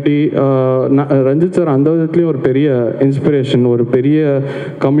கம்யூனிட்டி. ரஞ்சித் சார் அந்த விதத்துலேயும் ஒரு பெரிய இன்ஸ்பிரேஷன், ஒரு பெரிய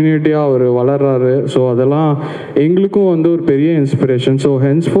கம்யூனிட்டியாக அவர் வளர்றாரு. ஸோ அதெல்லாம் எங்களுக்கும் வந்து ஒரு பெரிய இன்ஸ்பிரேஷன். ஸோ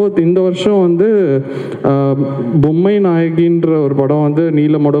ஹென்ஸ்ஃபோர்த் இந்த வருஷம் வந்து பொம்மை நாயகின்ற ஒரு படம் வந்து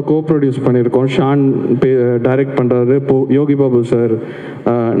நீலமோட ப்ரொடியூஸ் பண்ணியிருக்கோம். ஷான் டைரக்ட் பண்ணுறாரு, யோகி பாபு சார்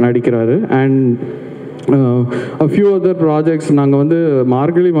நடிக்கிறாரு. And a few other projects. நாங்கள் வந்து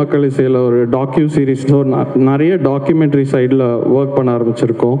மார்கழி மக்கள் இசையில் ஒரு டாக்யூ சீரீஸ், ஸோ நிறைய டாக்குமெண்ட்ரி சைடில் ஒர்க் பண்ண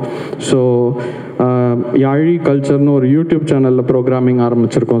ஆரம்பிச்சிருக்கோம். ஸோ யாழி கல்ச்சர்னு ஒரு யூடியூப் சேனலில் ப்ரோக்ராமிங்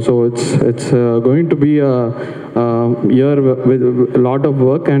ஆரம்பிச்சிருக்கோம். So it's going to be a year with a lot of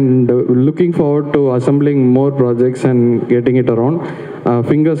work and looking forward to assembling more projects and getting it around.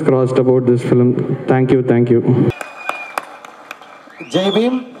 Fingers crossed about this film. Thank you. Jai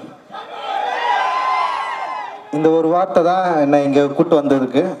Bhim. இந்த ஒரு வார்த்தை தான் என்னை இங்கே கூட்டு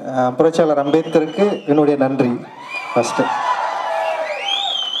வந்ததுக்கு புரட்சியாளர் அம்பேத்கருக்கு என்னுடைய நன்றி. ஃபஸ்ட்டு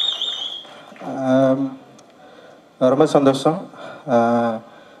ரொம்ப சந்தோஷம்.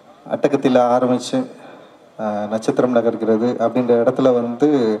 அட்டகத்தில் ஆரம்பித்து நட்சத்திரம் நகர்கிறது அப்படின்ற இடத்துல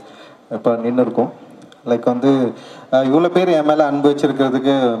வந்து இப்போ நின்று இருக்கோம். லைக் வந்து இவ்வளோ பேர் என் மேலே அன்பு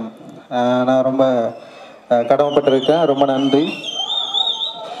வச்சுருக்கிறதுக்கு நான் ரொம்ப கடமைப்பட்டிருக்கேன். ரொம்ப நன்றி.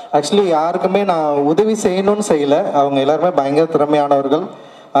 ஆக்சுவலி யாருக்குமே நான் உதவி செய்யணும்னு செய்யலை. அவங்க எல்லாருமே பயங்கர திறமையானவர்கள்.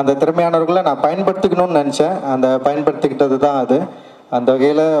 அந்த திறமையானவர்களை நான் பயன்படுத்திக்கணும்னு நினச்சேன். அந்த பயன்படுத்திக்கிட்டது தான் அது. அந்த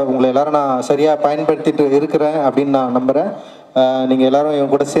வகையில் உங்களை எல்லோரும் நான் சரியாக பயன்படுத்திட்டு இருக்கிறேன் அப்படின்னு நான் நம்புகிறேன். நீங்கள் எல்லோரும்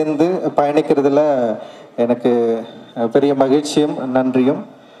இவங்க கூட சேர்ந்து பயணிக்கிறதுல எனக்கு பெரிய மகிழ்ச்சியும் நன்றியும்.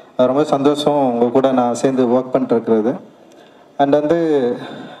 ரொம்ப சந்தோஷம் உங்கள் கூட நான் சேர்ந்து ஒர்க் பண்ணிட்டுருக்கிறது. அண்ட் வந்து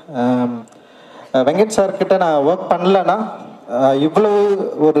வெங்கட் சார்கிட்ட நான் ஒர்க் பண்ணலைன்னா இவ்வளவு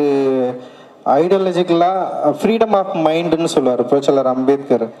ஒரு ஐடியாலஜிக்கலாக ஃப்ரீடம் ஆஃப் மைண்டுன்னு சொல்லுவார் புரட்சியாளர்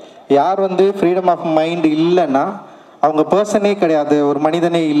அம்பேத்கர். யார் வந்து ஃப்ரீடம் ஆஃப் மைண்டு இல்லைன்னா அவங்க பர்சனே கிடையாது, ஒரு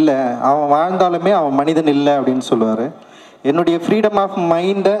மனிதனே இல்லை. அவன் வாழ்ந்தாலுமே அவன் மனிதன் இல்லை அப்படின்னு சொல்லுவார். என்னுடைய ஃப்ரீடம் ஆஃப்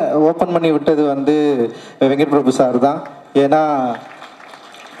மைண்டை ஓப்பன் பண்ணி விட்டது வந்து வெங்கட் பிரபு சார் தான். ஏன்னா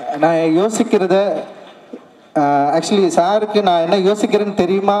நான் யோசிக்கிறத ஆக்சுவலி சாருக்கு நான் என்ன யோசிக்கிறேன்னு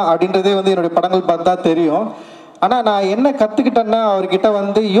தெரியுமா அப்படின்றதே வந்து என்னுடைய படங்கள் பார்த்தா தெரியும். ஆனால் நான் என்ன கற்றுக்கிட்டேன்னா அவர்கிட்ட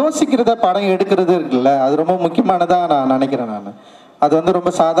வந்து யோசிக்கிறத படம் எடுக்கிறது இருக்குல்ல, அது ரொம்ப முக்கியமானதாக நான் நினைக்கிறேன். நான் அது வந்து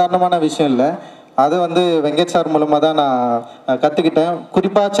ரொம்ப சாதாரணமான விஷயம் இல்லை. அது வந்து வெங்கட் சார் மூலமாக தான் நான் கற்றுக்கிட்டேன்.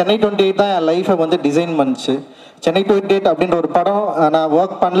 குறிப்பாக சென்னை 28 தான் என் லைஃப்பை வந்து டிசைன் பண்ணிச்சு. சென்னை 28 அப்படின்ற ஒரு படம் நான்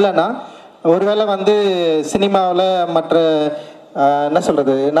ஒர்க் பண்ணலைன்னா ஒருவேளை வந்து சினிமாவில் மற்ற என்ன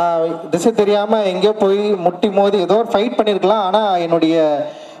சொல்கிறது, நான் திசை தெரியாமல் எங்கேயோ போய் முட்டி மோதி ஏதோ ஒரு ஃபைட் பண்ணியிருக்கலாம். ஆனால் என்னுடைய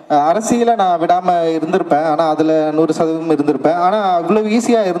அரசியலை நான் விடாமல் இருந்திருப்பேன். ஆனால் அதில் 100% இருந்திருப்பேன். ஆனால் அவ்வளோ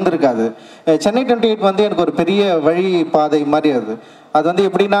ஈஸியாக இருந்திருக்காது. சென்னை 28 வந்து எனக்கு ஒரு பெரிய வழி பாதை மாதிரி. அது வந்து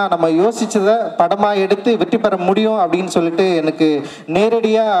எப்படின்னா நம்ம யோசிச்சதை படமாக எடுத்து வெற்றி பெற முடியும் அப்படின்னு சொல்லிட்டு எனக்கு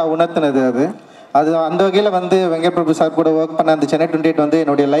நேரடியாக உணர்த்தினது அது அந்த வகையில் வந்து வெங்கட் பிரபு சார் கூட ஒர்க் பண்ண அந்த சென்னை 28 வந்து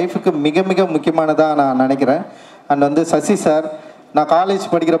என்னுடைய லைஃபுக்கு மிக மிக முக்கியமானதாக நான் நினைக்கிறேன். அண்ட் வந்து சசி சார், நான் காலேஜ்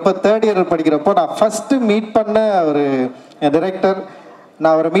படிக்கிறப்போ 3rd இயர் படிக்கிறப்போ நான் ஃபஸ்ட்டு மீட் பண்ண ஒரு டைரக்டர்.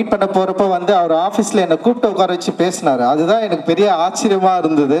 நான் அவரை மீட் பண்ண போகிறப்போ வந்து அவர் ஆஃபீஸில் என்னை கூப்பிட்டு உட்கார வச்சு பேசினார். அதுதான் எனக்கு பெரிய ஆச்சரியமாக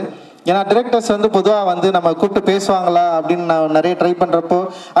இருந்தது. ஏன்னா டிரெக்டர்ஸ் வந்து பொதுவாக வந்து நம்ம கூப்பிட்டு பேசுவாங்களா அப்படின்னு நான் நிறைய ட்ரை பண்ணுறப்போ,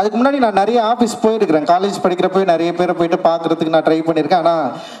 அதுக்கு முன்னாடி நான் நிறைய ஆஃபீஸ் போயிருக்கிறேன். காலேஜ் படிக்கிறப்போ நிறைய பேரை போயிட்டு பார்க்குறதுக்கு நான் ட்ரை பண்ணியிருக்கேன். ஆனால்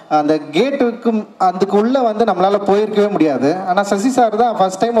அந்த கேட்டுக்கும் அதுக்குள்ளே வந்து நம்மளால் போயிருக்கவே முடியாது. ஆனால் சசி சார் தான்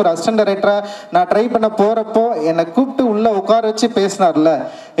ஃபஸ்ட் டைம் ஒரு அசிஸ்டன்ட் டைரக்டராக நான் ட்ரை பண்ண போகிறப்போ என்னை கூப்பிட்டு உள்ளே உட்கார வச்சு பேசினார்ல,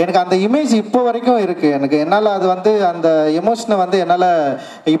 எனக்கு அந்த இமேஜ் இப்போ வரைக்கும் இருக்குது. எனக்கு என்னால் அது வந்து அந்த எமோஷனை வந்து என்னால்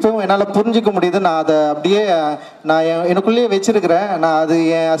இப்போவும் என்னால் புரிஞ்சிக்க முடியுது. நான் அதை அப்படியே நான் எனக்குள்ளேயே வச்சிருக்கிறேன். நான் அது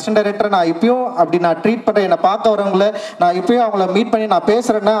என் அசிஸ்டன்ட் டைரக்டரை நான் இப்பயும் அப்படி நான் ட்ரீட் பண்ணுறேன். என்னை பார்க்க வரவங்கள நான் இப்பயும் அவங்கள மீட் பண்ணி நான்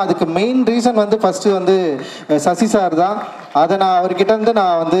பேசுகிறேன்னா அதுக்கு மெயின் ரீசன் வந்து ஃபஸ்ட்டு வந்து சசி சார் தான். அதை நான் அவர்கிட்ட இருந்து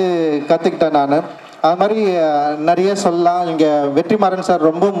நான் வந்து கற்றுக்கிட்டேன். நான் அது மாதிரி நிறைய சொல்லலாம். இங்கே வெற்றிமாறன் சார்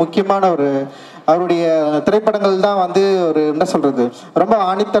ரொம்ப முக்கியமான ஒரு அவருடைய திரைப்படங்கள் தான் வந்து ஒரு என்ன சொல்கிறது ரொம்ப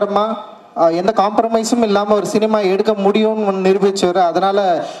ஆணித்தரமாக எந்த காம்ப்ரமைஸும் இல்லாமல் ஒரு சினிமா எடுக்க முடியும்னு நிரூபிச்சவர். அதனால்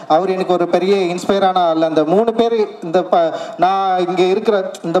அவர் எனக்கு ஒரு பெரிய இன்ஸ்பயரான ஆள். அந்த 3 பேர் இந்த நான் இங்கே இருக்கிற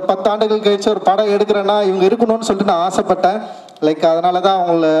இந்த 10 ஆண்டுகள் கழிச்சு ஒரு படம் எடுக்கிறேன்னா இவங்க இருக்கணும்னு சொல்லிட்டு நான் ஆசைப்பட்டேன். லைக் அதனால தான்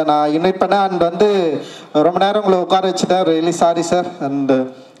அவங்கள நான் இன்வைட் பண்ணேன். அண்ட் வந்து ரொம்ப நேரம் உங்களை உட்கார வச்சுட்டேன். Really sorry sir. அண்டு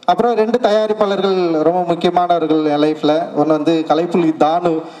அப்புறம் 2 தயாரிப்பாளர்கள் ரொம்ப முக்கியமானவர்கள் என் லைஃப்பில். ஒன்று வந்து கலைப்புலி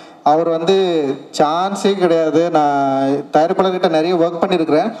தானு. அவர் வந்து சான்ஸே கிடையாது. நான் தயாரிப்பாளர்கிட்ட நிறைய ஒர்க்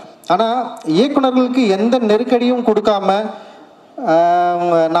பண்ணியிருக்கிறேன். ஆனால் இயக்குநர்களுக்கு எந்த நெருக்கடியும் கொடுக்காம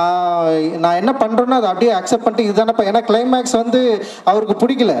நான் என்ன பண்ணுறேன்னு அதை அப்படியே அக்செப்ட் பண்ணிட்டு இதுதானப்பா. ஏன்னா கிளைமேக்ஸ் வந்து அவருக்கு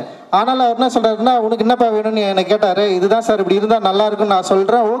பிடிக்கல. ஆனாலும் அவர் என்ன சொல்கிறாருன்னா உனக்கு என்னப்பா வேணும்னு என்னை கேட்டார். இதுதான் சார் இப்படி இருந்தால் நல்லா இருக்குன்னு நான்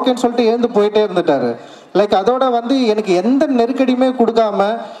சொல்கிறேன் ஓகேன்னு சொல்லிட்டு எழுந்து போயிட்டே இருந்துட்டார். லைக் அதோட வந்து எனக்கு எந்த நெருக்கடியுமே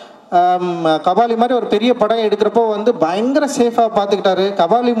கொடுக்காம கபாலி மாதிரி ஒரு பெரிய படம் எடுக்கிறப்போ வந்து பயங்கர சேஃபாக பார்த்துக்கிட்டாரு.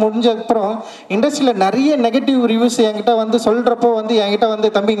 கபாலி முடிஞ்ச அப்புறம் இண்டஸ்ட்ரியில் நிறைய நெகட்டிவ் ரிவ்யூஸ் என்கிட்ட வந்து சொல்கிறப்போ வந்து என்கிட்ட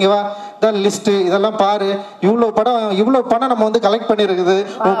வந்து தம்பி இங்கே வா இதான் லிஸ்ட்டு இதெல்லாம் பாரு, இவ்வளோ படம் நம்ம வந்து கலெக்ட் பண்ணியிருக்குது,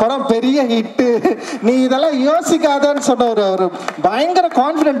 உன் படம் பெரிய ஹிட்டு, நீ இதெல்லாம் யோசிக்காதன்னு சொன்ன ஒரு பயங்கர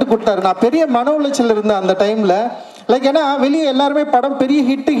கான்ஃபிடென்ட் கொடுத்தாரு. நான் பெரிய மன உளைச்சல் இருந்தேன் அந்த டைமில். லைக் ஏன்னா வெளியே எல்லாருமே படம் பெரிய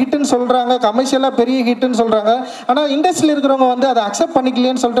ஹிட்டுன்னு சொல்கிறாங்க, கமர்ஷியலாக பெரிய ஹிட்டுன்னு சொல்கிறாங்க. ஆனால் இண்டஸ்ட்ரியில் இருக்கிறவங்க வந்து அதை அக்செப்ட்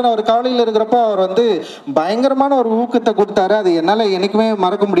பண்ணிக்கலையேன்னு சொல்லிட்டு நான் ஒரு கவலையில் இருக்கிறப்போ அவர் வந்து பயங்கரமான ஒரு ஊக்கத்தை கொடுத்தாரு. அது என்னால் என்றைக்குமே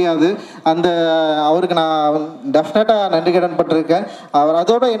மறக்க முடியாது. அந்த அவருக்கு நான் டெஃபினட்டாக நன்றி கடன் பட்டிருக்கேன். அவர்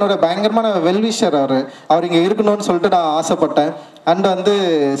அதோட என்னோட பயங்கரமான வெல்விஷர். அவர் இங்கே இருக்கணும்னு சொல்லிட்டு நான் ஆசைப்பட்டேன். அண்ட் வந்து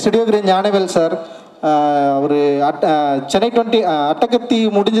ஸ்டுடியோ கிரீன் ஞானவேல் சார் ஒரு சென்னை 20 அட்டகத்தி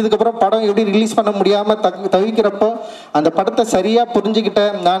முடிஞ்சதுக்கப்புறம் படம் எப்படி ரிலீஸ் பண்ண முடியாமல் தவிக்கிறப்போ அந்த படத்தை சரியாக புரிஞ்சுக்கிட்ட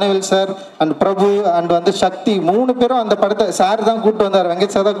Gnanavel sir and Prabhu and வந்து சக்தி 3 பேரும் அந்த படத்தை சார் தான் கூப்பிட்டு வந்தார்,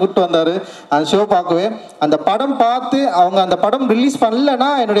 வெங்கட் சார் தான் கூப்பிட்டு வந்தார் அந்த ஷோ பார்க்கவே. அந்த படம் பார்த்து அவங்க அந்த படம் ரிலீஸ் பண்ணலன்னா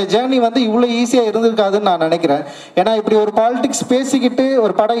என்னுடைய ஜேர்னி வந்து இவ்வளோ ஈஸியாக இருந்திருக்காதுன்னு நான் நினைக்கிறேன். ஏன்னா இப்படி ஒரு பாலிடிக்ஸ் பேசிக்கிட்டு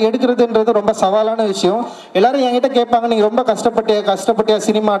ஒரு படம் எடுக்கிறதுன்றது ரொம்ப சவாலான விஷயம். எல்லாரும் என்கிட்ட கேட்பாங்க நீங்கள் ரொம்ப கஷ்டப்பட்டியா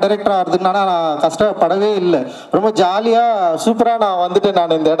சினிமா டைரக்டர் ஆகுதுன்னா நான் கஷ்டப்படவே இல்லை. ரொம்ப ஜாலியாக சூப்பராக நான் வந்துட்டேன்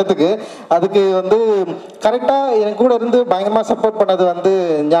நான் இந்த இடத்துக்கு. அதுக்கு வந்து கரெக்டாக என் கூட இருந்து பயங்கரமாக சப்போர்ட் பண்ணது வந்து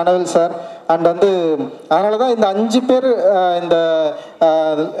ஞானவேல் சார். அண்ட் வந்து அதனால தான் இந்த 5 பேர்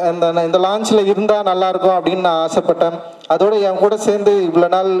இந்த லான்ச்சில் இருந்தால் நல்லாயிருக்கும் அப்படின்னு நான் ஆசைப்பட்டேன். அதோட என் கூட சேர்ந்து இவ்வளோ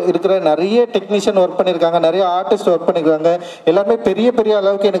நாள் இருக்கிற நிறைய டெக்னீஷியன் ஒர்க் பண்ணியிருக்காங்க, நிறைய ஆர்டிஸ்ட் ஒர்க் பண்ணியிருக்காங்க. எல்லாருமே பெரிய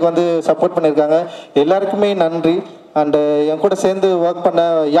அளவுக்கு எனக்கு வந்து சப்போர்ட் பண்ணியிருக்காங்க. எல்லாருக்குமே நன்றி. அண்டு என் கூட சேர்ந்து ஒர்க் பண்ண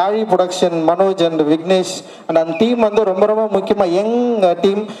யாழி production Manoj and Vignesh and அந்த டீம் வந்து ரொம்ப முக்கியமாக யங்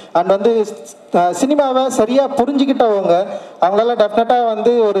டீம். அண்ட் வந்து சினிமாவை சரியாக புரிஞ்சுக்கிட்டவங்க. அவங்களால டெஃபினட்டாக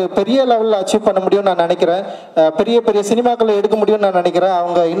வந்து ஒரு பெரிய லெவலில் அச்சீவ் பண்ண முடியும்னு நான் நினைக்கிறேன். பெரிய சினிமாக்களை எடுக்க முடியும்னு நான் நினைக்கிறேன்.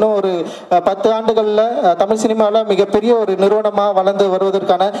 அவங்க இன்னும் ஒரு 10 ஆண்டுகளில் தமிழ் சினிமாவில் மிகப்பெரிய ஒரு நிறுவனமாக வளர்ந்து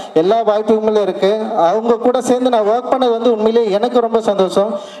வருவதற்கான எல்லா வாய்ப்புகளும் இருக்குது. அவங்க கூட சேர்ந்து நான் ஒர்க் பண்ணது வந்து உண்மையிலே எனக்கு ரொம்ப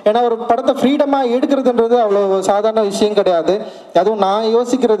சந்தோஷம். ஏன்னா ஒரு படத்தை ஃப்ரீடமாக எடுக்கிறதுன்றது அவ்வளோ சாதாரண விஷயம் கிடையாது. அதுவும் நான்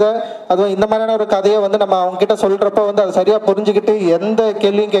யோசிக்கிறத அதுவும் இந்த மாதிரியான ஒரு கதையை வந்து நம்ம அவங்க கிட்ட சொல்றப்ப வந்து அதை சரியா புரிஞ்சுக்கிட்டு எந்த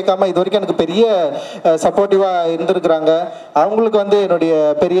கேள்வியும் கேட்காம இது வரைக்கும் எனக்கு பெரிய சப்போர்ட்டிவா இருந்திருக்கிறாங்க. அவங்களுக்கு வந்து என்னுடைய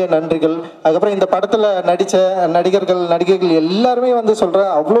பெரிய நன்றிகள். அதுக்கப்புறம் இந்த படத்துல நடிச்ச நடிகர்கள் எல்லாருமே வந்து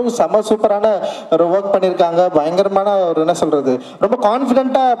சொல்றேன் அவ்வளவு சூப்பரான ஒரு ஒர்க் பண்ணியிருக்காங்க. பயங்கரமான ஒரு என்ன சொல்றது ரொம்ப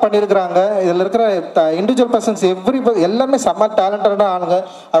கான்ஃபிடென்ட்டா பண்ணியிருக்கிறாங்க. இதுல இருக்கிற இண்டிவிஜுவல் பர்சன்ஸ் எல்லாருமே செம்ம டேலண்டடான ஆளுங்க.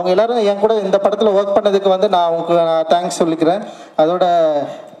 அவங்க எல்லாரும் என் கூட இந்த படத்துல ஒர்க் பண்ணதுக்கு வந்து நான் அவங்களுக்கு தேங்க்ஸ் சொல்லிக்கிறேன். அதோட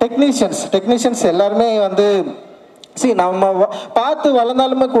டெக்னீஷியன்ஸ் எல்லாருமே வந்து நம்ம பார்த்து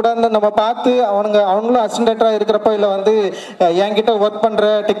வளர்ந்தாலுமே கூட நம்ம பார்த்து அவங்களும் அசிஸ்டண்ட்டாக இருக்கிறப்ப இல்லை வந்து என்கிட்ட ஒர்க் பண்ணுற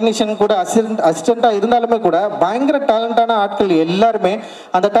டெக்னீஷியன் கூட அசிஸ்டண்ட்டாக இருந்தாலுமே கூட பயங்கர டேலண்டான ஆட்கள் எல்லாருமே.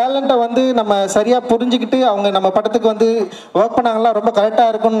 அந்த டேலண்ட்டை வந்து நம்ம சரியாக புரிஞ்சுக்கிட்டு அவங்க நம்ம படத்துக்கு வந்து ஒர்க் பண்ணாங்களா ரொம்ப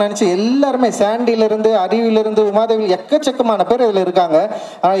கரெக்டாக இருக்கும்னு நினச்சி எல்லாருமே சாண்டியிலேருந்து அறிவிலிருந்து உமாதேவி எக்கச்சக்கமான பேர் இதில் இருக்காங்க.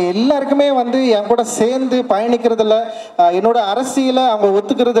 ஆனால் எல்லாருக்குமே வந்து என் கூட சேர்ந்து பயணிக்கிறதுல என்னோட அரசியலை அவங்க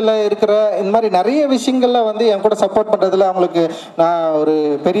ஒத்துக்கிறதுல இருக்கிற இந்த மாதிரி நிறைய விஷயங்கள்ல வந்து என் கூட சப்போர்ட் சப்போர்ட் பண்ணுறதுல அவங்களுக்கு நான் ஒரு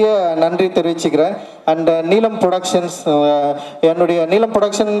பெரிய நன்றி தெரிவிச்சுக்கிறேன். அண்ட் நீலம் ப்ரொடக்ஷன்ஸ், என்னுடைய நீலம்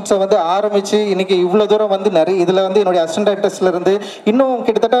ப்ரொடக்ஷன்ஸை வந்து ஆரம்பித்து இன்றைக்கி இவ்வளோ தூரம் வந்து நிறைய இதில் வந்து என்னுடைய அசிஸ்டன்ட் டைரக்டர்ஸ்லேருந்து இன்னும்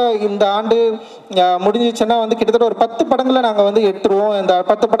கிட்டத்தட்ட இந்த ஆண்டு முடிஞ்சிச்சுன்னா வந்து கிட்டத்தட்ட ஒரு 10 படங்களை நாங்கள் வந்து எடுத்துருவோம். இந்த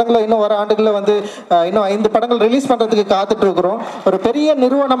 10 படங்களை இன்னும் வர ஆண்டுகளில் வந்து இன்னும் 5 படங்கள் ரிலீஸ் பண்ணுறதுக்கு காத்துட்ருக்குறோம். ஒரு பெரிய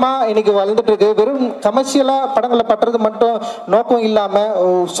நிறுவனமாக இன்றைக்கி வளர்ந்துட்டு இருக்கு. வெறும் கமர்ஷியலாக படங்களை பட்டுறது மட்டும் நோக்கம் இல்லாமல்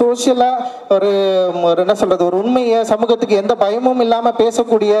சோஷியலாக ஒரு என்ன சொல்கிறது, ஒரு உண்மையை சமூகத்துக்கு எந்த பயமும் இல்லாமல்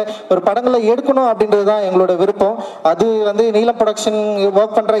பேசக்கூடிய ஒரு படங்களை எடுக்கணும் அப்படின்றது தான் எங்களோட விருப்பம். அது வந்து நீலம் ப்ரொடக்ஷன்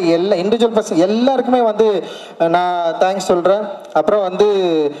ஒர்க் பண்ணுற எல்லா இண்டிவிஜுவல் பர்சன் எல்லாருக்குமே வந்து நான் தேங்க்ஸ் சொல்கிறேன். அப்புறம் வந்து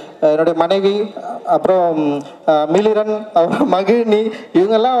என்னுடைய மனைவி, அப்புறம் மிலிரன், அப்புறம் மகிழ்னி,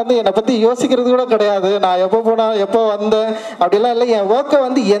 இவங்கெல்லாம் வந்து என்னை பற்றி யோசிக்கிறது கூட கிடையாது. நான் எப்போ போனால் எப்போ வந்தேன் அப்படிலாம் இல்லை. என் ஒர்க்கை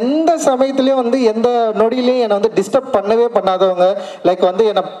வந்து எந்த சமயத்துலேயும் வந்து எந்த நொடியிலையும் என்னை வந்து டிஸ்டர்ப் பண்ணவே பண்ணாதவங்க, லைக் வந்து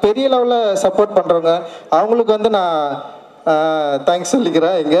என்னை பெரிய லெவலில் சப்போர்ட் பண்ணுறவங்க, அவங்களுக்கு வந்து நான் தேங்க்ஸ்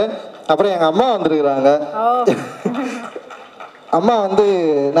சொல்லிக்கிறேன். இங்கே அப்புறம் எங்கள் அம்மா வந்திருக்கிறாங்க. அம்மா வந்து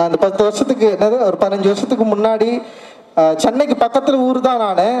நான் இந்த 10 வருஷத்துக்கு என்னது ஒரு 15 வருஷத்துக்கு முன்னாடி சென்னைக்கு பக்கத்தில் ஊர் தான்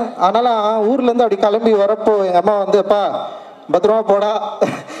நான். அதனால் ஊர்லேருந்து அப்படி கிளம்பி வரப்போ எங்கள் அம்மா வந்து அப்பா பத்திரமா போடா,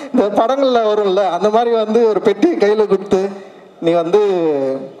 இந்த படங்களில் வரும்ல அந்த மாதிரி வந்து ஒரு பெட்டியை கையில் கொடுத்து நீ வந்து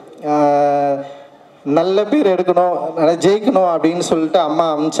நல்ல பேர் எடுக்கணும், ஜெயிக்கணும் அப்படின்னு சொல்லிட்டு அம்மா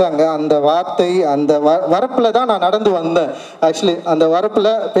அனுப்பிச்சாங்க. அந்த வார்த்தை அந்த வரப்பில் தான் நான் நடந்து வந்தேன். ஆக்சுவலி அந்த வரப்பில்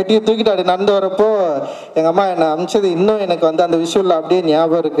பெட்டியை தூக்கிட்டு அப்படி நடந்து வரப்போ எங்கள் அம்மா என்னை அனுப்பிச்சது இன்னும் எனக்கு வந்து அந்த விஷுவலில் அப்படியே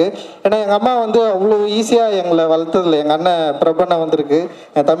ஞாபகம் இருக்குது. ஏன்னா எங்கள் அம்மா வந்து அவ்வளோ ஈஸியாக எங்களை வளர்த்ததில்லை. எங்கள் அண்ணன் பிரபண்ணா வந்திருக்கு,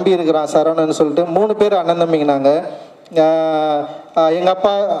 என் தம்பி இருக்கிறான் சரவணன்னு சொல்லிட்டு 3 பேர் அண்ணன் தம்பிங்கனாங்க. எங்கள்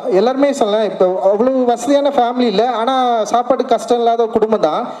அப்பா எல்லாருமே சொல்லலாம் இப்போ அவ்வளோ வசதியான ஃபேமிலி இல்லை, ஆனால் சாப்பாடு கஷ்டம் இல்லாத குடும்பம்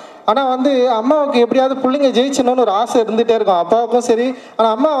தான். ஆனால் வந்து அம்மாவுக்கு எப்படியாவது பிள்ளைங்க ஜெயிச்சணும்னு ஒரு ஆசை இருந்துகிட்டே இருக்கும் அப்பாவுக்கும் சரி.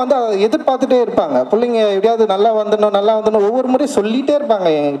 ஆனால் அம்மா வந்து அதை எதிர்பார்த்துட்டே இருப்பாங்க, பிள்ளைங்க எப்படியாவது நல்லா வந்துடணும் ஒவ்வொரு முறையும் சொல்லிகிட்டே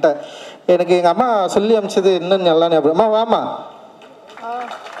இருப்பாங்க என்கிட்ட. எனக்கு எங்கள் அம்மா சொல்லி அனுப்பிச்சது இன்னும் நல்லா ஞாபகம். அம்மா வாமா,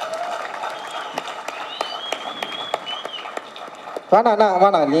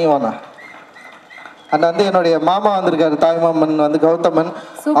 வாண்ணா நீ வாண்ணா. அண்ணா வந்து என்னுடைய மாமா வந்திருக்காரு, தாய்மாமன் வந்து கௌதமன்.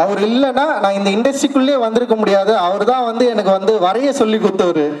 அவர் இல்லைன்னா நான் இந்த இண்டஸ்ட்ரிக்குள்ளே வந்திருக்க முடியாது. அவர் தான் வந்து எனக்கு வந்து வரைய சொல்லி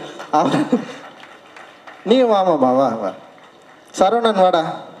கொடுத்தவர். நீ வாமாம்மா வா. சரவணன் வாடா.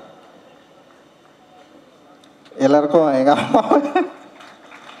 எல்லாருக்கும் எங்க அம்மா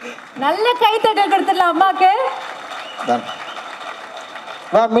நல்ல கைத்தட்டல் கொடுத்துடலாம் அம்மாக்கு.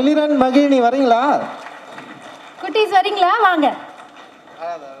 வா மிலிரன், மகிழ்னி வரீங்களா? குட்டீஸ் வரீங்களா? வாங்க.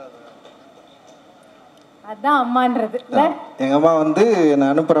 அதான் அம்மான்றது. எங்க அம்மா வந்து என்னை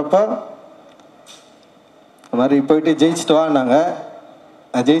அனுப்புறப்போ இந்த மாதிரி போயிட்டு ஜெயிச்சுட்டு வாங்க.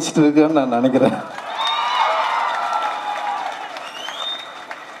 நான் ஜெயிச்சுட்டு இருக்கேன்னு நான் நினைக்கிறேன்.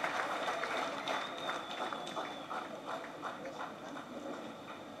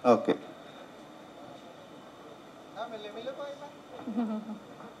 ஓகே,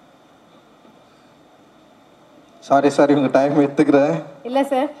 சாரி உங்க டைம் எடுத்துக்கிறேன். இல்லை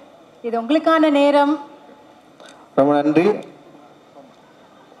சார், இது உங்களுக்கான நேரம். ரொம்ப நன்றி.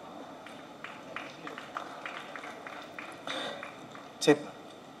 சரி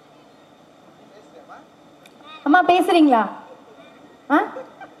அம்மா பேசுறீங்களா?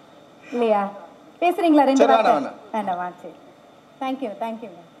 இல்லையா? பேசுறீங்களா? 2 வார்த்தை வேண்டாம். சரி, தேங்க்யூ.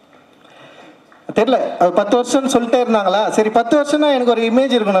 தெரியல, அது 10 வருஷம்னு சொல்லிட்டே இருந்தாங்களா? சரி 10 வருஷம்னா எனக்கு ஒரு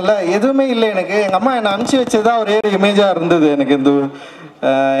இமேஜ் இருக்கணும்ல. எதுவுமே இல்லை எனக்கு. எங்கள் அம்மா என்னை அனுப்பிச்சி வச்சதுதான் ஒரே இமேஜாக இருந்தது எனக்கு. இந்த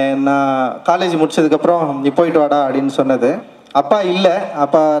நான் காலேஜ் முடிச்சதுக்கப்புறம் நீ போயிட்டு வாடா அப்படின்னு சொன்னது. அப்பா இல்லை,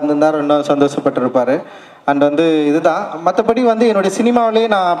 அப்பா இருந்தார் இன்னும் சந்தோஷப்பட்டிருப்பார். அண்ட் வந்து இதுதான். மற்றபடி வந்து என்னுடைய சினிமாவிலே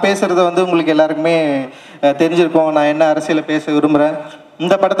நான் பேசுகிறது வந்து உங்களுக்கு எல்லாருக்குமே தெரிஞ்சிருக்கோம். நான் என்ன அரசியலை பேச விரும்புகிறேன்,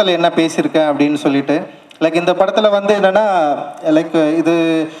 இந்த படத்தில் என்ன பேசியிருக்கேன் அப்படின்னு சொல்லிட்டு. லைக் இந்த படத்தில் வந்து என்னென்னா லைக் இது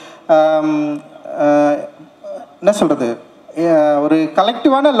என்ன சொல்கிறது, ஒரு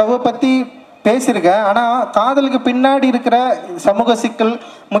கலெக்டிவான லவ்வை பற்றி பேசியிருக்கேன். ஆனால் காதலுக்கு பின்னாடி இருக்கிற சமூக சிக்கல்,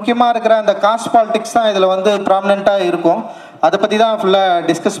 முக்கியமாக இருக்கிற அந்த காஸ்ட் பாலிடிக்ஸ் தான் இதில் வந்து ப்ராமினெண்ட்டாக இருக்கும். அதை பற்றி தான் ஃபுல்லாக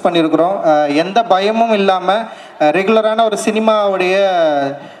டிஸ்கஸ் பண்ணியிருக்கிறோம். எந்த பயமும் இல்லாமல் ரெகுலரான ஒரு சினிமாவுடைய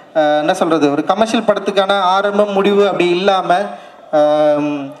என்ன சொல்கிறது, ஒரு கமர்ஷியல் படத்துக்கான ஆரம்பம் முடிவு அப்படி இல்லாமல்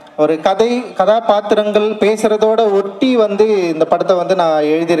ஒரு கதாபாத்திரங்கள் பேசுகிறதோட ஒட்டி வந்து இந்த படத்தை வந்து நான்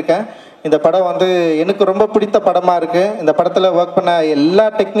எழுதியிருக்கேன். இந்த படம் வந்து எனக்கு ரொம்ப பிடித்த படமாக இருக்குது. இந்த படத்தில் ஒர்க் பண்ண எல்லா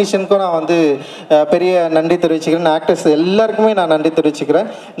டெக்னீஷியனுக்கும் நான் வந்து பெரிய நன்றி தெரிவிச்சுக்கிறேன். ஆக்டர்ஸ் எல்லாருக்குமே நான் நன்றி தெரிவிச்சுக்கிறேன்.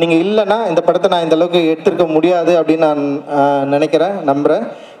 நீங்கள் இல்லைன்னா இந்த படத்தை நான் இந்த அளவுக்கு எடுத்திருக்க முடியாது அப்படின்னு நான் நினைக்கிறேன், நம்புகிறேன்.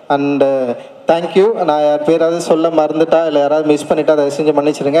 And thank you. நான் யார் பேராவது சொல்ல மறந்துட்டா இல்லை யாராவது மிஸ் பண்ணிட்டா அதை செஞ்சு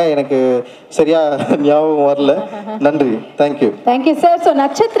மன்னிச்சிடுங்க, எனக்கு சரியாக ஞாபகம் வரல. நன்றி, தேங்க்யூ. Thank you sir. ஸோ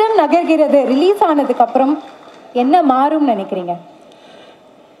நட்சத்திரம் நகர்கிறது ரிலீஸ் ஆனதுக்கப்புறம் என்ன மாறும்னு நினைக்கிறீங்க?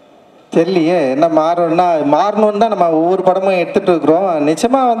 தெரியலையே என்ன மாறணும்னு தான் நம்ம ஒவ்வொரு படமும் எடுத்துகிட்டு இருக்கிறோம்.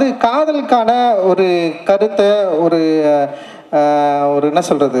 நிச்சயமாக வந்து காதலுக்கான ஒரு கருத்தை ஒரு என்ன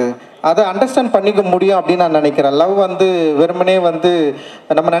சொல்கிறது அதை அண்டர்ஸ்டாண்ட் பண்ணிக்க முடியும் அப்படின்னு நான் நினைக்கிறேன். லவ் வந்து வெறுமனே வந்து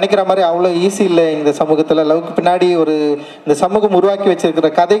நம்ம நினைக்கிற மாதிரி அவ்வளோ ஈஸி இல்லை இந்த சமூகத்தில். லவ்க்கு பின்னாடி இந்த சமூகம் உருவாக்கி வச்சிருக்கிற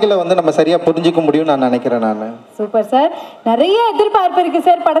கதைகளை வந்து நம்ம சரியாக புரிஞ்சிக்க முடியும்னு நான் நினைக்கிறேன். நான் சூப்பர் சார். நிறைய எதிர்பார்ப்பு இருக்குது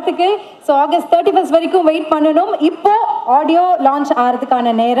சார் படத்துக்கு. ஸோ ஆகஸ்ட் 31 வரைக்கும் வெயிட் பண்ணணும். இப்போ ஆடியோ லான்ச்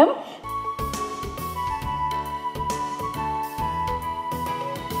ஆகிறதுக்கான நேரம்.